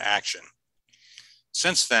and action.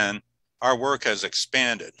 Since then, our work has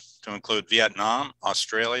expanded to include Vietnam,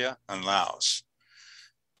 Australia, and Laos.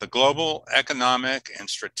 The global economic and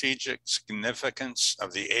strategic significance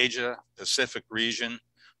of the Asia Pacific region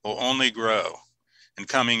will only grow in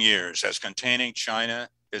coming years as containing China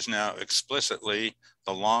is now explicitly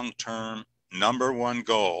the long-term #1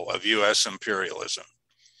 goal of US imperialism.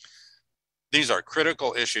 These are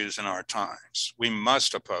critical issues in our times. We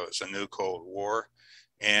must oppose a new Cold War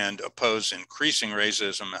and oppose increasing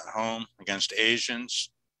racism at home against Asians,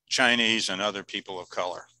 Chinese, and other people of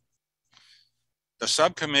color. The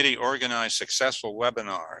subcommittee organized successful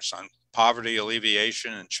webinars on poverty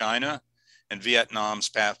alleviation in China and Vietnam's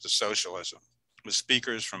path to socialism with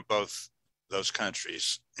speakers from both those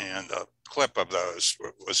countries, and a clip of those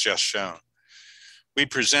was just shown. We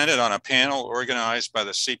presented on a panel organized by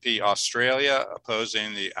the CP Australia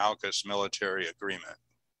opposing the AUKUS military agreement.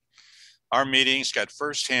 Our meetings got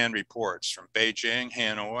firsthand reports from Beijing,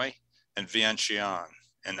 Hanoi, and Vientiane,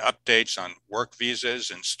 and updates on work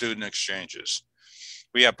visas and student exchanges.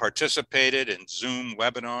 We have participated in Zoom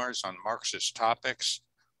webinars on Marxist topics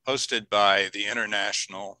hosted by the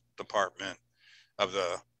International Department of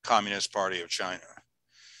the Communist Party of China.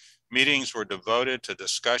 Meetings were devoted to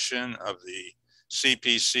discussion of the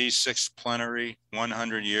CPC 6th Plenary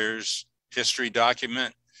 100 Years History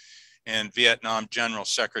Document and Vietnam General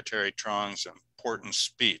Secretary Truong's important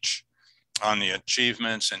speech on the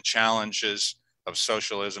achievements and challenges of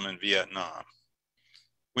socialism in Vietnam.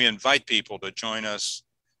 We invite people to join us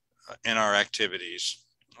in our activities.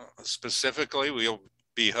 Specifically, we'll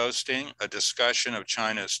be hosting a discussion of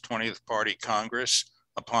China's 20th Party Congress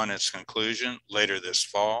upon its conclusion later this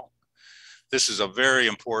fall. This is a very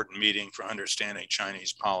important meeting for understanding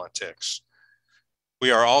Chinese politics.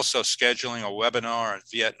 We are also scheduling a webinar on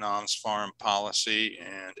Vietnam's foreign policy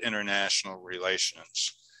and international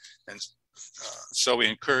relations. And so we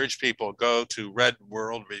encourage people to go to Red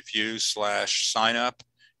World Review /signup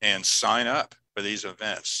and sign up for these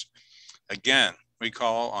events. Again, we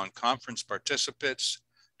call on conference participants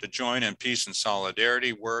to join in peace and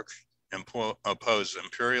solidarity work, oppose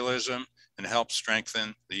imperialism, and help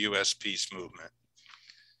strengthen the U.S. peace movement.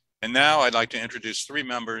 And now I'd like to introduce 3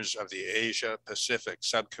 members of the Asia Pacific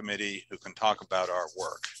Subcommittee who can talk about our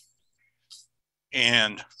work.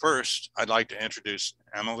 And first, I'd like to introduce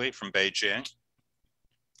Emily from Beijing.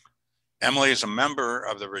 Emily is a member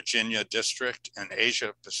of the Virginia District and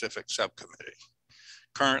Asia Pacific Subcommittee.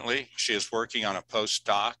 Currently, she is working on a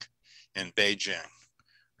postdoc in Beijing.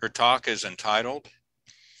 Her talk is entitled,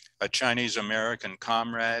 A Chinese American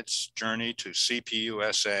Comrade's Journey to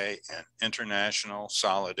CPUSA and International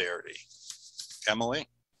Solidarity. Emily?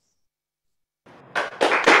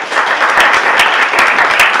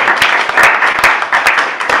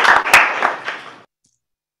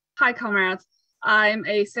 Hi, comrades. I'm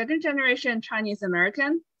a second-generation Chinese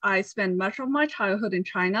American. I spent much of my childhood in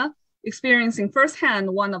China, experiencing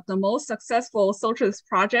firsthand one of the most successful socialist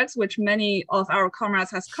projects, which many of our comrades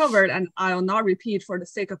has covered, and I'll not repeat for the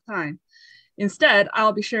sake of time. Instead,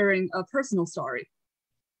 I'll be sharing a personal story.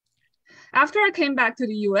 After I came back to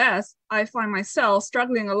the US, I find myself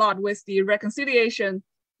struggling a lot with the reconciliation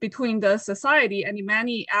between the society and the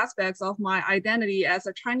many aspects of my identity as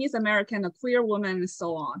a Chinese American, a queer woman, and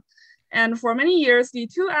so on. And for many years, the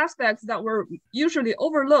 2 aspects that were usually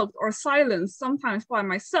overlooked or silenced, sometimes by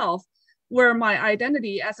myself, were my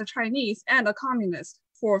identity as a Chinese and a communist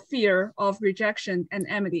for fear of rejection and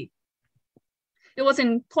enmity. It was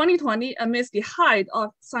in 2020, amidst the height of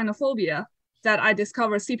xenophobia, that I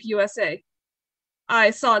discovered CPUSA.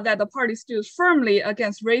 I saw that the party stood firmly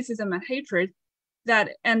against racism and hatred,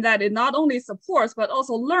 and that it not only supports, but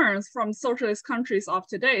also learns from socialist countries of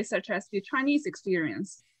today, such as the Chinese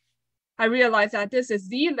experience. I realized that this is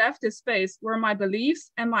the leftist space where my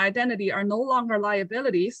beliefs and my identity are no longer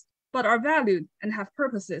liabilities, but are valued and have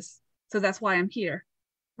purposes. So that's why I'm here.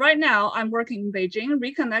 Right now, I'm working in Beijing,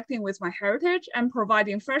 reconnecting with my heritage and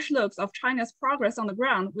providing fresh looks of China's progress on the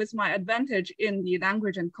ground with my advantage in the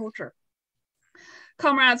language and culture.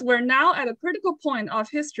 Comrades, we're now at a critical point of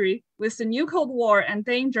history with the new Cold War and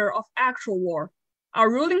danger of actual war.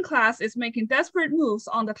 Our ruling class is making desperate moves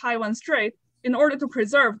on the Taiwan Strait in order to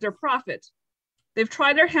preserve their profit. They've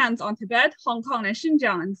tried their hands on Tibet, Hong Kong, and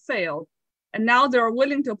Xinjiang and failed. And now they're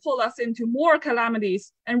willing to pull us into more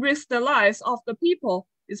calamities and risk the lives of the people,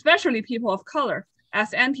 especially people of color,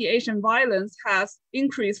 as anti-Asian violence has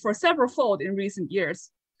increased for several fold in recent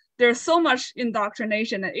years. There's so much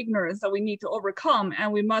indoctrination and ignorance that we need to overcome,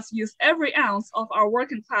 and we must use every ounce of our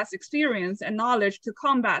working class experience and knowledge to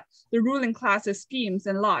combat the ruling class's schemes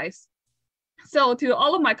and lies. So to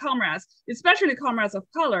all of my comrades, especially comrades of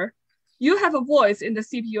color, you have a voice in the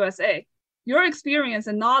CPUSA. Your experience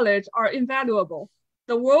and knowledge are invaluable.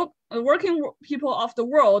 The working people of the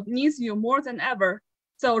world needs you more than ever.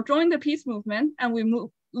 So join the peace movement, and we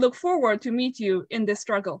look forward to meet you in this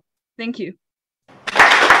struggle. Thank you.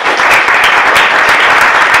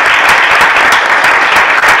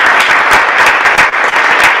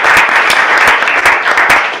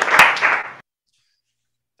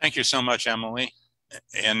 Thank you so much, Emily.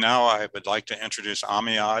 And now I would like to introduce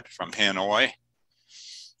Amiad from Hanoi.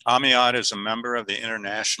 Amiad is a member of the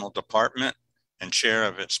International Department and chair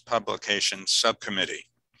of its publications subcommittee.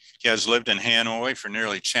 He has lived in Hanoi for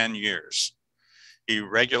nearly 10 years. He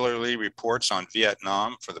regularly reports on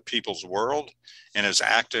Vietnam for the People's World and is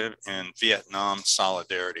active in Vietnam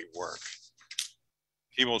solidarity work.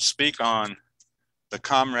 He will speak on the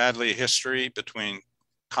comradely history between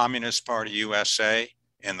Communist Party USA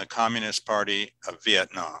and the Communist Party of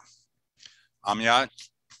Vietnam. Amiad?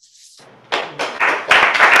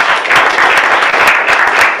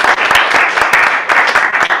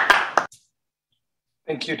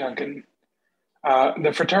 Thank you, Duncan.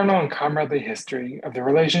 The fraternal and comradely history of the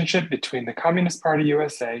relationship between the Communist Party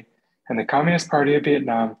USA and the Communist Party of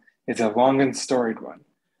Vietnam is a long and storied one.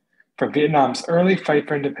 From Vietnam's early fight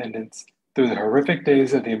for independence through the horrific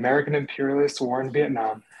days of the American imperialist war in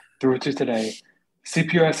Vietnam through to today,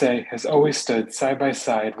 CPUSA has always stood side by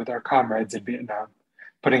side with our comrades in Vietnam,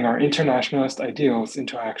 putting our internationalist ideals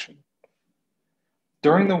into action.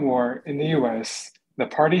 During the war in the US, the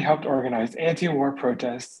party helped organize anti-war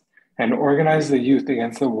protests and organize the youth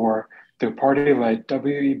against the war through party-led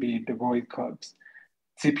W.E.B. Du Bois clubs.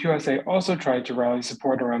 CPUSA also tried to rally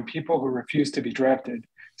support around people who refused to be drafted,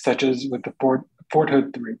 such as with the Fort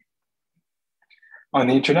Hood 3. On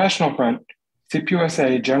the international front,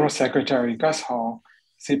 CPUSA General Secretary Gus Hall,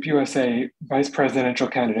 CPUSA Vice Presidential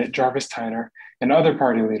candidate Jarvis Tyner, and other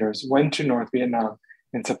party leaders went to North Vietnam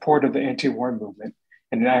in support of the anti-war movement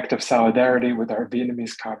in an act of solidarity with our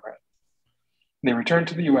Vietnamese comrades. They returned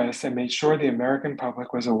to the US and made sure the American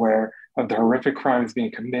public was aware of the horrific crimes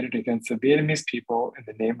being committed against the Vietnamese people in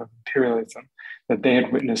the name of imperialism that they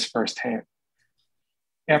had witnessed firsthand.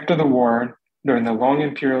 After the war, during the long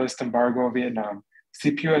imperialist embargo of Vietnam,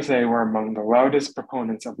 CPUSA were among the loudest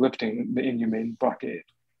proponents of lifting the inhumane blockade.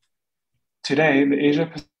 Today, the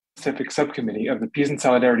Asia-Pacific Subcommittee of the Peace and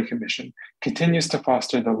Solidarity Commission continues to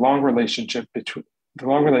foster the long relationship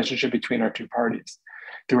between our two parties.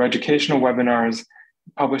 Through educational webinars,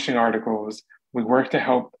 publishing articles, we work to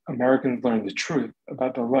help Americans learn the truth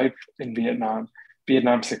about the life in Vietnam,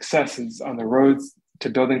 Vietnam's successes on the roads to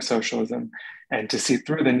building socialism, and to see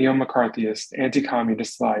through the neo-McCarthyist,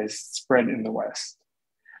 anti-communist lies spread in the West.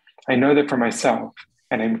 I know that for myself,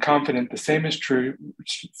 and I'm confident the same is true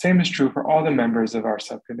for all the members of our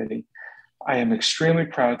subcommittee. I am extremely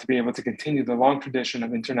proud to be able to continue the long tradition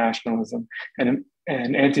of internationalism and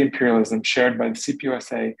anti-imperialism shared by the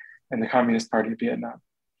CPUSA and the Communist Party of Vietnam.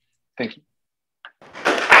 Thank you.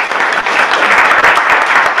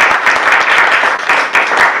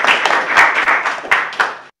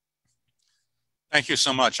 Thank you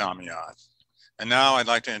so much, Amiad. And now I'd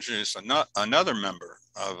like to introduce another member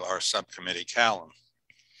of our subcommittee, Callum.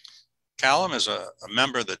 Callum is a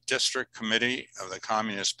member of the District Committee of the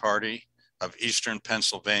Communist Party of Eastern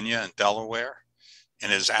Pennsylvania and Delaware,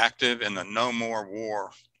 and is active in the No More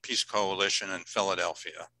War Peace Coalition in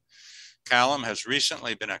Philadelphia. Callum has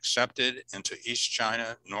recently been accepted into East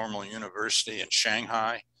China Normal University in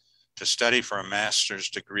Shanghai to study for a master's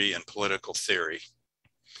degree in political theory.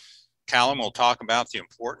 Callum will talk about the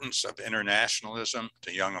importance of internationalism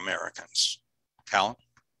to young Americans. Callum?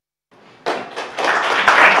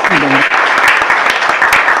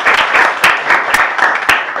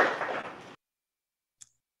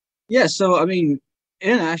 Yeah, so I mean,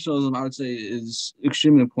 internationalism, I would say, is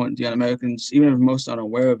extremely important to young Americans, even if most aren't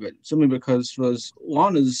aware of it, simply because for as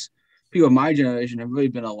long as people of my generation have really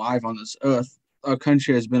been alive on this earth, our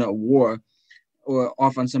country has been at war or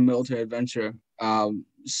off on some military adventure,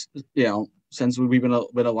 since we've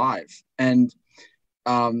been alive. And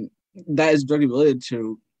that is directly related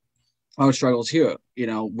to our struggles here,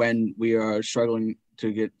 when we are struggling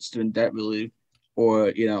to get student debt relief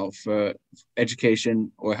or, for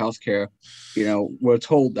education or healthcare, we're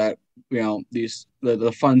told that,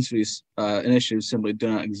 the funds for these initiatives simply do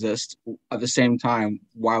not exist. At the same time,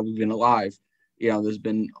 while we've been alive, there's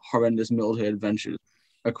been horrendous military adventures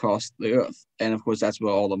across the earth. And of course, that's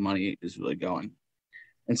where all the money is really going.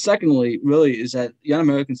 And secondly, really, is that young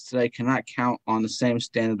Americans today cannot count on the same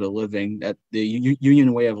standard of living that the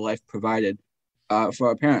union way of life provided for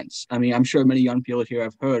our parents. I mean, I'm sure many young people here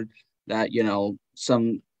have heard that,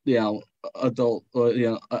 some, adult,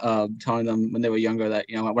 telling them when they were younger that,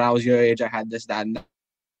 when I was your age, I had this, that, and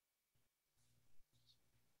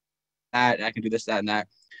that, I can do this, that, and that.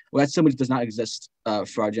 Well, that simply does not exist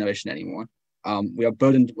for our generation anymore. We are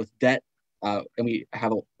burdened with debt, and we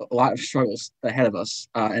have a lot of struggles ahead of us.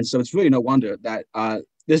 And so it's really no wonder that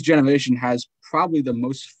this generation has probably the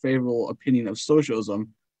most favorable opinion of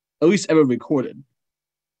socialism, at least ever recorded.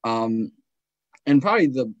 And probably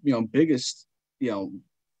the biggest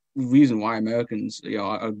reason why Americans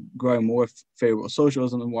are growing more favorable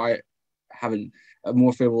socialism and why having a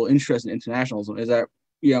more favorable interest in internationalism is that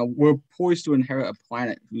we're poised to inherit a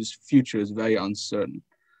planet whose future is very uncertain.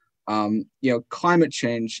 Climate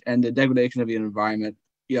change and the degradation of the environment,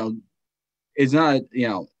 is not,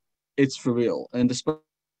 it's for real. And despite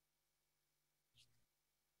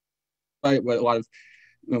what a lot of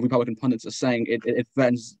Republican pundits are saying, it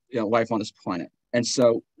threatens life on this planet. And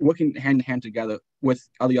so working hand in hand together with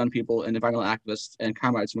other young people and environmental activists and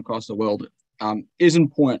comrades from across the world is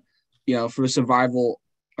important, for the survival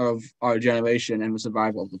of our generation and the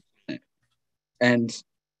survival of the planet. And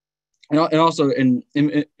also in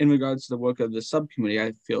regards to the work of the subcommittee,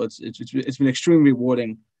 I feel it's been extremely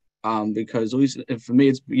rewarding because, at least for me,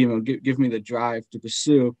 it's given me the drive to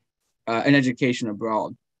pursue an education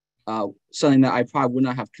abroad, something that I probably would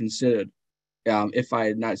not have considered if I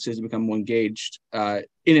had not seriously become more engaged in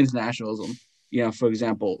internationalism. For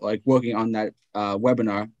example, like working on that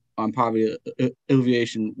webinar on poverty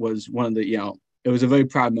alleviation was one of the, it was a very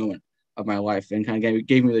proud moment of my life and kind of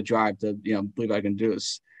gave me the drive to, believe I can do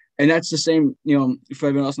this. And that's the same, for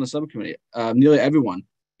everyone else in the subcommittee. Nearly everyone,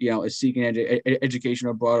 is seeking education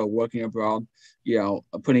abroad or working abroad,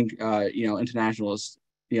 putting, internationalist,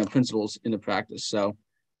 principles into practice. So,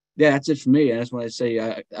 yeah, that's it for me. I just want to say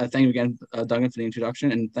thank you again, Duncan, for the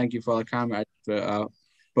introduction, and thank you for all the comrades for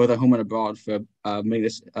both at home and abroad for making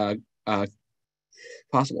this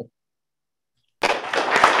possible.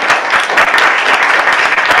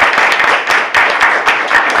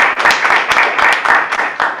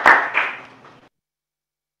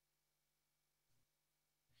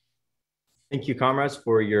 Thank you, comrades,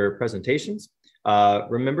 for your presentations.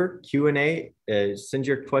 Remember, Q&A, send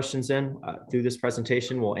your questions in through this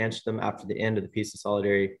presentation. We'll answer them after the end of the Peace and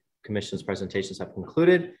Solidarity Commission's presentations have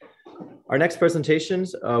concluded. Our next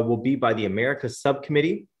presentations will be by the Americas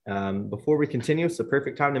Subcommittee. Before we continue, it's the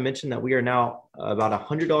perfect time to mention that we are now about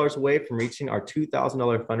 $100 away from reaching our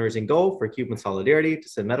 $2,000 fundraising goal for Cuban Solidarity to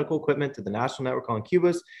send medical equipment to the National Network on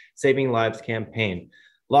Cuba's Saving Lives campaign.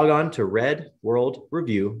 Log on to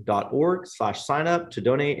redworldreview.org/sign up to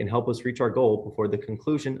donate and help us reach our goal before the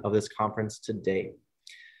conclusion of this conference today.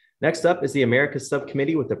 Next up is the Americas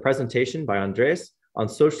Subcommittee with a presentation by Andres on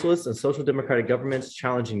socialist and social democratic governments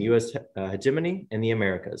challenging U.S. hegemony in the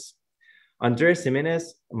Americas. Andres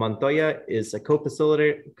Jimenez Montoya is a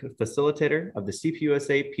co-facilitator of the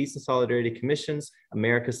CPUSA Peace and Solidarity Commission's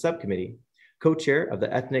Americas Subcommittee, co-chair of the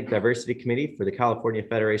Ethnic Diversity Committee for the California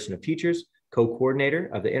Federation of Teachers, co-coordinator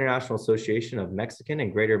of the International Association of Mexican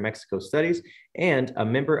and Greater Mexico Studies, and a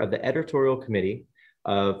member of the editorial committee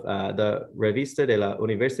of the Revista de la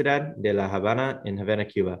Universidad de La Habana in Havana,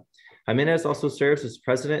 Cuba. Jimenez also serves as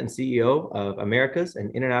president and CEO of Americas,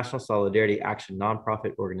 an international solidarity action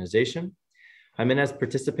nonprofit organization. Jimenez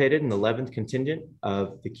participated in the 11th contingent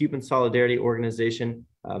of the Cuban Solidarity Organization,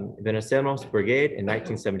 Venezolanos Brigade in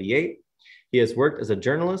 1978. He has worked as a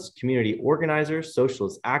journalist, community organizer,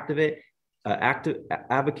 socialist activist,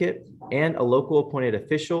 advocate, and a local appointed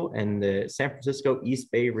official in the San Francisco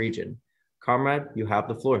East Bay region. Comrade, you have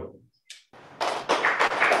the floor.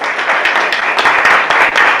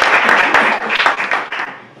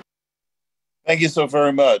 Thank you so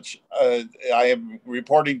very much. I am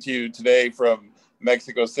reporting to you today from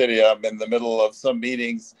Mexico City. I'm in the middle of some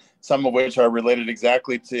meetings, some of which are related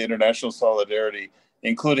exactly to international solidarity,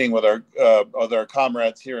 including with our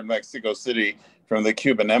comrades here in Mexico City from the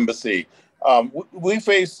Cuban embassy. We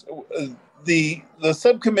face the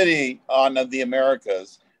subcommittee on the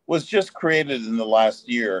Americas was just created in the last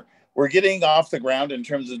year. We're getting off the ground in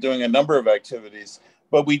terms of doing a number of activities,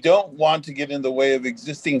 but we don't want to get in the way of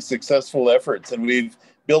existing successful efforts. And we've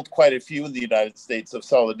built quite a few in the United States of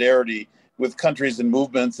solidarity with countries and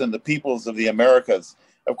movements and the peoples of the Americas.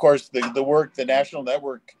 Of course, the work, the National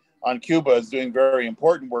Network on Cuba is doing very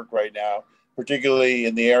important work right now, particularly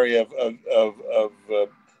in the area of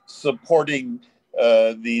supporting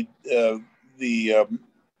the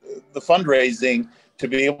fundraising to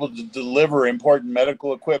be able to deliver important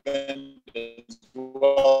medical equipment as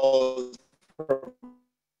well as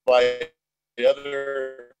provide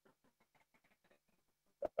other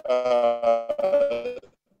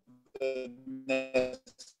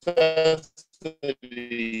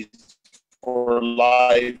necessities for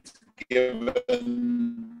life, given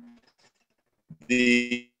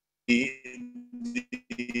the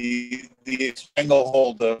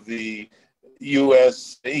stranglehold of the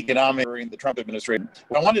U.S. economic during the Trump administration.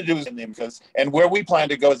 What I want to do is in the Americas, and where we plan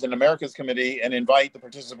to go as an Americas committee and invite the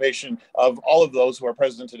participation of all of those who are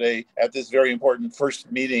present today at this very important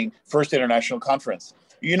first meeting, first international conference.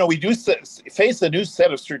 we do face a new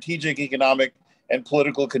set of strategic, economic, and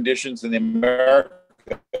political conditions in the Americas.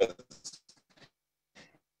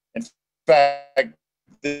 In fact,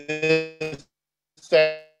 this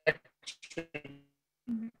section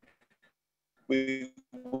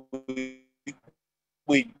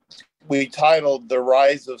we titled "The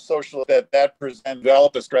Rise of Socialism," that present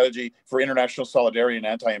develop a strategy for international solidarity and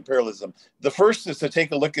anti-imperialism. The first is to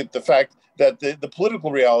take a look at the fact that the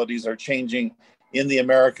political realities are changing in the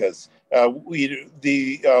Americas.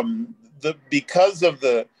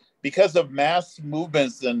 Because of mass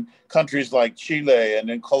movements in countries like Chile and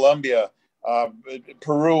in Colombia,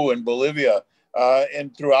 Peru and Bolivia,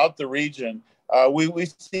 and throughout the region,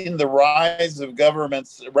 we've seen the rise of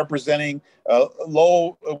governments representing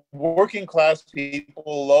low working class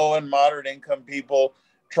people, low and moderate income people,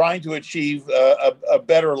 trying to achieve a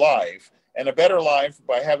better life, and a better life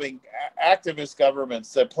by having activist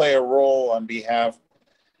governments that play a role on behalf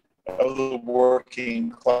of the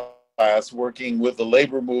working class, working with the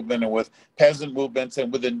labor movement and with peasant movements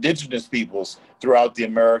and with indigenous peoples throughout the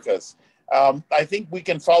Americas. I think we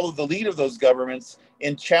can follow the lead of those governments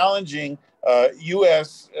in challenging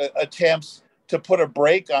U.S. attempts to put a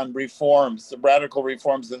brake on reforms, radical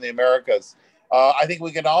reforms in the Americas. I think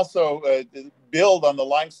we can also build on the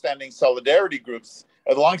longstanding solidarity groups,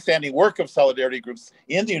 the longstanding work of solidarity groups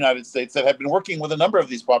in the United States that have been working with a number of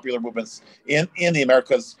these popular movements in the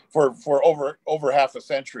Americas for over half a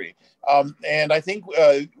century. And I think,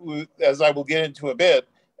 as I will get into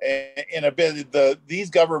in a bit, these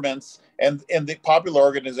governments and the popular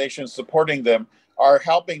organizations supporting them are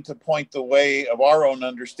helping to point the way of our own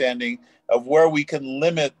understanding of where we can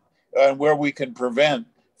limit and where we can prevent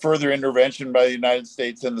further intervention by the United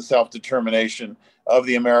States in the self-determination of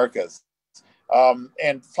the Americas.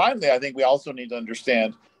 And finally, I think we also need to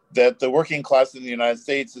understand that the working class in the United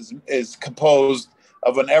States is composed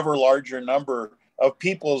of an ever larger number of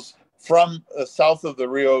peoples from south of the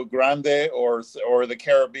Rio Grande or the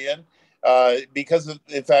Caribbean, because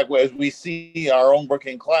in fact, as we see our own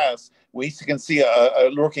working class, we can see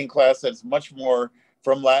a working class that's much more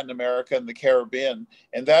from Latin America and the Caribbean,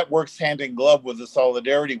 and that works hand in glove with the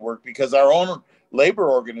solidarity work, because our own labor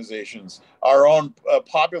organizations, our own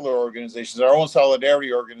popular organizations, our own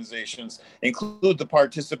solidarity organizations include the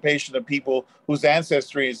participation of people whose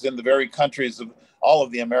ancestry is in the very countries of all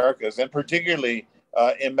of the Americas, and particularly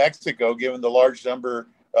in Mexico, given the large number,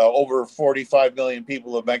 over 45 million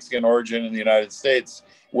people of Mexican origin in the United States,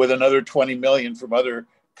 with another 20 million from other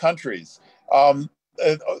countries.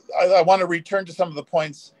 I want to return to some of the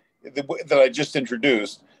points that I just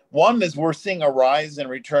introduced. One is we're seeing a rise and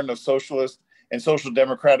return of socialist and social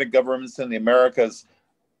democratic governments in the Americas,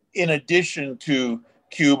 in addition to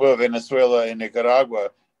Cuba, Venezuela, and Nicaragua.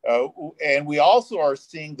 And we also are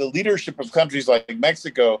seeing the leadership of countries like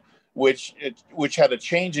Mexico, which had a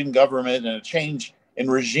change in government and a change in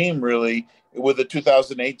regime, really, with the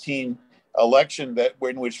 2018 election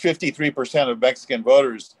in which 53% of Mexican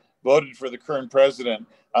voters voted for the current president,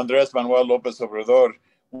 Andrés Manuel López Obrador.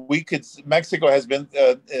 Mexico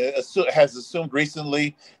has assumed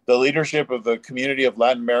recently the leadership of the Community of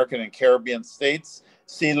Latin American and Caribbean States,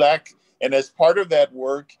 CELAC, and as part of that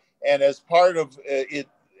work and as part of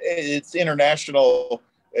its international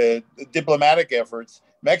diplomatic efforts,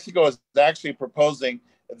 Mexico is actually proposing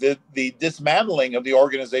the dismantling of the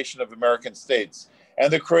Organization of American States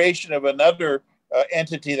and the creation of another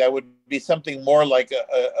entity that would be something more like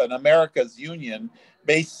an America's Union,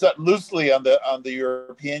 based loosely on the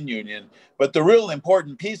European Union. But the real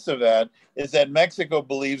important piece of that is that Mexico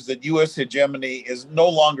believes that U.S. hegemony no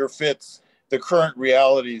longer fits the current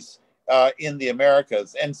realities in the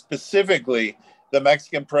Americas. And specifically, the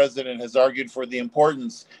Mexican president has argued for the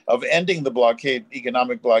importance of ending the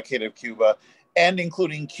economic blockade of Cuba, and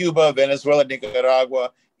including Cuba, Venezuela,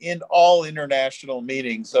 Nicaragua in all international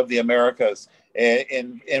meetings of the Americas.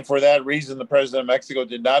 And for that reason, the president of Mexico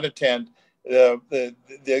did not attend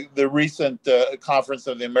the recent Conference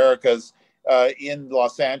of the Americas in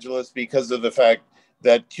Los Angeles, because of the fact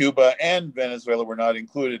that Cuba and Venezuela were not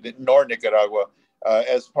included, nor Nicaragua,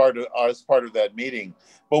 as part of that meeting.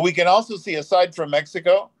 But we can also see, aside from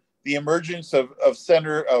Mexico, the emergence of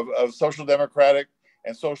social democratic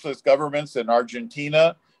and socialist governments in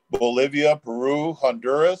Argentina, Bolivia, Peru,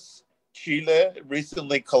 Honduras, Chile,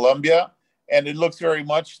 recently Colombia. And it looks very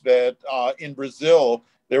much that in Brazil,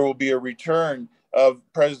 there will be a return of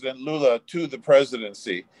President Lula to the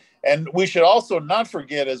presidency. And we should also not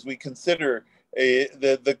forget, as we consider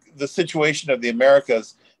the situation of the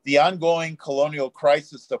Americas, the ongoing colonial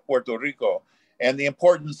crisis of Puerto Rico. and the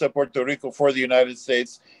importance of Puerto Rico for the United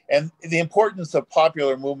States, and the importance of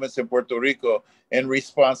popular movements in Puerto Rico in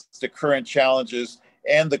response to current challenges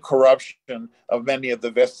and the corruption of many of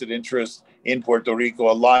the vested interests in Puerto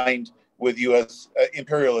Rico aligned with U.S.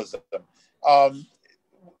 imperialism.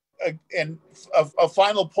 And a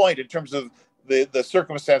final point in terms of the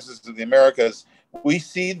circumstances of the Americas, we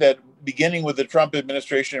see that beginning with the Trump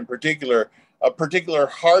administration in particular, a particular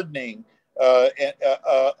hardening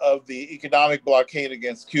of the economic blockade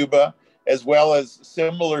against Cuba, as well as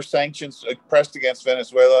similar sanctions pressed against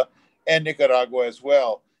Venezuela and Nicaragua as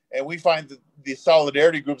well. And we find that the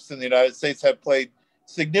solidarity groups in the United States have played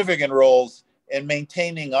significant roles in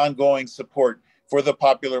maintaining ongoing support for the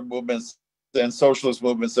popular movements and socialist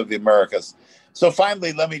movements of the Americas. So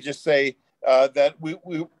finally, let me just say that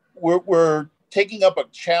we're taking up a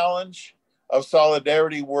challenge of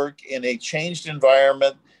solidarity work in a changed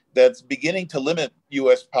environment that's beginning to limit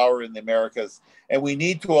U.S. power in the Americas. And we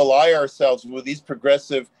need to ally ourselves with these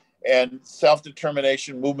progressive and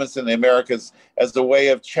self-determination movements in the Americas as a way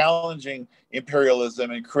of challenging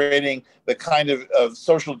imperialism and creating the kind of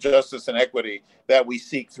social justice and equity that we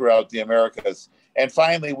seek throughout the Americas. And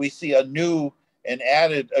finally, we see a new and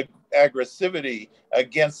added aggressivity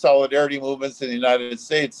against solidarity movements in the United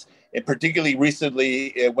States, and particularly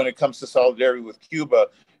recently when it comes to solidarity with Cuba,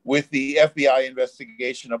 with the FBI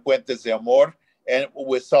investigation of Puentes de Amor, and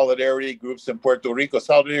with solidarity groups in Puerto Rico,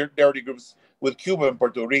 solidarity groups with Cuba and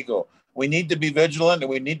Puerto Rico. We need to be vigilant and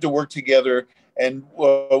we need to work together. And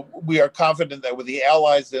we are confident that with the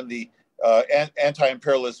allies in the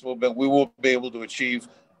anti-imperialist movement, we will be able to achieve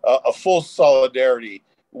a full solidarity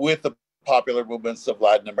with the popular movements of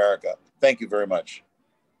Latin America. Thank you very much.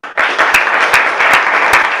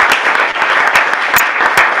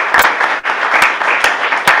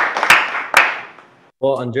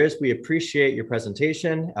 Well, Andres, we appreciate your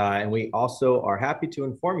presentation, and we also are happy to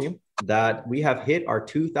inform you that we have hit our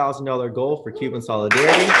 $2,000 goal for Cuban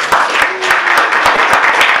Solidarity.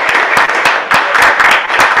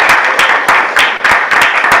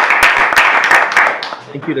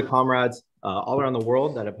 Thank you to comrades all around the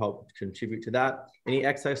world that have helped contribute to that. Any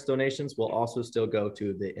excess donations will also still go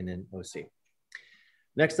to the NNOC.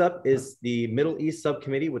 Next up is the Middle East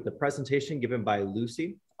Subcommittee with the presentation given by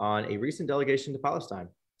Lucy on a recent delegation to Palestine.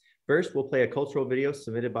 First, we'll play a cultural video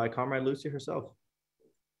submitted by Comrade Lucy herself.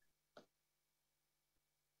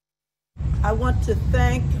 I want to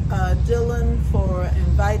thank Dylan for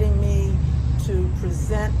inviting me to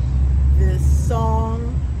present this song,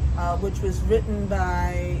 which was written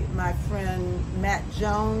by my friend Matt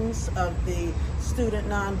Jones of the Student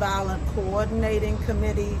Nonviolent Coordinating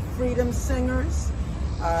Committee, Freedom Singers.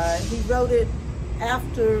 He wrote it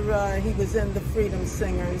after he was in the Freedom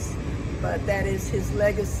Singers, but that is his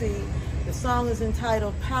legacy. The song is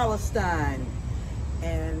entitled Palestine,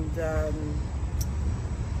 and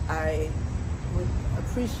I would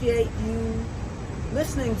appreciate you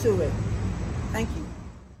listening to it. Thank you.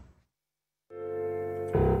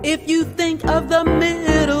 If you think of the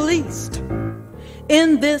Middle East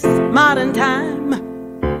in this modern time,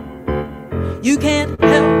 you can't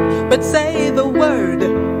help but say the word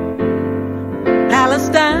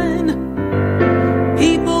Palestine.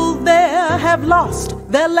 People there have lost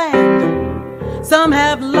their land. Some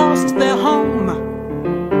have lost their home.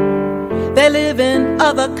 They live in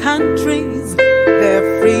other countries.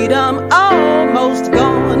 Their freedom almost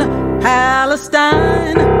gone.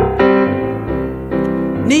 Palestine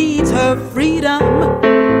needs her freedom.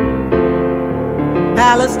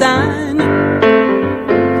 Palestine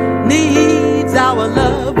needs our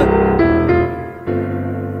love.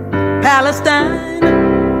 Palestine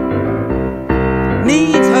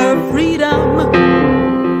needs her freedom.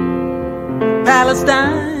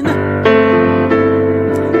 Palestine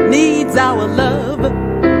needs our love.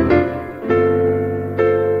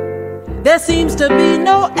 There seems to be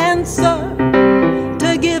no answer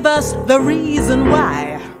to give us the reason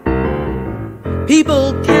why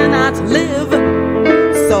people cannot live,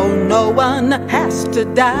 so no one has to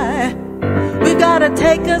die. We've gotta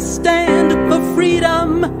take a stand for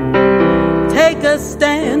freedom, take a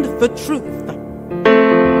stand for truth,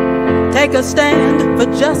 take a stand for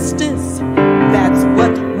justice. That's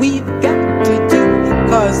what we've got to do,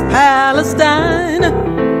 'cause Palestine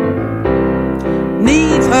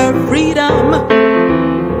needs her freedom.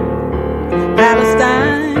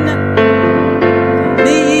 Palestine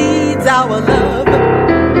needs our love.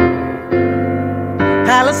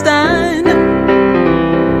 Palestine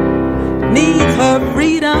needs her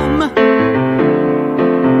freedom.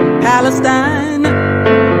 Palestine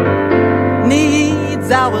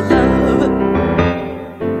needs our love.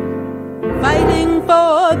 Fighting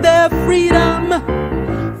for their freedom,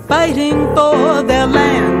 fighting for their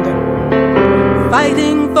land,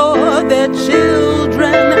 fighting for their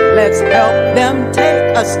children. Let's help them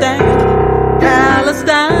take a stand.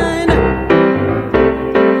 Palestine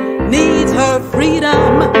needs her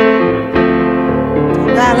freedom.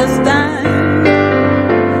 Palestine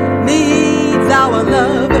needs our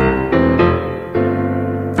love.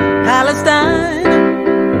 Palestine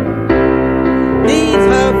needs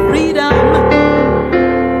her freedom.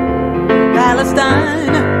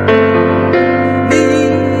 Palestine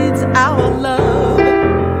needs our love.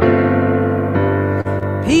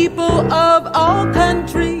 People of all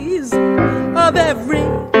countries, of every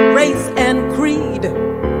race and creed,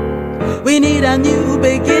 we need a new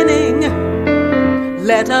beginning.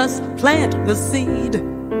 Let us plant the seed.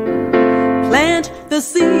 Plant the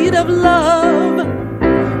seed of love.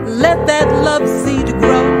 Let that love seed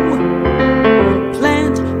grow.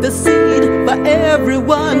 Plant the seed for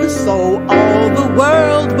everyone, so all the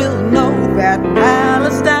world will know that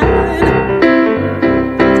Palestine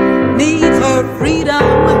needs her freedom.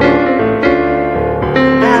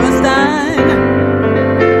 Palestine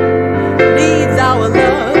needs our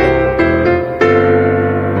love.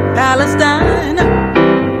 Palestine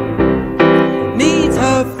needs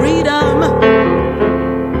her freedom.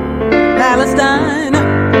 Palestine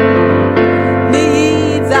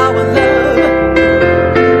needs our love.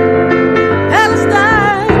 Palestine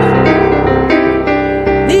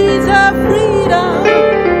needs her freedom.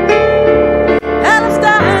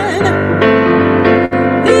 Palestine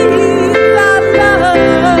needs our love.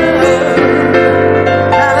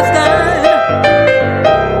 Palestine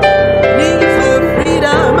needs her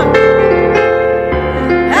freedom.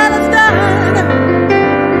 Palestine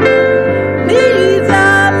needs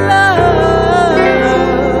our love.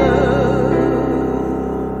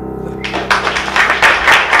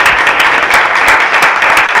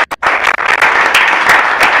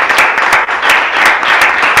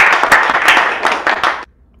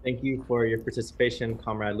 Thank you for your participation,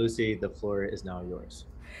 Comrade Lucy. The floor is now yours.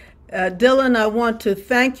 Dylan, I want to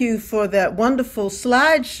thank you for that wonderful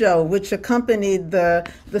slideshow which accompanied the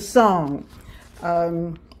song.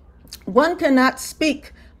 One cannot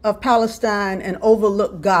speak of Palestine and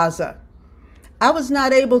overlook Gaza. I was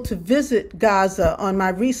not able to visit Gaza on my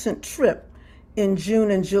recent trip in June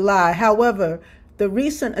and July. However, the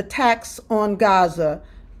recent attacks on Gaza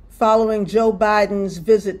following Joe Biden's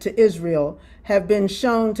visit to Israel have been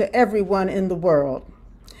shown to everyone in the world.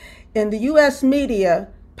 In the U.S. media,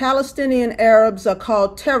 Palestinian Arabs are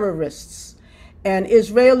called terrorists, and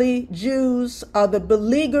Israeli Jews are the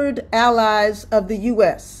beleaguered allies of the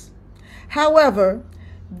U.S. However,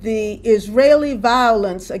 the Israeli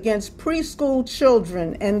violence against preschool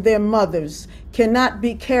children and their mothers cannot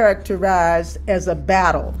be characterized as a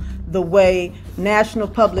battle the way National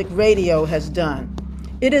Public Radio has done.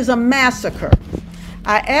 It is a massacre.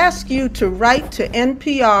 I ask you to write to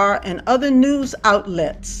NPR and other news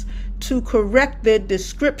outlets to correct their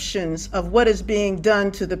descriptions of what is being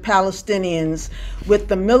done to the Palestinians with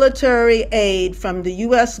the military aid from the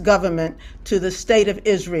U.S. government to the State of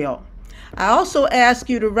Israel. I also ask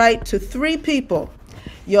you to write to 3 people,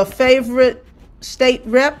 your favorite state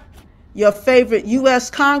rep, your favorite U.S.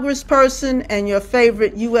 congressperson, and your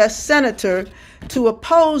favorite U.S. senator to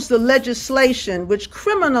oppose the legislation which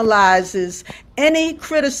criminalizes any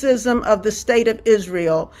criticism of the State of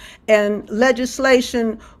Israel and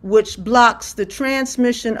legislation which blocks the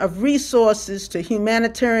transmission of resources to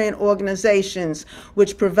humanitarian organizations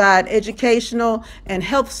which provide educational and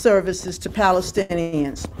health services to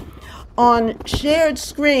Palestinians. On shared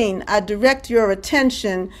screen, I direct your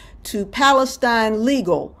attention to Palestine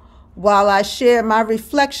Legal while I share my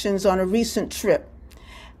reflections on a recent trip.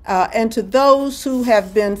 And to those who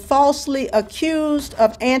have been falsely accused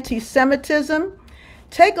of anti-Semitism,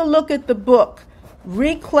 take a look at the book,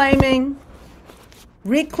 Reclaiming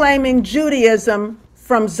Judaism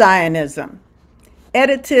from Zionism,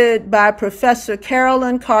 edited by Professor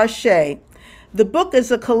Carolyn Carche. The book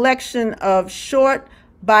is a collection of short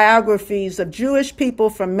biographies of Jewish people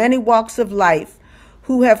from many walks of life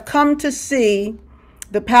who have come to see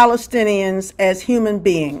the Palestinians as human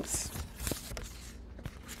beings.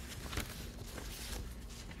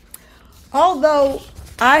 Although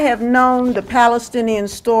I have known the Palestinian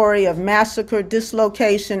story of massacre,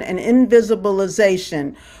 dislocation, and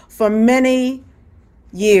invisibilization for many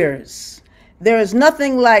years, there is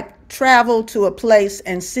nothing like travel to a place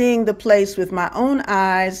and seeing the place with my own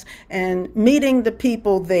eyes and meeting the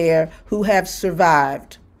people there who have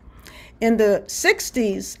survived. In the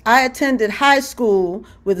 60s, I attended high school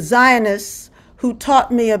with Zionists who taught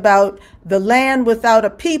me about the land without a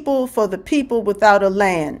people for the people without a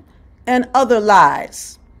land, and other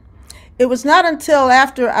lies. It was not until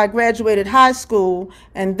after I graduated high school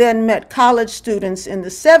and then met college students in the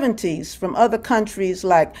 70s from other countries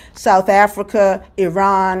like South Africa,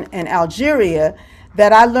 Iran, and Algeria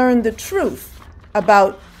that I learned the truth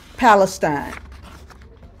about Palestine.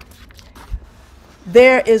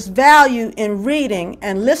 There is value in reading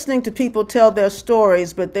and listening to people tell their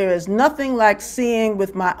stories, but there is nothing like seeing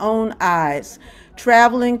with my own eyes.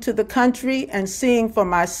 Traveling to the country and seeing for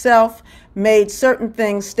myself made certain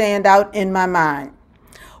things stand out in my mind.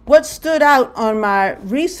 What stood out on my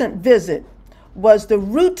recent visit was the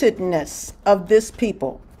rootedness of this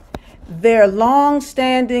people, their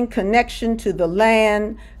long-standing connection to the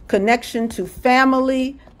land, connection to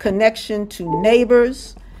family, connection to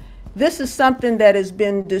neighbors. This is something that has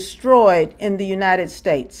been destroyed in the United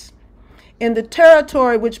States. In the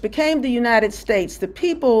territory which became the United States, the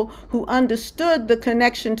people who understood the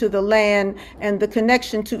connection to the land and the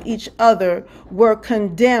connection to each other were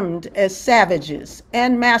condemned as savages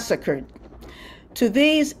and massacred. To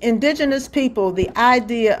these indigenous people, the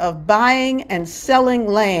idea of buying and selling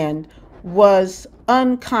land was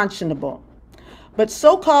unconscionable. But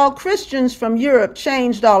so-called Christians from Europe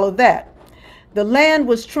changed all of that. The land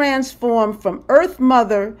was transformed from earth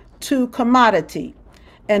mother to commodity,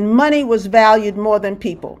 and money was valued more than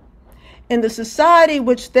people. In the society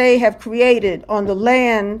which they have created on the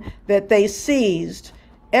land that they seized,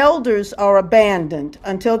 elders are abandoned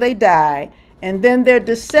until they die, and then their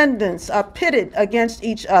descendants are pitted against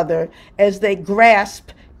each other as they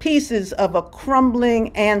grasp pieces of a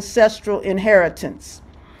crumbling ancestral inheritance.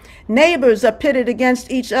 Neighbors are pitted against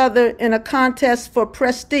each other in a contest for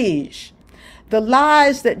prestige. The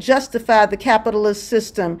lies that justify the capitalist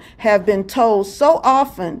system have been told so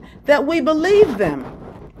often that we believe them.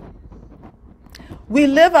 We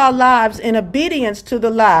live our lives in obedience to the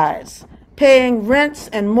lies, paying rents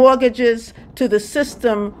and mortgages to the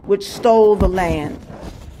system which stole the land.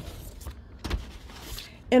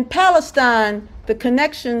 In Palestine, the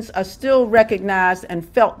connections are still recognized and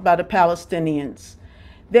felt by the Palestinians.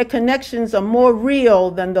 Their connections are more real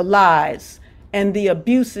than the lies and the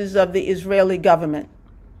abuses of the Israeli government.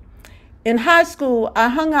 In high school, I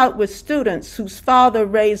hung out with students whose father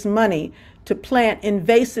raised money to plant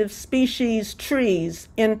invasive species trees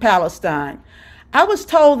in Palestine. I was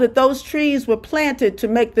told that those trees were planted to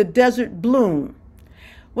make the desert bloom.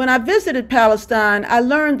 When I visited Palestine, I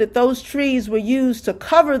learned that those trees were used to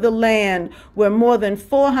cover the land where more than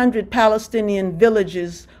 400 Palestinian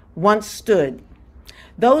villages once stood.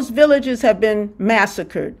 Those villages have been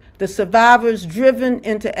massacred, the survivors driven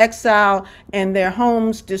into exile, and their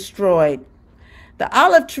homes destroyed. The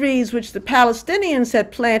olive trees which the Palestinians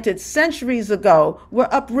had planted centuries ago were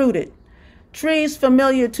uprooted. Trees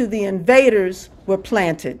familiar to the invaders were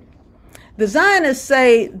planted. The Zionists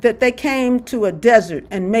say that they came to a desert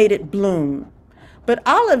and made it bloom. But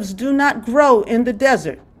olives do not grow in the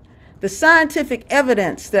desert. The scientific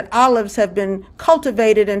evidence that olives have been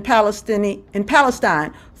cultivated in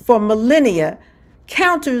Palestine for millennia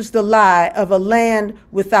counters the lie of a land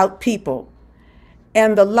without people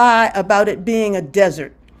and the lie about it being a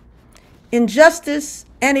desert. Injustice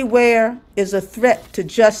anywhere is a threat to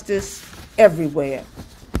justice everywhere.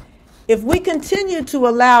 If we continue to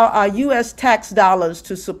allow our U.S. tax dollars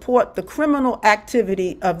to support the criminal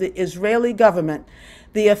activity of the Israeli government,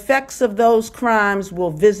 the effects of those crimes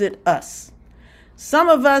will visit us. Some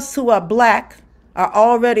of us who are Black are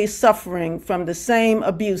already suffering from the same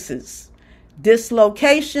abuses,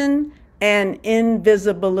 dislocation and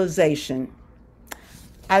invisibilization.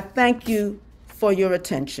 I thank you for your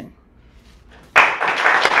attention.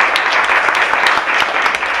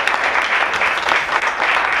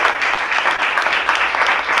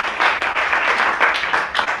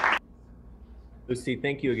 Lucy,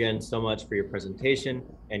 thank you again so much for your presentation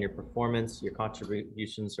and your performance. Your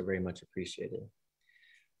contributions are very much appreciated.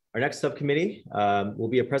 Our next subcommittee will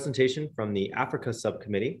be a presentation from the Africa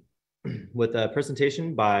Subcommittee with a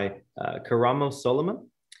presentation by Karamo Solomon.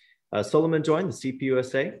 Solomon joined the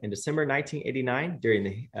CPUSA in December 1989 during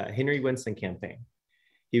the Henry Winston campaign.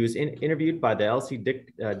 He was interviewed by the Elsie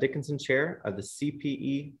Dickinson Chair of the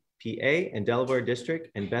CPEPA in Delaware District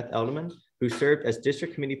and Beth Elderman, who served as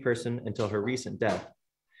district committee person until her recent death.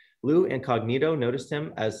 Lou Incognito noticed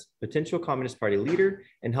him as potential Communist Party leader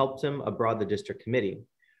and helped him abroad the district committee.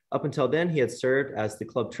 Up until then, he had served as the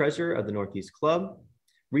club treasurer of the Northeast Club.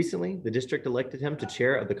 Recently, the district elected him to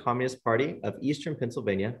chair of the Communist Party of Eastern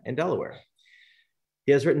Pennsylvania and Delaware.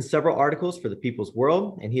 He has written several articles for the People's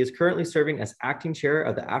World, and he is currently serving as acting chair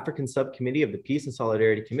of the African Subcommittee of the Peace and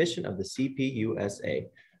Solidarity Commission of the CPUSA,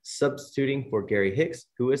 substituting for Gary Hicks,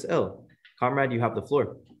 who is ill. Comrade, you have the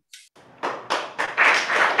floor.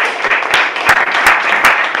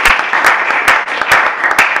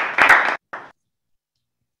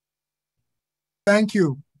 Thank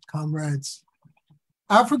you, comrades.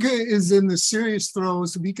 Africa is in the serious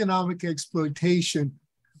throes of economic exploitation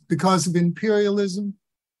because of imperialism,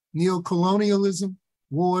 neocolonialism,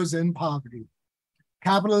 wars, and poverty.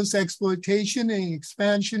 Capitalist exploitation and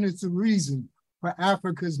expansion is the reason for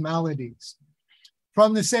Africa's maladies.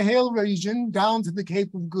 From the Sahel region down to the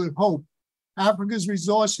Cape of Good Hope, Africa's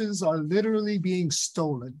resources are literally being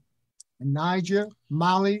stolen. In Niger,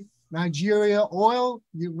 Mali, Nigeria, oil,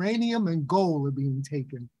 uranium, and gold are being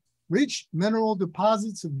taken. Rich mineral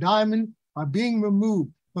deposits of diamond are being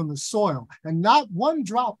removed from the soil, and not one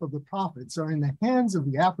drop of the profits are in the hands of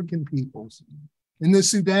the African peoples. In the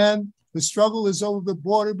Sudan, the struggle is over the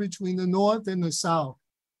border between the North and the South.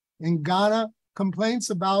 In Ghana, complaints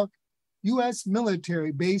about U.S.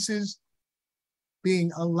 military bases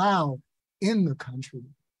being allowed in the country.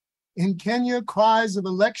 In Kenya, cries of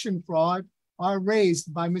election fraud are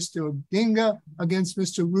raised by Mr. Odinga against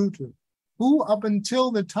Mr. Ruto, who up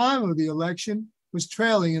until the time of the election was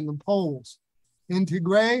trailing in the polls. In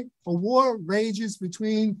Tigray, a war rages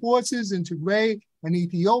between forces in Tigray and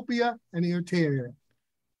Ethiopia and Eritrea.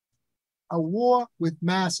 A war with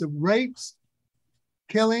massive rapes,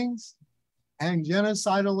 killings, and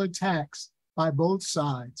genocidal attacks by both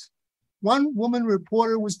sides. One woman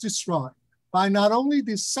reporter was distraught by not only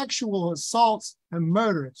the sexual assaults and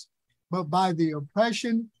murders, but by the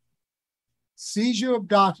oppression, seizure of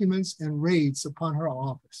documents, and raids upon her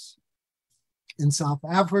office. In South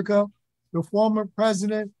Africa, the former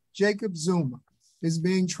president, Jacob Zuma, is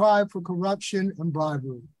being tried for corruption and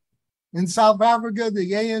bribery. In South Africa,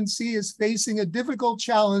 the ANC is facing a difficult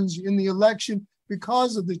challenge in the election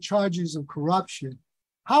because of the charges of corruption.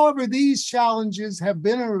 However, these challenges have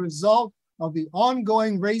been a result of the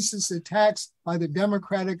ongoing racist attacks by the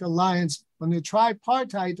Democratic Alliance on the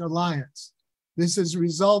tripartite alliance. This has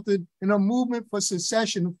resulted in a movement for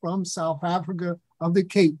secession from South Africa of the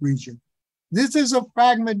Cape region. This is a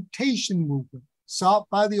fragmentation movement sought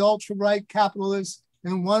by the ultra-right capitalists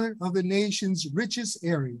in one of the nation's richest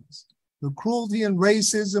areas. The cruelty and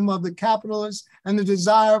racism of the capitalists and the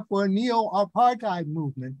desire for a neo-apartheid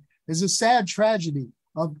movement is a sad tragedy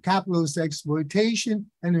of capitalist exploitation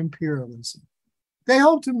and imperialism. They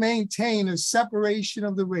hope to maintain a separation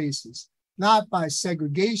of the races, not by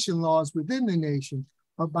segregation laws within the nation,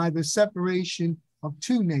 but by the separation of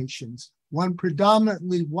two nations, one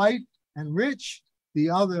predominantly white and rich, the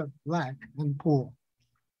other black and poor.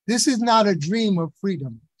 This is not a dream of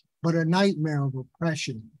freedom, but a nightmare of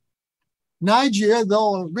oppression. Niger,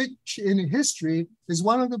 though rich in history, is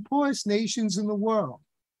one of the poorest nations in the world.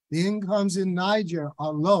 The incomes in Niger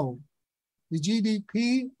are low. The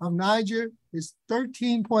GDP of Niger is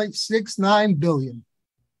 13.69 billion.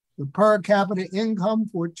 The per capita income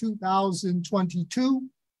for 2022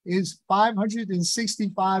 is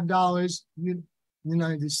 $565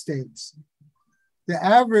 United States. The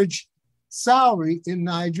average salary in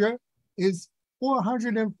Niger is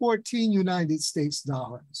 414 United States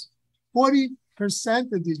dollars. 40%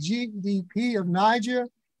 of the GDP of Niger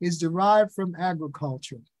is derived from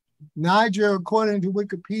agriculture. Niger, according to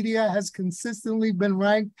Wikipedia, has consistently been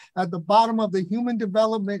ranked at the bottom of the Human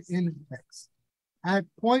Development Index at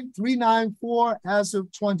 0.394 as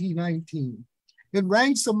of 2019. It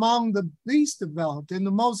ranks among the least developed and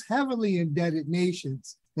the most heavily indebted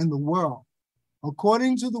nations in the world.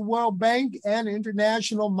 According to the World Bank and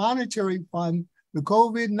International Monetary Fund, the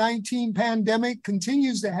COVID-19 pandemic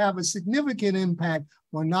continues to have a significant impact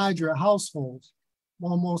on Niger households,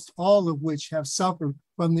 almost all of which have suffered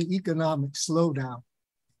from the economic slowdown.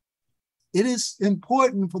 It is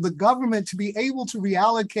important for the government to be able to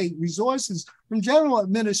reallocate resources from general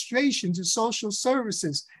administration to social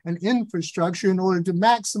services and infrastructure in order to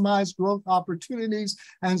maximize growth opportunities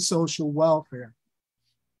and social welfare.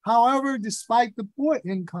 However, despite the poor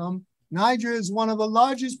income, Niger is one of the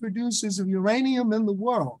largest producers of uranium in the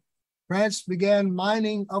world. France began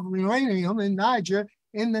mining of uranium in Niger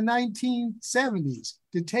in the 1970s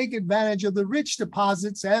to take advantage of the rich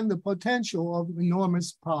deposits and the potential of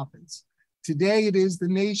enormous profits. Today, it is the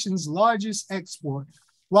nation's largest export,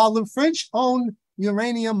 while the French-owned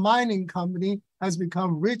uranium mining company has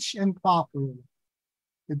become rich and profitable.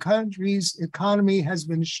 The country's economy has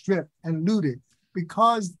been stripped and looted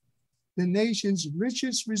because the nation's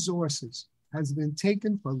richest resources has been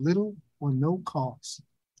taken for little or no cost.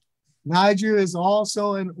 Niger is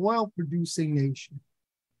also an oil-producing nation.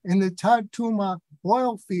 In the Tatuma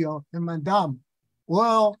oil field in Madam,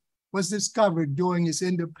 oil was discovered during its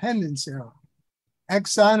independence era.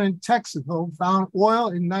 Exxon and Texaco found oil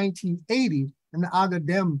in 1980 in the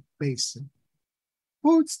Agadem Basin.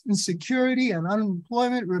 Food insecurity and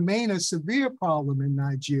unemployment remain a severe problem in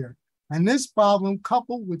Nigeria, And this problem,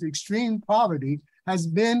 coupled with extreme poverty, has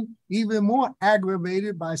been even more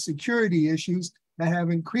aggravated by security issues that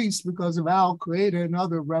have increased because of Al Qaeda and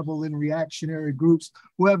other rebel and reactionary groups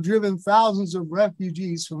who have driven thousands of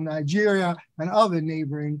refugees from Nigeria and other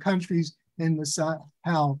neighboring countries in the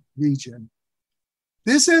Sahel region.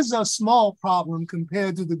 This is a small problem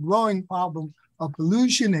compared to the growing problem of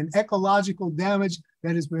pollution and ecological damage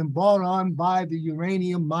that has been brought on by the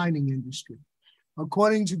uranium mining industry.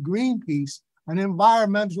 According to Greenpeace, an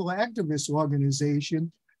environmental activist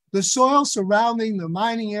organization, the soil surrounding the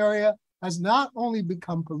mining area has not only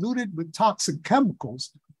become polluted with toxic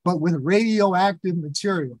chemicals, but with radioactive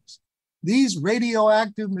materials. These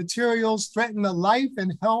radioactive materials threaten the life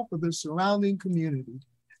and health of the surrounding community.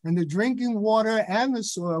 In the drinking water and the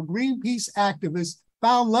soil, Greenpeace activists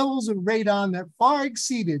found levels of radon that far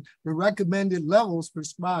exceeded the recommended levels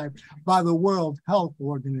prescribed by the World Health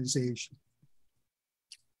Organization.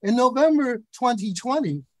 In November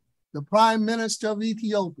 2020, the Prime Minister of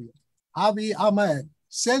Ethiopia, Abiy Ahmed,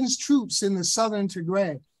 sends troops in the southern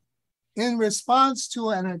Tigray in response to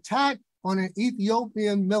an attack on an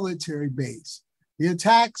Ethiopian military base. The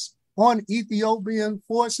attacks on Ethiopian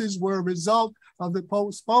forces were a result of the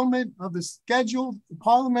postponement of the scheduled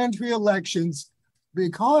parliamentary elections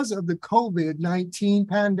because of the COVID-19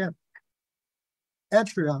 pandemic.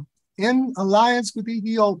 Eritrea, in alliance with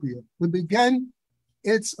Ethiopia, would begin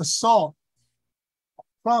its assault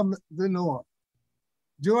from the north.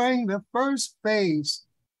 During the first phase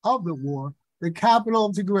of the war, the capital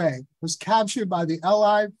of Tigray was captured by the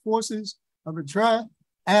allied forces of Eritrea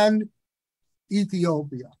and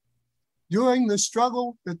Ethiopia. During the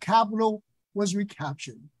struggle, the capital was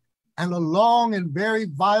recaptured, and a long and very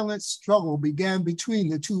violent struggle began between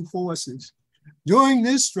the two forces. During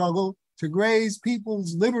this struggle, Tigray's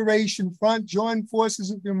People's Liberation Front joined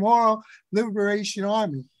forces with the Moro Liberation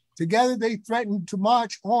Army. Together, they threatened to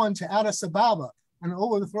march on to Addis Ababa and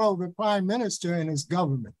overthrow the prime minister and his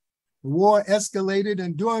government. The war escalated,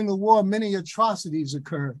 and during the war, many atrocities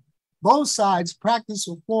occurred. Both sides practiced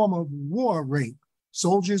a form of war rape.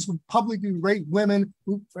 Soldiers would publicly rape women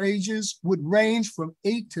whose ages would range from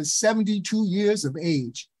 8 to 72 years of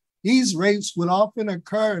age. These rapes would often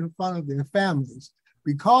occur in front of their families.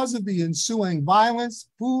 Because of the ensuing violence,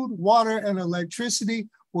 food, water, and electricity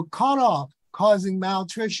were cut off, causing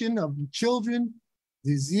malnutrition of children,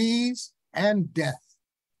 disease, and death.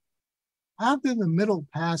 After the Middle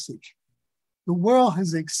Passage, the world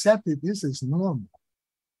has accepted this as normal.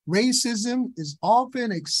 Racism is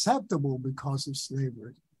often acceptable because of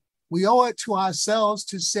slavery. We owe it to ourselves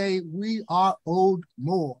to say we are owed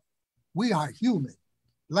more. We are human.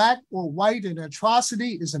 Black or white, an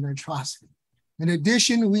atrocity is an atrocity. In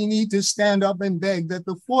addition, we need to stand up and beg that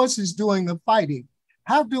the forces doing the fighting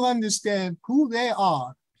have to understand who they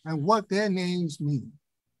are and what their names mean.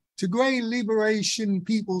 Tigray Liberation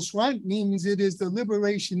People's Front means it is the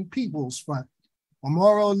Liberation People's Front.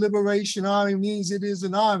 Moro Liberation Army means it is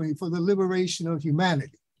an army for the liberation of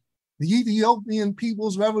humanity. The Ethiopian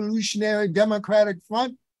People's Revolutionary Democratic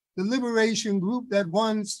Front, the liberation group that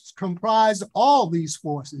once comprised all these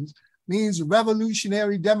forces, means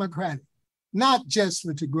revolutionary democratic, not just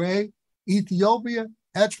for Tigray, Ethiopia,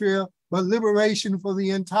 Eritrea, but liberation for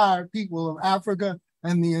the entire people of Africa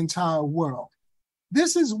and the entire world.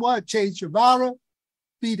 This is what Che Guevara,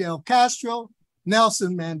 Fidel Castro,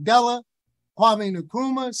 Nelson Mandela, Kwame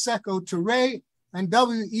Nkrumah, Sekou Touré, and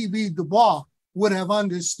W.E.B. Du Bois would have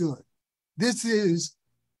understood. This is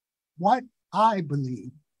what I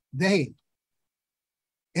believe they,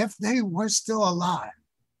 if they were still alive,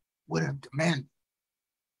 would have demanded.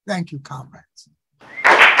 Thank you, comrades.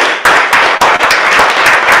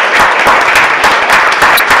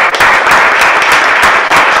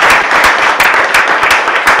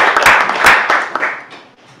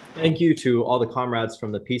 Thank you to all the comrades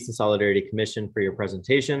from the Peace and Solidarity Commission for your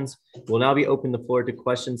presentations. We'll now be opening the floor to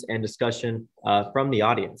questions and discussion from the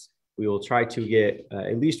audience. We will try to get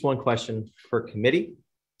at least one question per committee.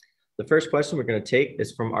 The first question we're going to take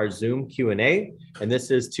is from our Zoom Q&A, and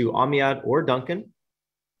this is to Amiad or Duncan.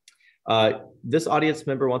 This audience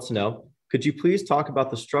member wants to know, could you please talk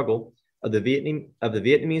about the struggle of the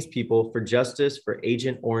Vietnamese people for justice for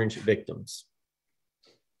Agent Orange victims?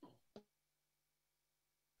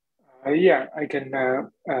 Yeah, I can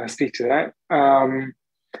speak to that.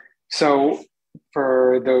 So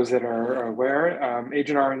for those that are aware,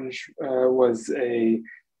 Agent Orange was a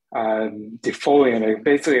defoliant.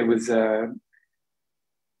 Basically, it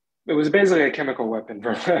was basically a chemical weapon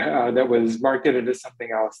that was marketed as something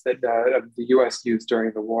else that the U.S. used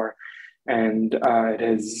during the war, and it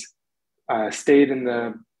has stayed in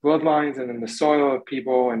the bloodlines and in the soil of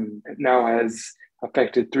people, and it now has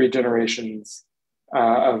affected 3 generations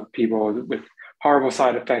of people with horrible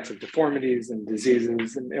side effects of deformities and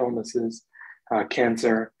diseases and illnesses,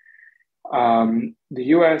 cancer. The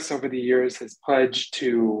US over the years has pledged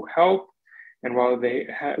to help, and while the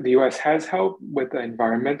US has helped with the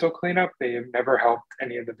environmental cleanup, they have never helped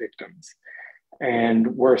any of the victims.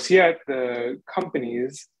 And worse yet, the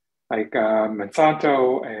companies like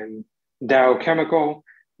Monsanto and Dow Chemical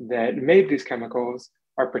that made these chemicals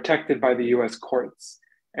are protected by the US courts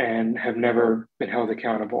and have never been held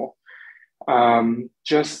accountable.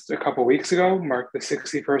 Just a couple weeks ago marked the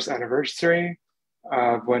 61st anniversary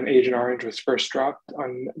of when Agent Orange was first dropped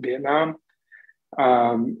on Vietnam.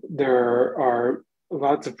 There are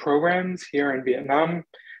lots of programs here in Vietnam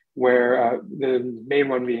where the main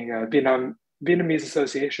one being Vietnamese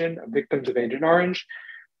Association of Victims of Agent Orange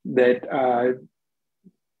that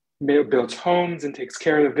builds homes and takes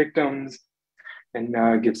care of the victims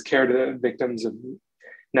and gives care to the victims of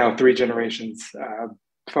now 3 generations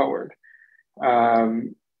forward.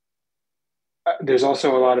 There's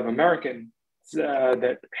also a lot of Americans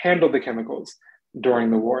that handled the chemicals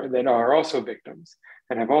during the war that are also victims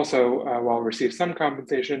and have also, while received some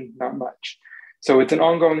compensation, not much. So it's an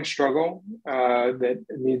ongoing struggle that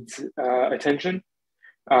needs attention.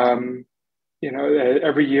 Every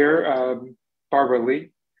year, Barbara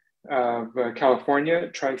Lee of California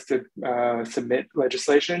tries to submit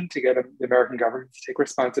legislation to get the American government to take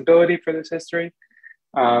responsibility for this history.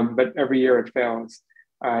 But every year it fails.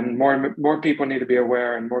 And more people need to be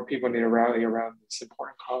aware, and more people need to rally around this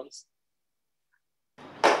important cause.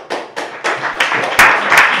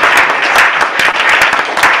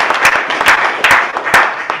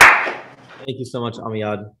 Thank you so much,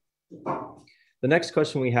 Amiyad. The next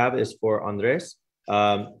question we have is for Andres.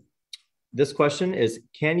 This question is,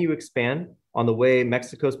 can you expand on the way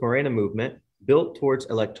Mexico's Morena movement built towards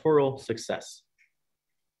electoral success?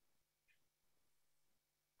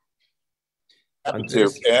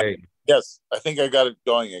 Yes, I think I got it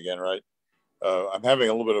going again, right? I'm having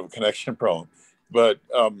a little bit of a connection problem. But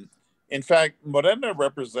in fact, Morena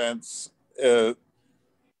represents the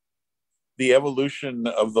evolution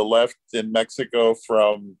of the left in Mexico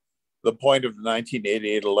from the point of the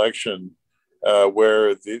 1988 election,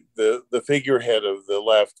 where the figurehead of the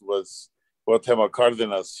left was Cuauhtémoc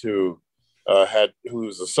Cárdenas, who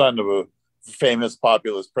was the son of a famous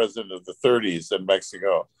populist president of the 30s in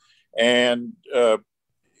Mexico. And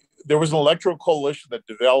there was an electoral coalition that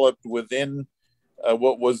developed within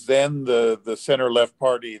what was then the center-left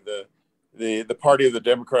party, the party of the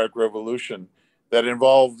Democratic Revolution, that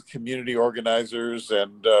involved community organizers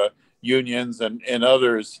and unions and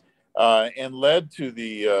others, and led to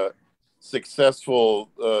the successful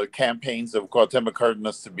campaigns of Cuauhtémoc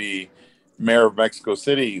Cárdenas to be mayor of Mexico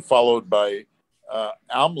City, followed by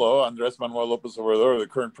AMLO, Andrés Manuel López Obrador, the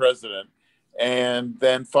current president, and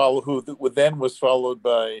then who was followed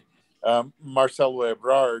by Marcelo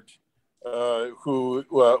Ebrard, who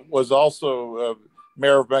was also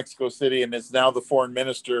mayor of Mexico City and is now the foreign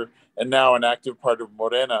minister and now an active part of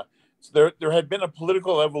Morena. So there had been a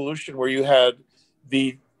political evolution where you had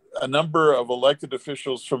a number of elected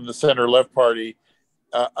officials from the center-left party,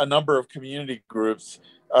 a number of community groups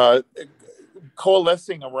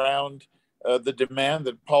coalescing around the demand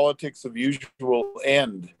that politics of usual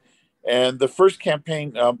end. And the first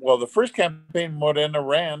campaign, Morena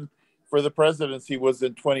ran for the presidency was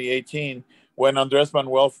in 2018, when Andrés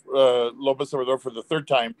Manuel López Obrador for the 3rd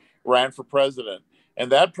time ran for president.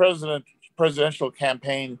 And that presidential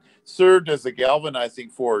campaign served as a galvanizing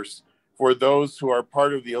force for those who are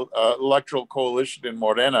part of the electoral coalition in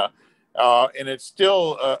Morena. And it's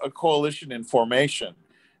still a coalition in formation.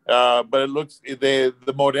 But it looks,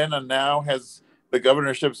 the Morena now has the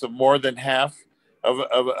governorships of more than half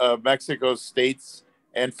of Mexico's states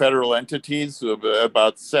and federal entities,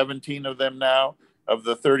 about 17 of them now, of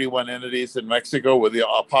the 31 entities in Mexico, with the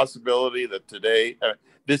possibility that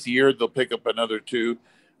this year, they'll pick up another 2.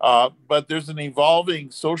 But there's an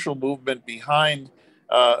evolving social movement behind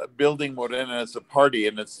building Morena as a party,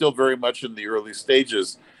 and it's still very much in the early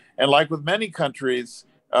stages. And like with many countries,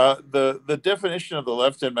 the definition of the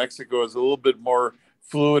left in Mexico is a little bit more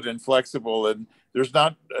fluid and flexible. And there's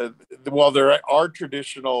not, while there are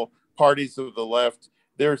traditional parties of the left,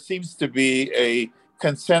 there seems to be a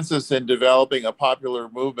consensus in developing a popular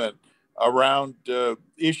movement around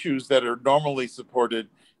issues that are normally supported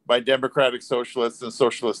by democratic socialists and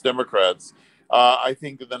socialist democrats. I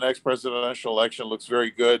think that the next presidential election looks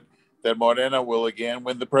very good, that Morena will again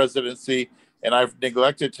win the presidency. And I've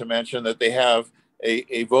neglected to mention that they have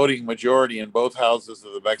a voting majority in both houses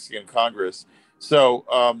of the Mexican Congress. So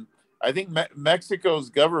I think Mexico's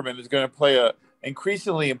government is going to play an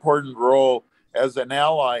increasingly important role as an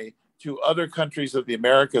ally to other countries of the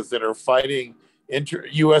Americas that are fighting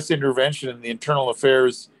U.S. intervention in the internal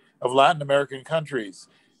affairs of Latin American countries,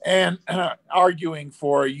 and arguing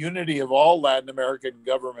for a unity of all Latin American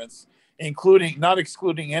governments, including, not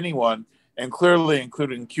excluding anyone, and clearly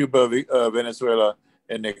including Cuba, Venezuela,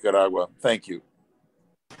 and Nicaragua. Thank you.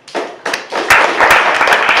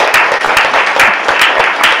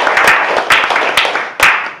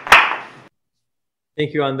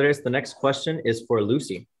 Thank you, Andres. The next question is for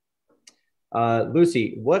Lucy.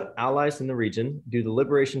 Lucy, what allies in the region do the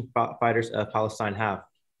liberation fighters of Palestine have?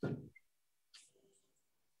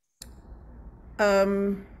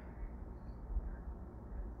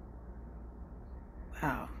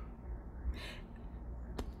 Wow.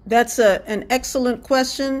 That's an excellent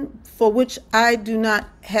question for which I do not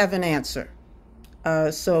have an answer.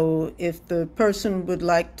 So if the person would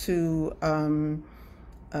like to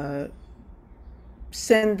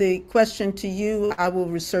send the question to you, I will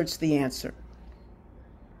research the answer.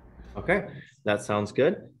 Okay, that sounds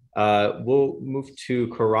good. We'll move to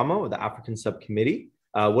Karamo, the African Subcommittee.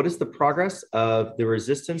 What is the progress of the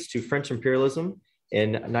resistance to French imperialism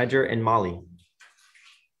in Niger and Mali?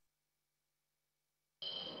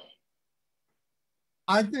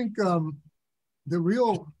 I think the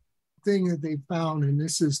real thing that they found, and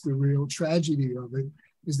this is the real tragedy of it,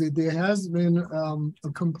 is that there has been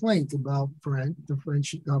a complaint about the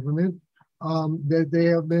French government, that they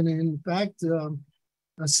have been, in fact,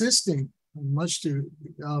 assisting,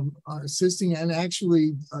 assisting and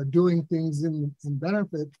actually doing things in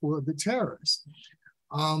benefit for the terrorists.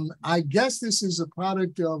 I guess this is a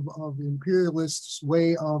product of imperialists'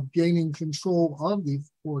 way of gaining control of the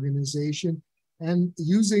organization and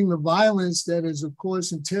using the violence that is, of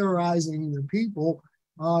course, terrorizing the people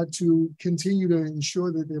to continue to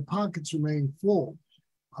ensure that their pockets remain full.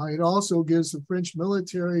 It also gives the French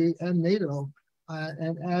military and NATO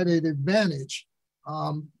an added advantage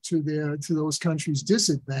to those countries'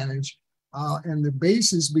 disadvantage. And the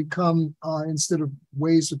bases become, instead of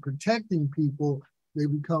ways of protecting people, they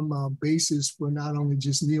become bases for not only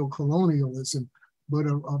just neocolonialism, but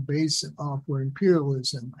a base for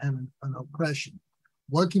imperialism and an oppression.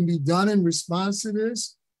 What can be done in response to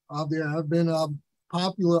this? There have been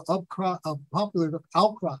popular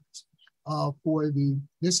outcries for the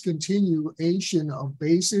discontinuation of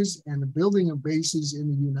bases and the building of bases in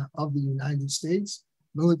the United States,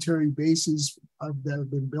 military bases that have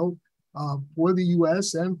been built for the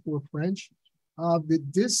U.S. and for French. The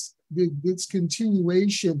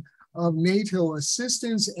discontinuation of NATO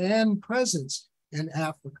assistance and presence in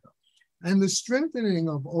Africa, and the strengthening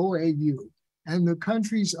of OAU and the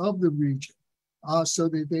countries of the region so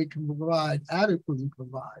that they can adequately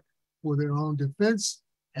provide for their own defense,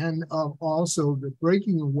 and also the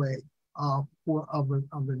breaking away of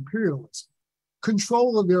imperialism,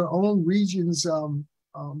 control of their own region's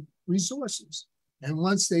resources. And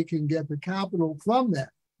once they can get the capital from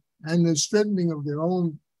that and the strengthening of their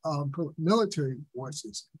own military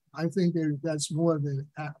forces, I think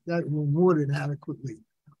that will more than adequately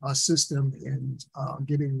assist them in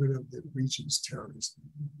getting rid of the region's terrorism.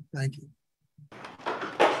 Thank you.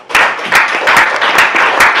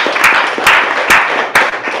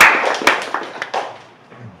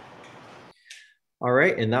 All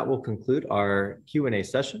right, and that will conclude our Q&A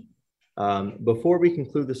session. Before we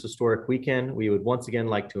conclude this historic weekend, we would once again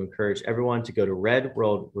like to encourage everyone to go to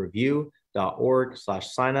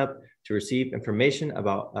redworldreview.org/signup to receive information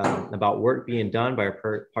about work being done by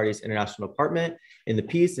our party's international department in the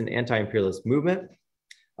peace and anti-imperialist movement.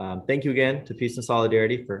 Thank you again to Peace and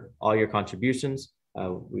Solidarity for all your contributions.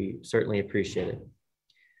 We certainly appreciate it.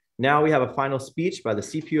 Now we have a final speech by the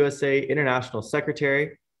CPUSA International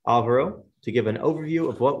Secretary, Alvaro, to give an overview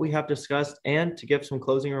of what we have discussed and to give some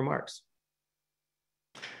closing remarks.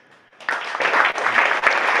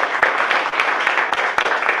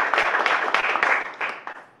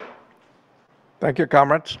 Thank you,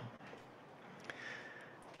 comrades.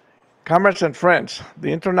 Comrades and friends,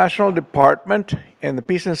 the International Department and the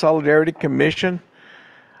Peace and Solidarity Commission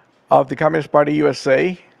of the Communist Party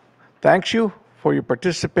USA thanks you for your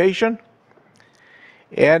participation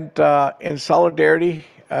and in solidarity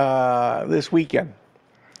this weekend.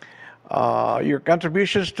 Your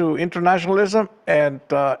contributions to internationalism and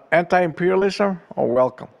anti-imperialism are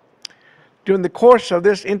welcome. During the course of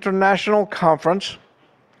this international conference,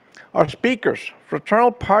 our speakers,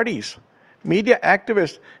 fraternal parties, media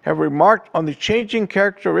activists have remarked on the changing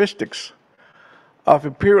characteristics of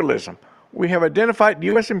imperialism. We have identified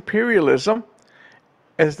U.S. imperialism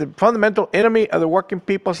as the fundamental enemy of the working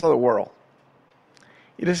peoples of the world.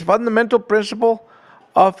 It is a fundamental principle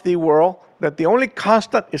of the world that the only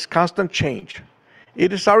constant is constant change.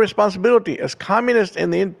 It is our responsibility as communists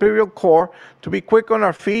in the imperial core to be quick on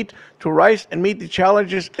our feet, to rise and meet the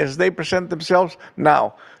challenges as they present themselves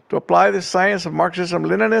now, to apply the science of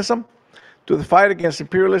Marxism-Leninism to the fight against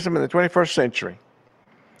imperialism in the 21st century.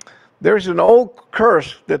 There is an old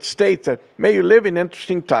curse that states that, may you live in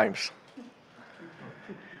interesting times.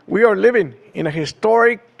 We are living in a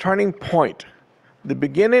historic turning point, the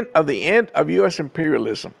beginning of the end of U.S.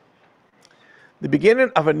 imperialism, the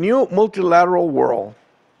beginning of a new multilateral world.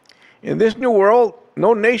 In this new world,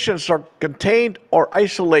 no nations are contained or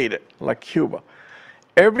isolated like Cuba.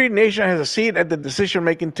 Every nation has a seat at the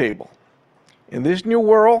decision-making table. In this new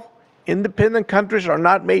world, independent countries are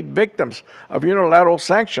not made victims of unilateral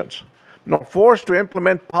sanctions, nor forced to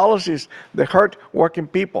implement policies that hurt working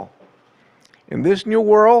people. In this new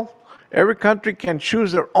world, every country can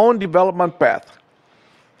choose their own development path.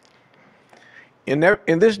 In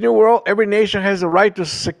this new world, every nation has the right to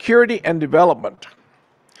security and development.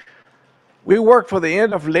 We work for the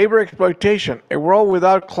end of labor exploitation, a world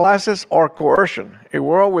without classes or coercion, a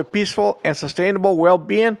world with peaceful and sustainable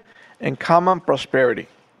well-being and common prosperity.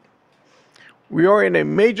 We are in a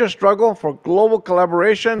major struggle for global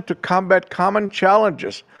collaboration to combat common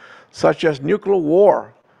challenges such as nuclear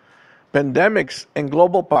war, pandemics, and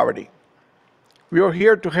global poverty. We are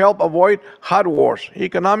here to help avoid hot wars,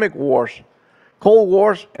 economic wars, cold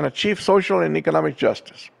wars, and achieve social and economic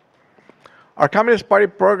justice. Our Communist Party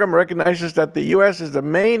program recognizes that the U.S. is the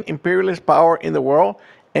main imperialist power in the world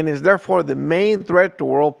and is therefore the main threat to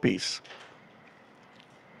world peace.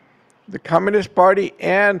 The Communist Party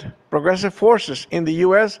and progressive forces in the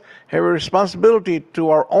U.S. have a responsibility to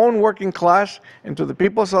our own working class and to the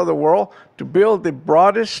peoples of the world to build the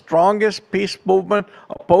broadest, strongest peace movement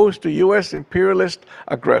opposed to U.S. imperialist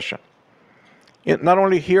aggression, not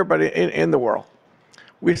only here, but in the world.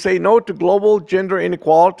 We say no to global gender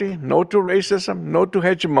inequality, no to racism, no to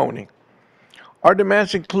hegemony. Our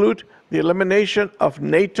demands include the elimination of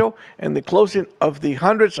NATO and the closing of the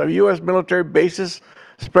hundreds of U.S. military bases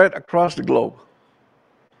spread across the globe.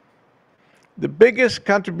 The biggest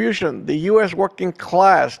contribution the U.S. working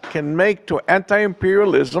class can make to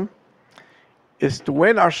anti-imperialism is to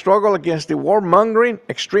win our struggle against the warmongering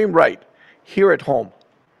extreme right here at home.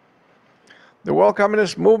 The world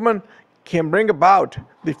communist movement can bring about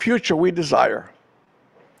the future we desire.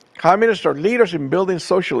 Communists are leaders in building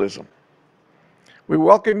socialism. We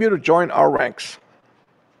welcome you to join our ranks.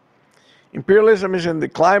 Imperialism is in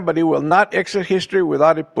decline, but it will not exit history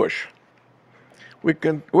without a push.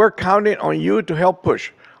 We're counting on you to help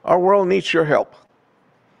push. Our world needs your help.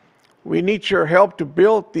 We need your help to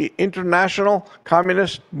build the international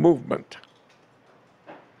communist movement.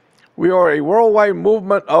 We are a worldwide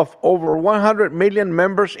movement of over 100 million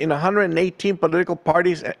members in 118 political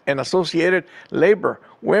parties and associated labor,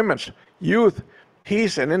 women's, youth,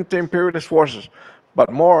 peace, and anti-imperialist forces,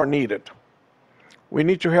 but more are needed. We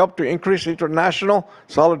need your help to increase international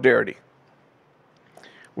solidarity.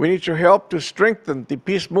 We need your help to strengthen the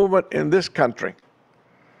peace movement in this country.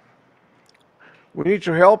 We need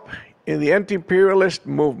your help in the anti-imperialist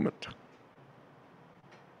movement.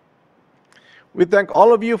 We thank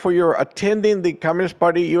all of you for your attending the Communist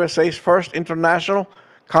Party USA's first international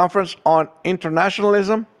conference on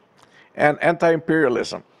internationalism and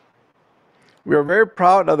anti-imperialism. We are very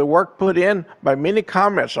proud of the work put in by many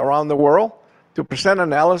comrades around the world to present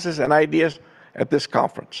analysis and ideas at this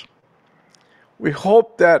conference. We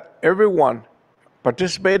hope that everyone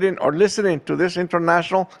participating or listening to this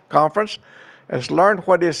international conference has learned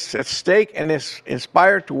what is at stake and is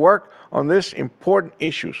inspired to work on these important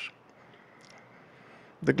issues.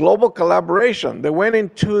 The global collaboration that went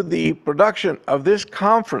into the production of this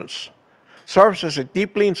conference serves as a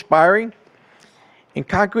deeply inspiring and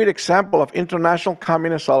concrete example of international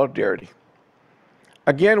communist solidarity.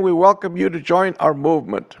 Again, we welcome you to join our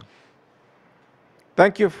movement.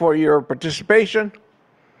 Thank you for your participation.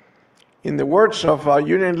 In the words of our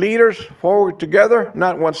union leaders, forward together,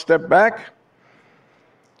 not one step back.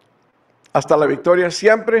 Hasta la victoria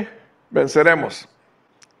siempre, venceremos.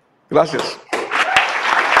 Gracias.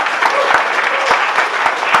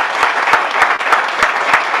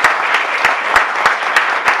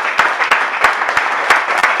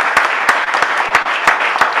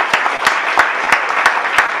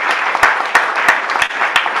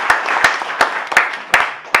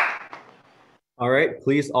 All right,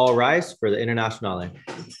 please all rise for the Internationale.